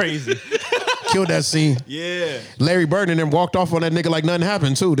 scene. Crazy. Killed that scene. Yeah. Larry Bird and them walked off on that nigga like nothing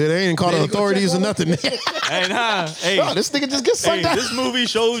happened too. They ain't called the ain't go authorities check or on nothing. Hey, nah. Hey, Oh, this nigga just gets sucked hey, down. this movie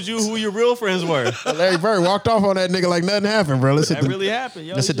shows you who your real friends were. Larry Bird walked off on that nigga like nothing happened, bro. Let's hit That the, really happened.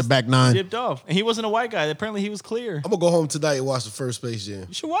 Yo, let's he hit the just back nine. dipped off, and he wasn't a white guy. Apparently, he was clear. I'm gonna go home tonight and watch the first Space Jam.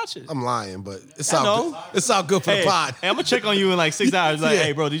 You should watch it. I'm lying, but it I sounds know. good. It sounds good for Hey, the pod. hey, I'm gonna check on you in like 6 hours. Like, Yeah.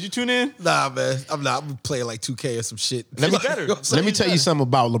 hey, bro, did you tune in? Nah, man, I'm not. I'm playing like 2K or some shit. Let me- better. Let me tell you something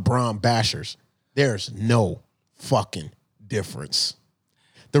about LeBron bashers. There's no fucking difference.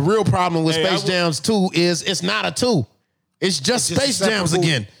 The real problem with Hey, Space Jams 2 is it's not a 2. It's just Just Space Jams separate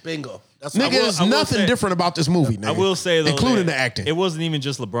again. movie. Bingo. That's Nigga, what I will- there's I will nothing say- different about this movie, nigga. I will say though, including that the acting. It wasn't even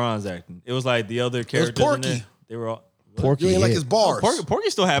just LeBron's acting. It was like the other characters in Porky. there. They were all. Porky You ain't like hit. his bars. Porky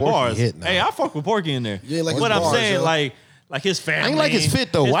still had Porky bars. hit now. Hey, I fuck with Porky in there. You ain't like his what I'm bars, saying, yo. like his family. I ain't like his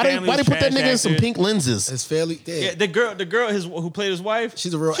fit though. his Why family they was put that trash nigga in some actors. pink lenses? It's fairly dead. Yeah, the girl who played his wife.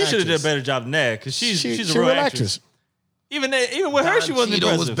 She's a real She should have did a actress. better job than that because she's She a real actress. Even with her, she wasn't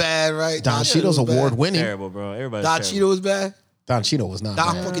Cheeto impressive. was bad, right? Don Cheeto's was bad. award winning. Terrible, bro. Everybody's Don terrible. Cheeto was bad. Don Cheeto was not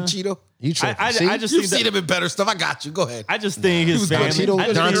Don bad. fucking Cheeto. You tripping. I See? just You've think seen that, him in better stuff. I got you. Go ahead. I just think his was family. good. Cheeto- I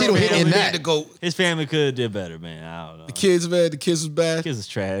just Don think his Cheeto hit in family- that. The GOAT. His family could have did better, man. I don't know. The kids, man. The kids was bad. Kids is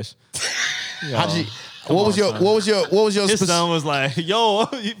trash. How'd you- what was your His speci- son was like, "Yo,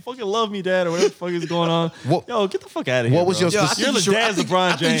 you fucking love me, dad," or whatever the fuck is going on. What- Yo, get the fuck out of here. what was bro. your Yo, I speci- think You're you the should- dad's I think- LeBron I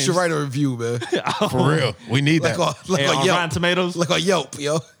think you James. should write a review, man. for real? We need Like that. on Hey, on Yelp. Rotten Tomatoes. Like on Yelp,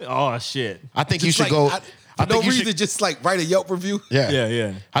 yo. Oh shit. I think you Just should like, go. For I no think you reason, should. just like write a Yelp review. Yeah,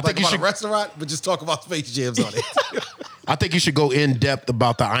 Yeah. I Like think you about should. a restaurant, but just talk about Space Jams on it. I think you should go in depth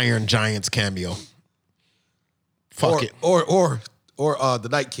about the Iron Giants cameo. Fuck it. Or the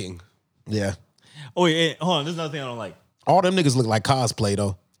Night King. Yeah. Oh yeah. Hold on. There's another thing I don't like. All them niggas look like cosplay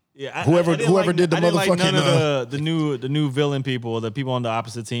though. Yeah. Whoever- didn't whoever did the I didn't like none motherfucking, of the new villain people, the people on the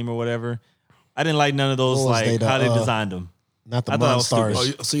opposite team or whatever. I didn't like none of those What was like they, the, how they designed them. Not the I thought it was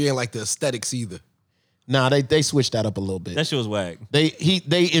Monstars. Oh, so you ain't like the aesthetics either. Nah, they switched that up a little bit. That shit was whack. They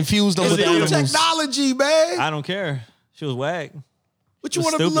infused them It's with the new new animals. technology, man. I don't care. She was whack. What you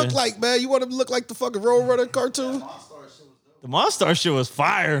It's want him to look stupid. like, man? You want him to look like the fucking Road Runner cartoon? The Monster shit was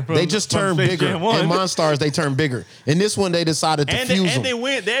fire. From, They just from turned Space bigger. Jam 1. In Monstars, they turned bigger. In this one, they decided to and fuse them.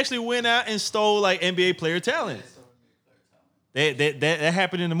 they actually went out and stole like NBA player talent. That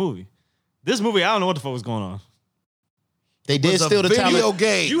happened in the movie. This movie, I don't know what the fuck was going on. They did It's a steal the video talent.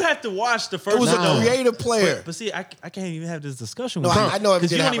 game. You have to watch the first It was one. a Nah. creative player. But see, I can't even have this discussion No, with you. I know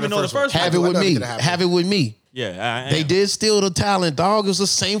because everything you that don't even happened know in the the first first one. Have it I with know me. everything that happened. Have it with me. Yeah, They did steal the talent, dog. It was the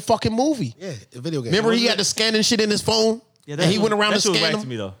same fucking movie. Yeah, a video game. Remember he had the scanning shit in his phone? Yeah, and he went around that and shit was scanned whack to them?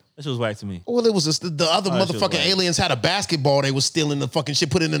 me though. That shit was whack to me. Well, it was just the other Oh, that shit was motherfucking whack. aliens had a basketball. They was stealing the fucking shit,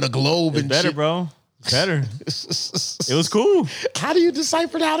 put it in a globe It's and better, shit. bro. It's better. It was cool. How do you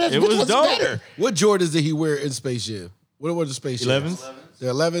decipher how that? It Which was one's dope. better? What Jordans did he wear in Space Jam? What were the Space Jams? 11s? The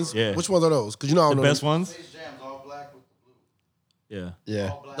 11s? Yeah. Which ones are those? Because you know I The don't know. best ones. Space Jam's all black with the blue. Yeah. Yeah.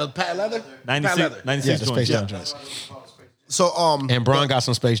 All black. The Pat Leather? 96, leather. 96 Yeah, the joints. Space Yeah. Jam joints. So And Bron got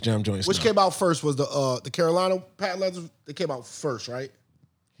some Space Jam joints. which now. came out first was the Carolina Pat Leathers. They came out first, right?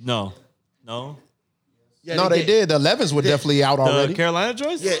 No. Yeah, No, they did. The 11s were definitely out The already. Carolina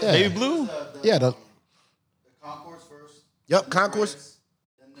joints? Yeah. Baby Blue? Yeah, the The Concourse first. Yep, Concourse.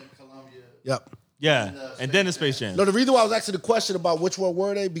 Then the Columbia. Yep. Yeah. And then the Space Jam. No, the reason why I was asking the question about which one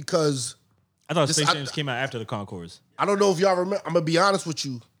were they because I thought Just- Space I- Jams came out after the Concourse. I don't know if y'all remember. I'm gonna be honest with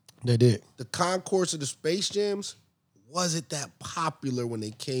you. they did. The Concourse and the Space Jams wasn't that popular when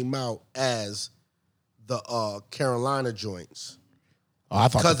they came out as the Carolina joints. Oh, I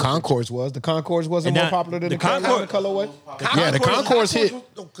thought Because the of the- Concourse was. The Concourse wasn't And more that- popular than the the Carolina Concourse- colorway. Yeah, the Concourse hit.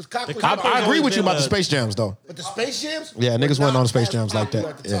 I agree with you about the Space Jams though. But the Space Jams? Yeah, niggas were wasn't on not the Space as Jams like that.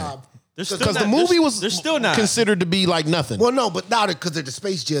 popular at the Yeah. time. They're still Because the not- movie they're- was they're still not considered to be like nothing. Well, no, but now because they're the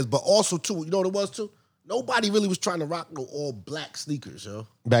Space Jams, but also too, you know what it was too? Nobody really was trying to rock no all black sneakers, yo.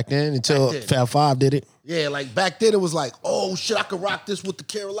 Back then, until Back then. Fab Five did it. Yeah, like back then it was like, oh shit, I could rock this with the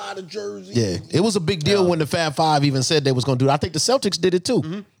Carolina jersey. Yeah, it was a big deal when the Fab Five even said they was going to do it. I think the Celtics did it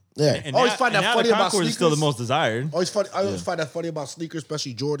too. Yeah, And Always now- find and that now funny the about Concourse is still the sneakers. most desired. Always funny. I always find that funny about sneakers,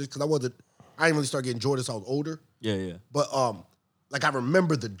 especially Jordans, because I didn't really start getting Jordans till I was older. Yeah. But like I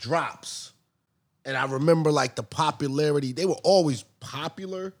remember the drops, and I remember like the popularity. They were always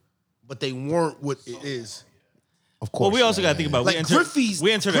popular, but they weren't what it is. Of course. Well, we also got to think about Like Griffey's,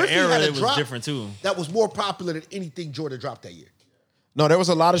 we entered an Griffey era had a that was drop different too. That was more popular than anything Jordan dropped that year. No, there was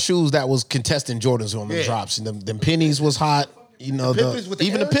a lot of shoes that was contesting Jordans on the Yeah. drops. And them pennies was hot. You know, Pippins with the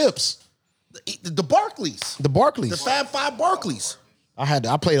even the Airs? Pips. The Barclays. The Barclays. The Fab Five Barclays.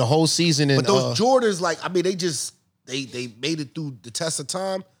 I played a whole season in But those Jordans, like, I mean, they made it through the test of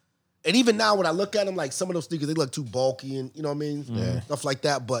time. And even now when I look at them, like some of those sneakers, they look too bulky and you know what I mean? Stuff like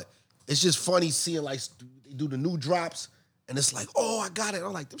that. But it's just funny seeing like they do the new drops and it's like, oh, I got it.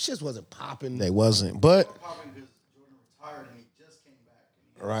 I'm like, them shits wasn't popping. They wasn't. But Popping because Jordan retired and he just came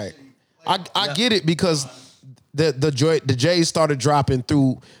back. right. I get it because the J's started dropping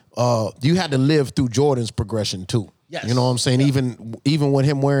through you had to live through Jordan's progression too. Yes. You know what I'm saying? Even with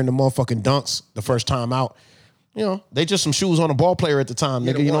him wearing the motherfucking dunks the first time out, you know, they just some shoes on a ball player at the time,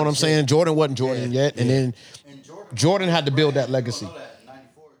 nigga. the You know what I'm ones, saying? Jordan wasn't Jordan yet. And then And Jordan had to build that legacy. Know that in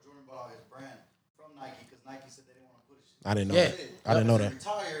 '94, Jordan bought out his brand from Nike because Nike said they didn't want to put his shit. I didn't know Yeah. that. I didn't know He that.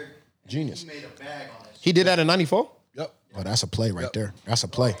 retired. and Genius. He made a bag on that shit. He did that in 94? Yep. Oh, that's a play right there. That's a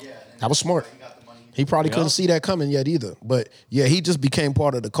play. Yeah, and That was smart. He got the money. He probably couldn't see that coming yet either. But yeah, he just became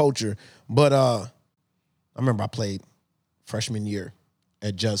part of the culture. But I remember I played freshman year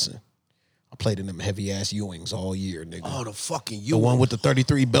at Judson. I played in them heavy ass Ewings all year, nigga. Oh, the fucking the you. one with the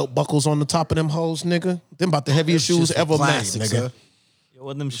 33 belt buckles on the top of them hoes, nigga. Them about the heaviest shoes ever made, nigga. Yo,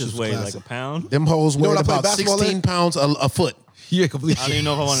 what them shits weigh like a pound? Them hoes know weighed what I played about basketball 16 in? pounds a foot. Yeah, completely. I don't even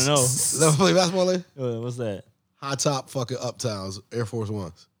know if I want to know. Never play basketball in? What's that? High top fucking Uptowns, Air Force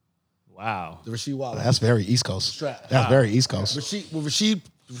Ones. Wow. The Rasheed Wallace. That's very East Coast. Strap. That's very East Coast.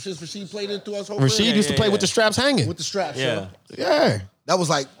 Rashid played it through us whole Rasheed career? used to play with the straps hanging. With the straps, Yeah. Yeah. That was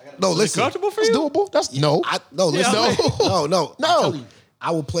like, no, listen. Comfortable for That's you? doable. That's no. Listen. No. No. No. I'm telling you,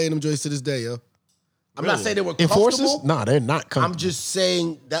 I will play in them joints to this day, yo. I'm not saying they were Enforcers? comfortable. Nah, they're not comfortable. I'm just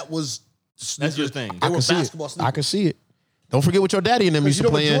saying that was That's your thing. They I were can see basketball it. sneakers. I can see it. Don't forget what your daddy and them used You to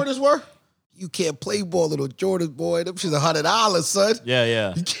know what play in. Jordans were? You can't play ball with those Jordans, boy. Them shit's $100, son. Yeah,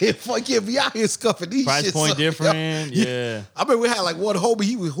 yeah. You can't be out here scuffing these Price shit, point son. different. Yeah. I remember we had like one homie,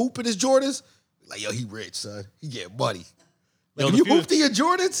 he was hooping his Jordans. Like, yo, he rich, son. He get money. Like, Yo, if the you few- hooped in your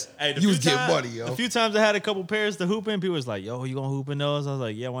Jordans, Hey, you was getting money, yo. A few times I had a couple pairs to hoop in. People was like, "Yo, you gonna hoop in those?" I was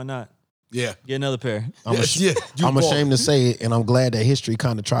like, "Yeah, why not? Yeah. Get another pair." I'm you ashamed to say it, and I'm glad that history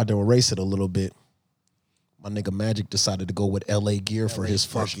kind of tried to erase it a little bit. My nigga Magic decided to go with LA Gear for his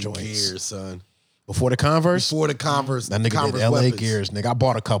first Fucking joints. gears, son. Before the Converse, Before the Converse, that nigga Converse did LA weapons. Gears, nigga. I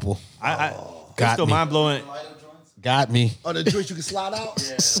bought a couple. It's Got still me. mind blowing. Got me. Oh, the joints you can slide out?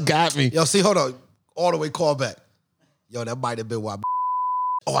 Got me. Yo, see, hold on. All the way call back. Yo, that might have been why.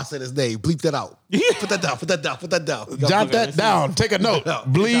 Oh, I said his name. Bleep that out. Put that down. Put that down. Put that down. Jot that down. Take a note.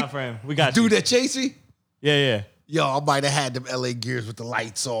 Bleep. Frame. We got you. Dude that chased me? Yeah, yeah. Yo, I might have had them LA Gears with the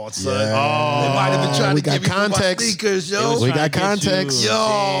lights on, son. Yeah. They might have been trying we to got get me for my context. sneakers, It yo. was We trying got to get you. context. Yo,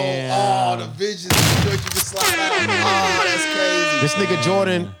 Damn. the visions, the joints you can slide out. Oh, that's crazy. This nigga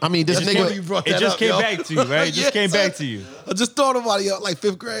Jordan, I mean, this That's funny you nigga, brought It that just up, came yo. back to you, right? It just Yeah, came son. back to you. I just thought about it, yo, like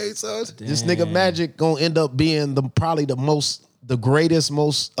 5th grade, son. this nigga Magic gonna end up being probably the greatest,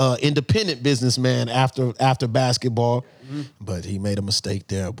 most independent businessman after basketball. But he made a mistake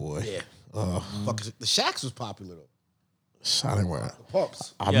there, boy. Yeah. Fuck, the Shaqs was popular, though. I didn't wear it.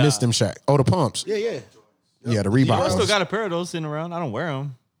 Pumps. I Yeah. missed them Shaq. Oh, the pumps. Yeah, yeah. Yeah, the I Reebok. still ones. got a pair of those sitting around. I don't wear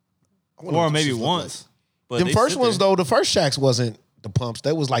them. I wonder Or what maybe shits look once. But Them they first sit ones there. though, the first Shaqs wasn't the pumps.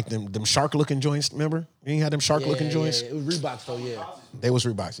 They was like them shark looking joints. Remember? You ain't had them shark looking Yeah, joints. yeah, it was Reeboks, though, yeah. They was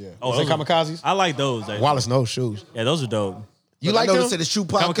Reeboks. Yeah. Oh, was they those are- kamikazes? I like those. Actually. Wallace knows shoes. Yeah, those are dope. You But like I know them? they said the shoe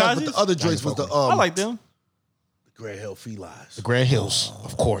podcast, but Kamikazes? the other joints was the I like them. Grand Hill Felines. The Grand Hills,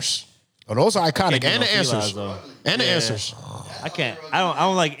 of course. Oh, those are iconic. Can't do And no the answers. felines, though. And the Yeah. answers. I can't. I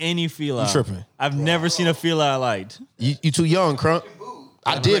don't like any fila. You tripping. I've never seen a fila I liked. You too young, Crunk.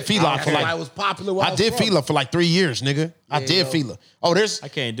 I did Fila for That's why it like was popular. Where I did from. Fila for like 3 years, nigga. I did Fila. Oh, I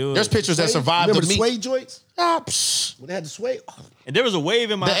can't do it. There's pictures that Suede? survived Remember the the meet. suede joints? Ah, psh. When they had the suede? Oh, And there was a wave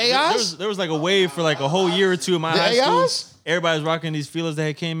in my. The AIs? There was like a wave for like a whole year or two in my The high school. AIs? Everybody was rocking these feelers that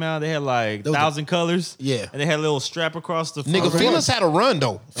had came out. They had like Those 1,000 colors. Yeah. And they had a little strap across the front. Nigga, Fila's had a run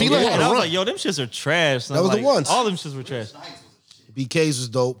though. Fila yeah. had And I a was run. like, yo, them shits are trash. son. That was the Like, ones. All them shits were trash. BKs was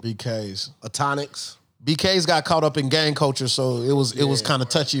dope. BKs. Atonics. BKs got caught up in gang culture, so it was kind of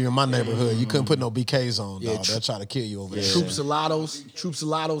touchy in my neighborhood. You couldn't put no BKs on. Yeah, dog. They'll try to kill you over there. Troops Salados. Troops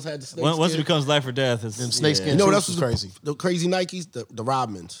Salados had the snake Once it skin. becomes life or death, it's Them snakeskin You know what troops else was was crazy. The crazy Nikes? The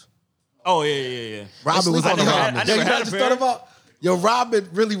Rodmans. Oh yeah. Robin was sleep on the on the Rodman. Rodmans. I Yeah, never you know had I a just pair. thought about? Yo, Rodman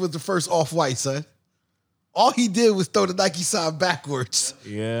really was the first off-white, son. All he did was throw the Nike sign backwards.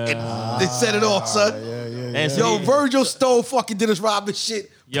 Yeah. They set it off, son. And Yo, see, Virgil stole fucking Dennis Rodman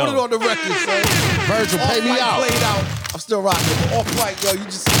shit. Yo. Put it on the record, son. Virgil, pay me Off-White out. played out. I'm still rocking. But Off-White, yo, you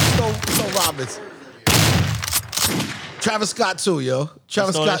just stole Robbins. Travis Scott too, yo.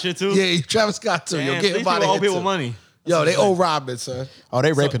 Travis stole Scott that shit too? Yeah, Travis Scott too. Yo, damn, get these him out people owe of here people too. money. Yo, they owe Robin, son. Oh,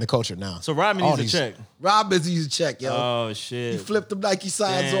 they raping the culture now. So Rodman All needs a these- check. Robin's easy check, yo. Oh He shit. flipped them Nike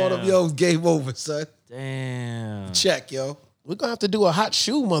signs on him, Damn. yo. Game over, son. Damn. Check, yo. We're gonna have to do a hot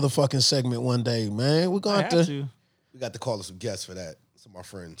shoe motherfucking segment one day, man. We're I gonna have have to. We got to call us some guests for that. Some of my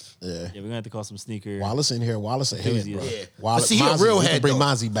friends. Yeah. Yeah, we're gonna have to call some sneaker. Wallace in here. Wallace a head, bro. Enthusiast. Yeah. Wallace, But see, he a Mozzie, real we can head, bring though.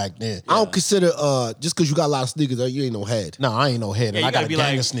 Mozzie back then. I don't consider just because you got a lot of sneakers, you ain't no head. No, I ain't no head. Yeah, and you I got gotta a be gang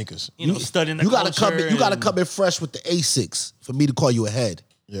like- of sneakers. You know, studying the You gotta culture. come in. You gotta and- come in fresh with the Asics for me to call you a head.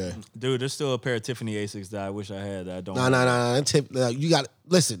 Yeah. Dude, there's still a pair of Tiffany Asics that I wish I had that I don't. Nah. You got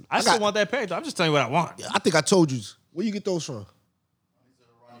listen. I still want that pair. I'm just telling you what I want. I think I told you. Where you get those from?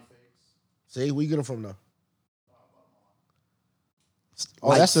 See, where you get them from now? Oh,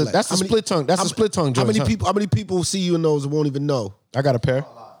 Light that's a flex. that's How a many- split tongue. That's how a split tongue How joint. many huh? people? How many people see you in those and won't even know? I got a pair.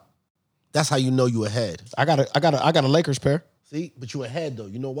 That's how you know you a head. I got a Lakers pair. See, but you a head though.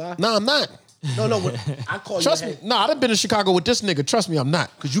 You know why? No, I'm not. No. When I call Trust you a me. head No, I done been in Chicago with this nigga. Trust me, I'm not.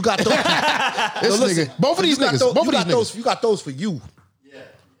 because you got those. This listen, nigga. Both of these you got niggas. those- Both you of these got those. niggas. You got those for you.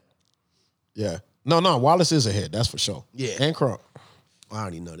 Yeah. No. Wallace is a head. That's for sure. Yeah. And Crunk. I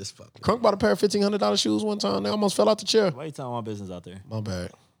already know this fucking. Crunk bought a pair of $1,500 shoes one time. They almost fell out the chair. Why you telling my business out there? My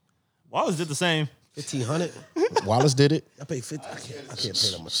bad. Wallace did the same. 1,500. Wallace did it. I paid 50. I can't pay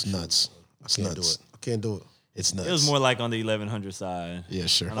that much. It's nuts. It's I can't do nuts. it. I can't do it. It's nuts. It was more like on the 1100 side. Yeah,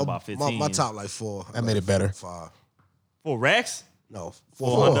 sure. I don't know about 15. My top like 4. That made it better. 5. 4 racks? No,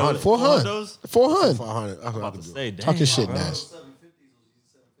 400. 400. 400. 400. 500. I About to could do it. say, damn. Talking shit, bro. Nash.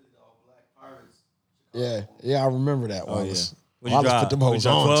 Yeah, I remember that. Oh, yeah. Wallace. What'd you Wallace drop? put them What'd hoes you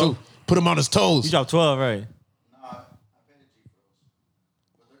drop, on 12? too. Put them on his toes. You dropped 12, right?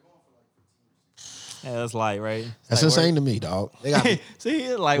 Yeah, that's light, right? That's Light insane to me, dog. They got work. See,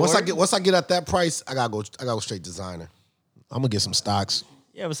 it's like once work. I get at that price, I gotta go straight designer. I'm gonna get some stocks.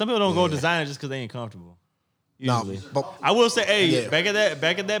 Yeah, but some people don't go designer just because they ain't comfortable. Nah, Usually. but I will say, hey, Yeah. back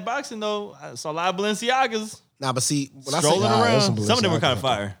at that boxing though, I saw a lot of Balenciagas but see, when I strolling say Nah, there's around. some Some of them were Balenciagas kind of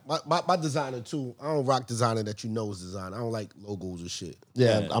out there. fire. my designer too, I don't rock designer that you know is designer. I don't like logos and shit.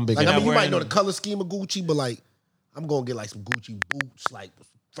 Yeah, Yeah. I'm big. Like on I mean, you wearing might know the them. color scheme of Gucci, but like I'm gonna get like some Gucci boots, like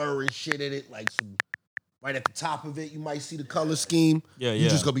fur and shit in it, like some right at the top of it. You might see the color scheme. Yeah, You yeah.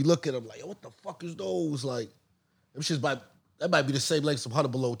 just gonna be looking at them like, what the fuck is those? Like, them shits that might be the same length some 100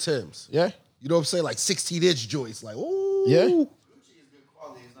 below Tims. Yeah, You know what I'm saying? Like 16-inch joints. Like, ooh. yeah.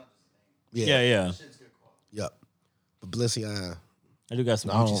 Yeah. Yep. But Balenciaga, I do got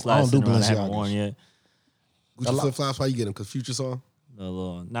some I don't- Gucci I slides don't do sitting around I haven't Balenciagas. worn yet. Gucci flip flops. Why you get them? Cause Future saw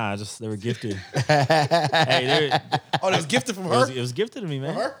 'em? Nah, just they were gifted. Hey, Oh, that was gifted from it was gifted to me,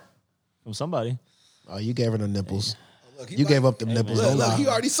 man, Her? from somebody. Oh, you gave her the nipples. Look, he You might- gave up them nipples. Look, Don't look, lie. he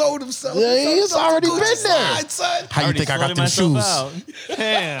already sold himself. Yeah, He sold he's himself to already Gucci been there. slide, son. How you Already think I got sorted them shoes? myself out.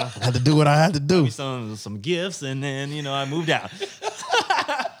 Damn. I had to do what I had to do. Some gifts, and then I moved out.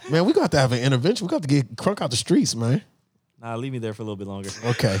 Man, we got to have an intervention. We got to get Crunk out the streets, man. Nah, leave me there for a little bit longer.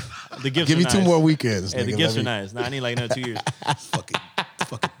 Okay. The gifts Give are me 2 nice. more weekends. Hey, the nigga. gifts Let are me- nice. Nah, I need like another 2 years. fucking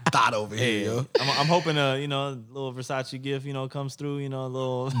thought over Hey, here, yo. I'm hoping a little Versace gift comes through. A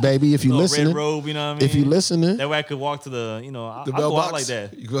little Baby, if you little listening, red robe. You know what I mean? if you listening, that way I could walk to the I'll The go mailbox. out like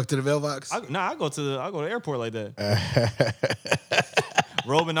that. You go up to the mailbox. I go to the airport like that.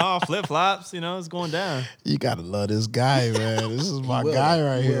 Robing off, flip flops. It's going down. you gotta love this guy, man. This is my guy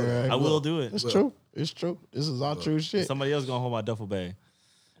right here. Man. I will do it. It's true. It's true. This is all true shit. Somebody else gonna hold my duffel bag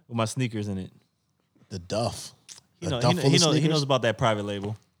with my sneakers in it. The Duff. He A knows. duff full of He sneakers? knows about that private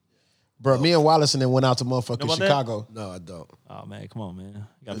label. Bro, me and Wallace and then went out to motherfucking Know about that? Chicago. No, I don't. Oh man, come on, man.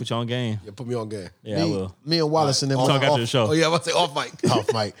 You gotta put you on game. Yeah, put me on game. Yeah, I will. Me and Wallace and then Talk went after off, the show. Oh yeah, I'm about to say off mic.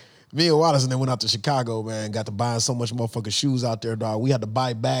 off mic. Me and Wallace and then went out to Chicago, man. Got to buying so much motherfucking shoes out there, dog. We had to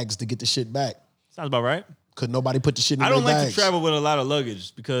buy bags to get the shit back. Sounds about right. Could nobody put the shit in I don't their like bags. to travel with a lot of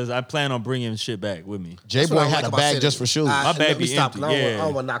luggage because I plan on bringing shit back with me. J-Boy had a bag just for shoes. My bag Let me be stop. empty, I don't want- yeah. I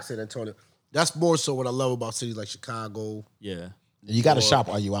don't want to knock San Antonio. That's more so what I love about cities like Chicago. Yeah. You got to shop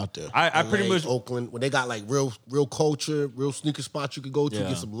while you out there. I pretty LA, much Oakland, when they got like real culture, real sneaker spots you could go to, Yeah.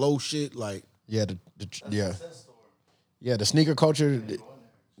 get some low shit. Like Yeah, the sneaker culture.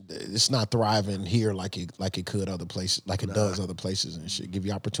 It's not thriving here like it could other places, like it does other places and shit. Give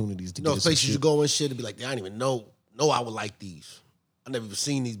you opportunities to you know, get some places shit. you go and shit and be like, I didn't even know I would like these. I never even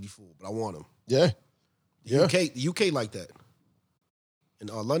seen these before, but I want them. Yeah, yeah. The UK like that. In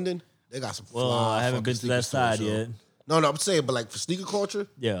London, They got some. Well, fly I haven't fucking been to sneaker that side stores, yo. yet. No, I'm saying, but like for sneaker culture,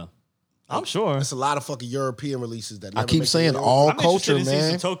 Yeah, I'm sure. it's a lot of fucking European releases that. I never keep make saying it in. all I'm interested culture, in seeing some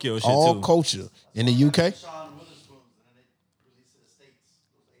man. Tokyo shit, all too. culture in the UK. Sean Witherspoon's and then they released it in the States.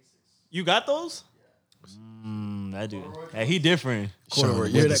 Those Asics. You got those? That dude. Hey, he different. Corduroy. Sean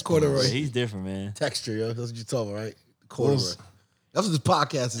You hear that Witherspoon. corduroy Yeah, he's different, man. texture, yo? That's what you talking about, right? Corduroy. That's what this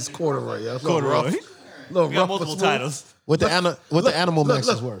podcast is. Corduroy, yo. Corduroy. Little We got multiple titles. What the Animal Max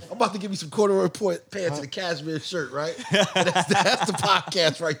look, is worth? I'm about to give you some corduroy pants and a cashmere shirt, right? that's the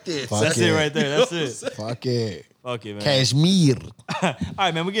podcast right there. Fuck That's yeah. it right there. That's it. Fuck it. Fuck it, man. Cashmere. All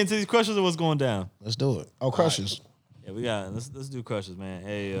right, man. We get into these questions or what's going down? Let's do it. Oh, Crushes. Yeah, we got. Let's do crushes, man.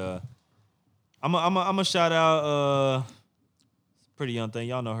 Hey, I'm a shout out. Pretty young thing.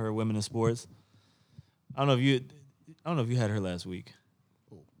 Y'all know her. Women in sports. I don't know if you had her last week.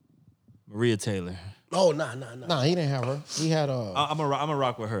 Maria Taylor. Oh, nah. Nah, he didn't have her. He had I'm a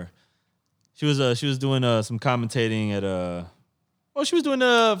rock with her. She was doing some commentating at she was doing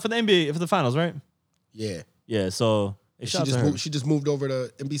for the NBA for the finals, right? Yeah. Yeah. So She just moved over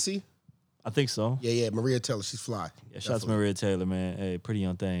to NBC? I think so. Yeah. Maria Taylor, she's fly. Yeah. Shout out to Maria Taylor, man. Hey, pretty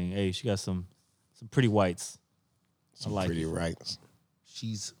young thing. Hey, she got some pretty whites. I like pretty it. right.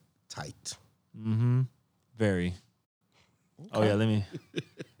 She's tight. Very. Oh yeah. Let me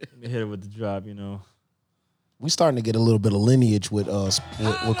hit her with the drop. You know. We starting to get a little bit of lineage with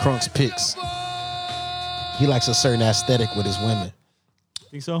Crunk's picks. He likes a certain aesthetic with his women.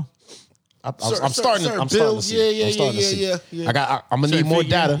 Think so? I'm starting to see. Yeah. I'm gonna need more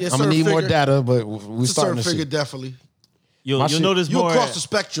figure. data. Yeah, I'm gonna need certain more figure. data, but we're It's a certain starting to figure, see. definitely. You'll shit- notice You more. across the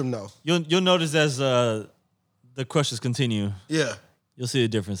spectrum, though. You'll notice as the crushes continue. Yeah. You'll see the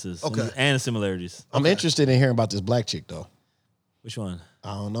differences. Okay. And the similarities. I'm interested in hearing about this black chick though. Which one?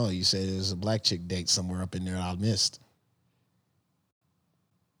 I don't know. You said there's a black chick date somewhere up in there I missed.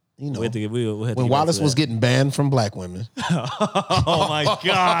 You know, We'll have to when get Wallace back was to getting banned from black women, that. Oh my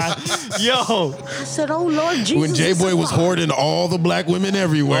God. Yo. I said, oh Lord Jesus. when J Boy was hoarding all the black women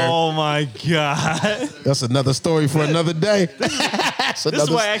everywhere. Oh my God. That's another story for another day. This is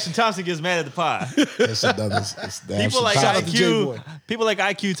why Action Thompson gets mad at the pod. People like Shout out to J-Boy. People like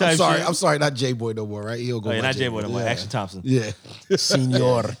IQ type shit. I'm sorry, not J Boy no more, right? He'll go. Oh, yeah, by not J-Boy no more. Yeah. Action Thompson. Yeah. Senor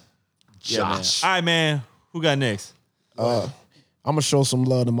Yeah, man. Josh. All right, man. Who got next? I'm gonna show some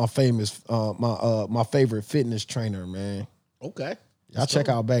love to my my favorite fitness trainer, man. Okay. Y'all check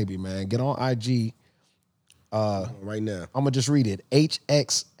out baby, man. Get on IG. Right now. I'm gonna just read it.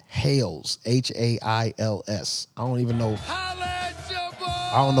 HX Hales. HAILS. I don't even know.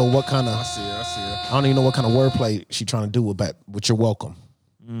 I don't know what kind of. I see her. I don't even know what kind of wordplay she trying to do with that. But you're welcome.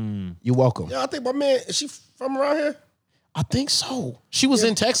 You're welcome. Yeah, I think my man, is she from around here? I think so. She was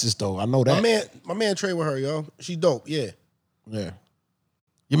in Texas though. I know that. My man trained with her, yo. She dope, yeah. Yeah.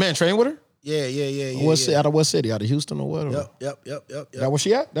 Your man trained with her? Yeah. Out of what city? Out of Houston or whatever? Yep. That where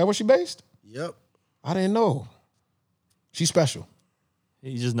she at? That where she based? Yep. I didn't know. She's special.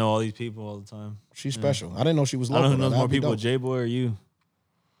 You just know all these people all the time. She's special. I didn't know she was I local. don't know who knows That'd more be people, dope. J-Boy or you.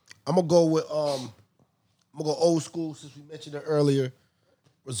 I'm gonna go with I'm gonna go old school since we mentioned it earlier.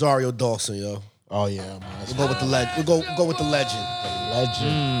 Rosario Dawson, yo. Oh yeah, man. We'll go with the legend. We'll go with the legend.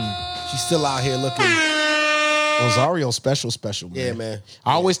 Legend. She's still out here looking. Rosario special, man. Yeah, man.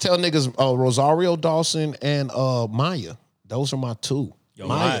 I always tell niggas Rosario Dawson and Maya. Those are my two.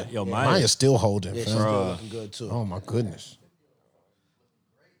 Maya. Maya's still holding. Yeah, she's fam. still looking good too. Oh my goodness.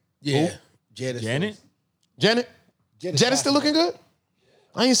 Yeah. Janet. Janet? Janet still looking good?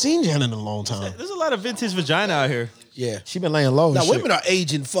 I ain't seen Janet in a long time. There's a lot of vintage vagina out here. Yeah. She been laying low. Now and shit. women are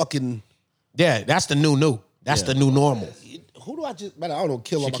aging fucking. Yeah, that's the new. That's the new normal. Who do I just? Man, I don't know.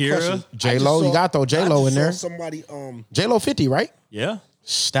 Kill all my Shakira? crushes. J-Lo, you got to throw J-Lo in there. Somebody. J-Lo 50, right? Yeah.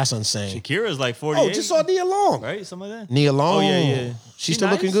 That's insane. Shakira's like 48. Oh, just saw Nia Long. Right? Something like that. Nia Long. Oh, yeah. She still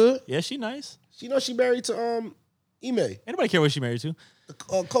nice. looking good? Yeah, she nice. You know she married to Ime, Anybody care what she married to? the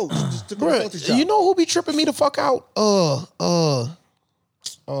coach. Just took her coach's Bruh, job. you know who be tripping me the fuck out?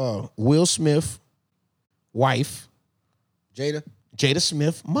 Will Smith, wife, Jada. Jada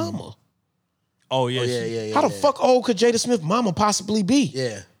Smith, mama. Oh, yeah. Yeah. How the fuck old could Jada Smith mama possibly be?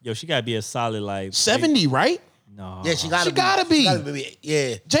 Yeah. Yo, she got to be a solid, like... 70, right? No. Yeah, she gotta She gotta be.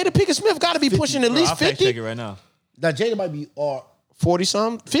 Yeah. Jada Pinkett Smith gotta be pushing at Bro, least I'll fact 50. check it right now. Now Jada might be 40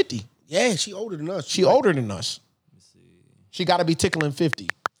 something, 50. yeah, she older than us. She older than us. She gotta be tickling 50,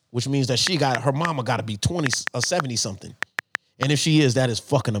 which means that her mama gotta be 20 or 70 something. And if she is, that is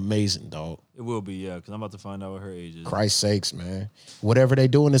fucking amazing, dog. It will be, yeah, because I'm about to find out what her age is. Christ's sakes, man. Whatever they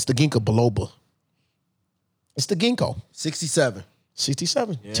doing, it's the Ginkgo biloba. It's the Ginkgo. 67.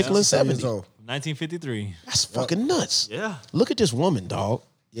 67. Yeah. Tickling 7 70. years old. 1953. That's fucking nuts. Yeah. Look at this woman, dog.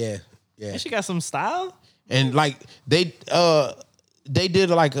 Yeah. Yeah. And she got some style. And like they did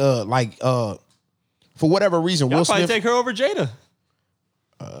like for whatever reason, Y'all Will probably Smith. take her over Jada.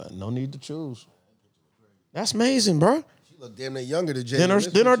 No need to choose. That's amazing, bro. She look damn near younger than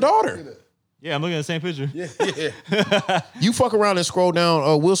Jada. Then her daughter. Yeah, I'm looking at the same picture. Yeah. You fuck around and scroll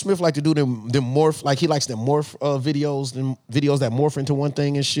down. Will Smith like to do them morph, like he likes them morph videos, them videos that morph into one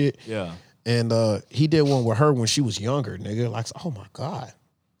thing and shit. Yeah. And he did one with her when she was younger, nigga. Like, oh my God.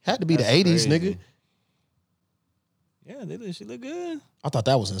 Had to be That's the 80s, crazy. nigga. Yeah, she look good. I thought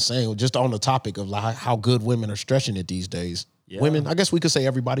that was insane. Just on the topic of like how good women are stretching it these days. Yeah. Women, I guess we could say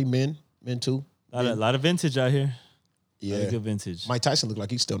everybody, men too. A lot of vintage out here. Yeah. Lot of good vintage. Mike Tyson looked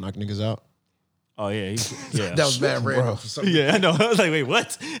like he still knock niggas out. Oh yeah, yeah. That was mad random. For some reason. Yeah, I know. I was like, wait,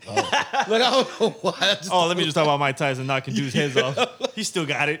 what? Like, I don't know why. I just, Oh, let me just talk about Mike Tyson knocking dudes' heads off. He still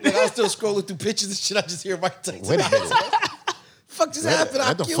got it. I was still scrolling through pictures and shit. I just hear Mike Tyson. Wait a minute. Fuck just happened. I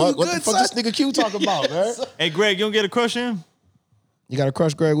What the kill fuck? you What good, the fuck son. this nigga Q talking about, man? Hey, Greg, you don't get a crush in him? You got a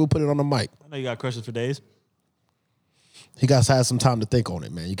crush, Greg? We'll put it on the mic. I know you got crushes for days. He got to have some time to think on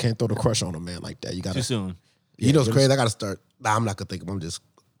it, man. You can't throw the crush on a man like that. You got Too to. soon. You know what's crazy? I got to start. Nah, I'm not going to think of them. I'm just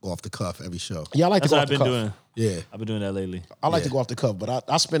go off the cuff every show. Yeah, I like That's to go what off I've the been cuff. doing. Yeah. I've been doing that lately. I like Yeah. to go off the cuff, but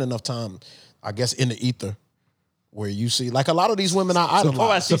I spend enough time, I guess, in the ether where you see, like a lot of these women I idolize. Oh,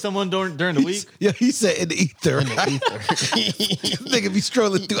 I see someone during the week. Yeah, he said in the ether. In the ether. Nigga be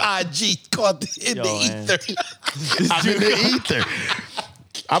strolling through IG called in Yo, the man. ether. I'm in the ether.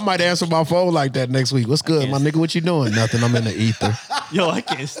 I might answer my phone like that next week. What's good, my nnigga? What you doing? Nothing. I'm in the ether. Yo, I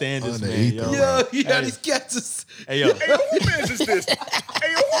can't stand this On the man. ether. Yo. Yo, you know Hey. these cats is Hey, yo.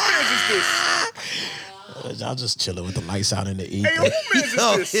 Y'all just chilling with the lights out in the ether. yo,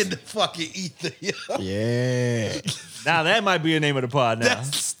 in the fucking ether. Yo. Yeah. Now that might be the name of the pod now.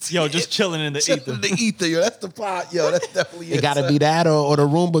 That's- Yo, just chilling in the Chilling ether. in the ether, yo. That's the pot. Yo, that's definitely It got to be that or the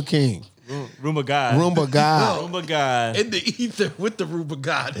Roomba King. Roomba God. Roomba God. Roomba God. in the ether with the Ruba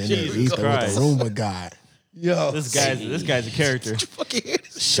God. In Jesus the ether Christ. with the Roomba God. Yo, This guy's a character. fucking hear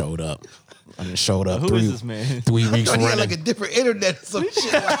this? Showed up. I done showed up. Who is this man? 3 weeks Thought he had running. like a different internet or some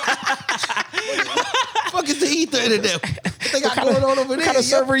shit. Like, fuck is the ether internet? What they got going on over there? What kind of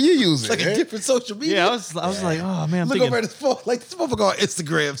yo? server you using? It's like a different social media. Yeah, I was like, oh man, I'm Look thinking, over at his phone. Like this motherfucker on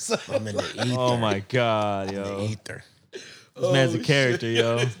Instagram. Son. I'm in the ether. oh my God, yo. Ether. This man's a Oh, character, shit.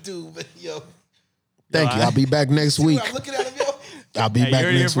 yo. This dude, man, yo. Thank you. I'll be back next week. I'm looking at him, yo. I'll be Hey, you back heard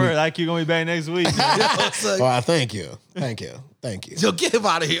it here next week. first. Like you're gonna be back next week. Yo, son. All right, thank you. Thank you. Thank you. Yo, get him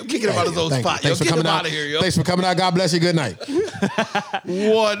out of here. I'm kicking him out of his own Thank you. spot. Yo, Thanks for get him coming out out. of here, yo. Thanks for coming out. God bless you. Good night.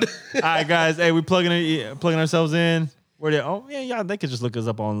 One. All right, guys. Hey, we plugging ourselves in. Where they? Oh yeah, y'all. They could just look us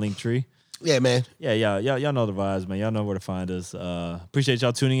up on Linktree. Yeah, man. Yeah, y'all know the vibes, man. Y'all know where to find us. Appreciate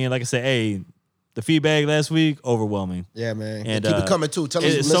y'all tuning in. Like I said, hey, the feedback last week overwhelming. Yeah, man. And Keep it coming, too. Tell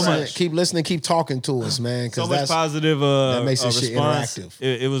us it's what so listen. much. Keep listening. Keep talking to us, man. So Because much that's positive that makes this shit response. interactive.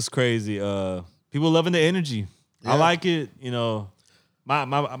 It was crazy. People loving the energy. I like it. You know,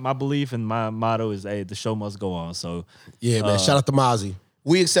 my belief and my motto is, hey, the show must go on. So Yeah, man. Shout out to Mozzie.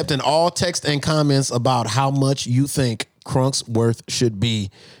 we accepting all text and comments about how much you think Crunk's worth should be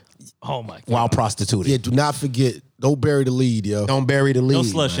oh my God. while prostituting. Yeah, do not forget. Don't bury the lead, yo. Don't bury the lead. No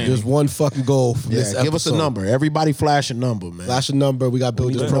slut man. shaming. There's one fucking goal from this Yeah, give us a episode. number. Everybody flash a number, man. Flash a number. We got to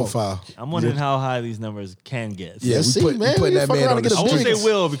build We your know. profile. I'm wondering how high these numbers can get. Yeah, Let's we see, put- we man. putting We that fuck man around on and get the a I won't say streets.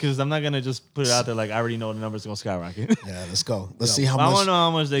 will because I'm not gonna just put it out there like I already know the numbers are gonna skyrocket. Yeah, let's go. Let's see how I much want to know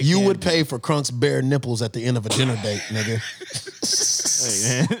how much they you can would get. pay for Crunk's bare nipples at the end of a dinner date, nigga.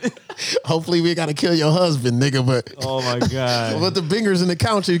 Hey, man. Hopefully we gotta kill your husband, nigga, but Oh my God. put the fingers in the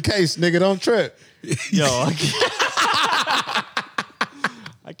couch in case, nigga, don't trip. Yo,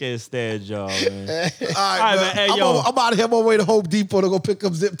 I can't stand y'all, man. All right, right, man. Hey, I'm, yo. I'm out of here on my way to Home Depot to go pick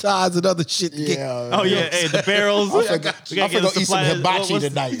up zip ties and other shit. to get- Oh yeah, hey, the barrels. I forgot- We gotta I'm get gonna a eat some supply. hibachi What's the-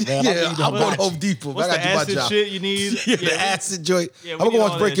 tonight, man. Yeah, I need I'm the going to hibachi. Home Depot. What's I the got to do my acid job. shit you need? Yeah, the acid joint. Yeah, we I'm going need to all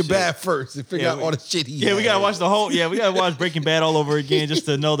watch that Breaking shit. Bad first and figure Yeah, out all the shit he Yeah, we gotta watch the whole. Yeah, we gotta watch Breaking Bad all over again just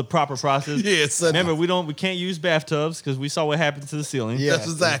to know the proper process. Yeah, son. Remember, we can't use bathtubs because we saw what happened to the ceiling. Yeah.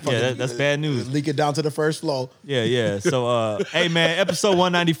 That's exactly. Yeah, that's bad news. Leak it down to the first floor. Yeah. So, hey man, episode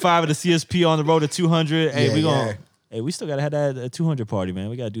 195 of the CSP on the road to 200. Hey, Yeah, we gonna. yeah. Hey, we still gotta have that 200 party, man.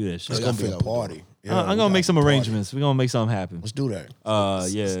 We gotta do that shit. It's Yeah, gonna I be a feel like party. I'm gonna make some arrangements. We're gonna make something happen. Let's do that.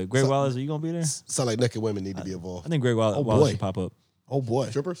 Yeah, Greg Wallace, are you gonna be there? Sound like naked women need to be involved. I think Greg Wallace boy. should pop up. Oh boy.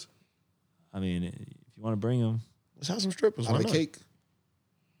 Strippers? I mean, if you want to bring him, Let's have some strippers. On Why a not? cake?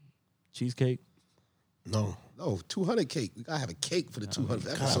 cheesecake. No. No, 200 cake. We got to have a cake for the 200th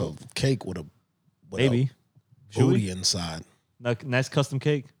Kind episode. of cake with a Maybe. a Should we? booty inside. Nice custom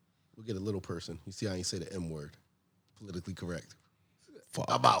cake. We'll get a little person. You see how you say the M word. Politically correct. Fuck.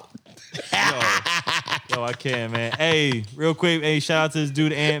 I'm out. Yo, I can't, man. Hey, real quick, hey, shout out to this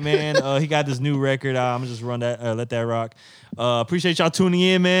dude Ant Man. He got this new record. I'm gonna just run that, let that rock. Appreciate y'all tuning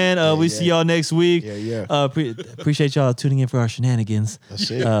in, man. We see y'all next week. Yeah. Appreciate y'all tuning in for our shenanigans.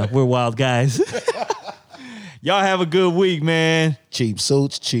 That's it. We're wild guys. Y'all have a good week, man. Cheap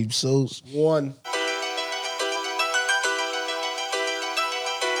suits. One.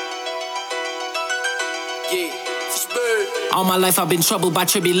 All my life I've been troubled by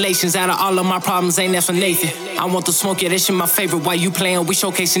tribulations. Out of all of my problems, ain't that for Nathan. I want the smoke, yeah, that shit my favorite. While you playing, we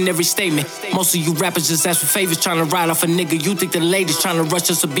showcasing every statement. Most of you rappers just ask for favors, trying to ride off a nigga. You think the latest, trying to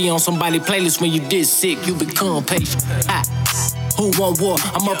rush us to be on somebody playlist. When you did sick, you become patient. Who want war?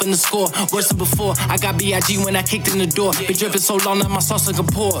 I'm up in the score, worse than before. I got B.I.G. when I kicked in the door. Been dripping so long that my sauce like a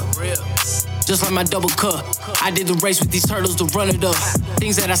pour. Just like my double cup. I did the race with these turtles to run it up.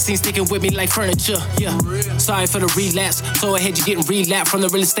 Things that I seen sticking with me like furniture. Yeah. Sorry for the relapse. So ahead you getting relapsed from the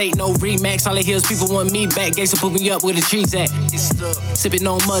real estate, no remax. All I hear is people want me back. Gangsta put me up where the trees at. Sipping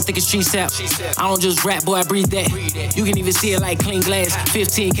on mud, thinking street sap. I don't just rap, boy, I breathe that. You can even see it like clean glass.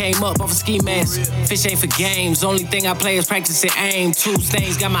 15 came up off a ski mask. Fish ain't for games. Only thing I play is practice and aim. Two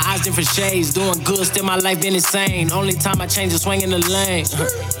stains, got my eyes different shades. Doing good, still my life been insane. Only time I change is swinging the lane.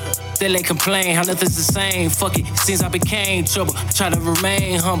 Still ain't complain, how nothing's the same. Fuck it, since I became trouble, I try to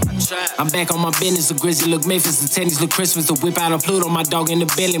remain humble. I'm back on my business, the Grizzly look Memphis, the tennies look Christmas, the whip out of Pluto, my dog in the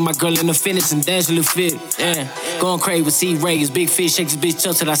Bentley, my girl in the fitness, and D'Angelo fit. Yeah, going crazy with sea rays, big fish shakes his bitch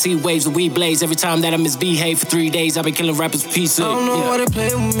up till I see waves of weed blaze. Every time that I misbehave for 3 days, I've been killing rappers pieces. I don't know why they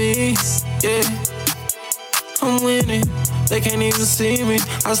play with me, yeah. I'm winning, they can't even see me.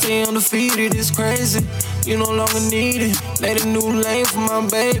 I stay undefeated, it's crazy. You no longer need it. Made a new lane for my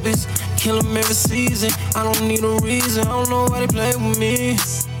babies. Kill them every season. I don't need a reason. I don't know why they play with me.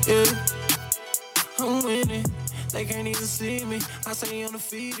 Yeah, I'm winning, they can't even see me. I stay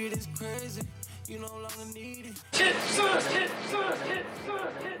undefeated, it's crazy. You no longer need it.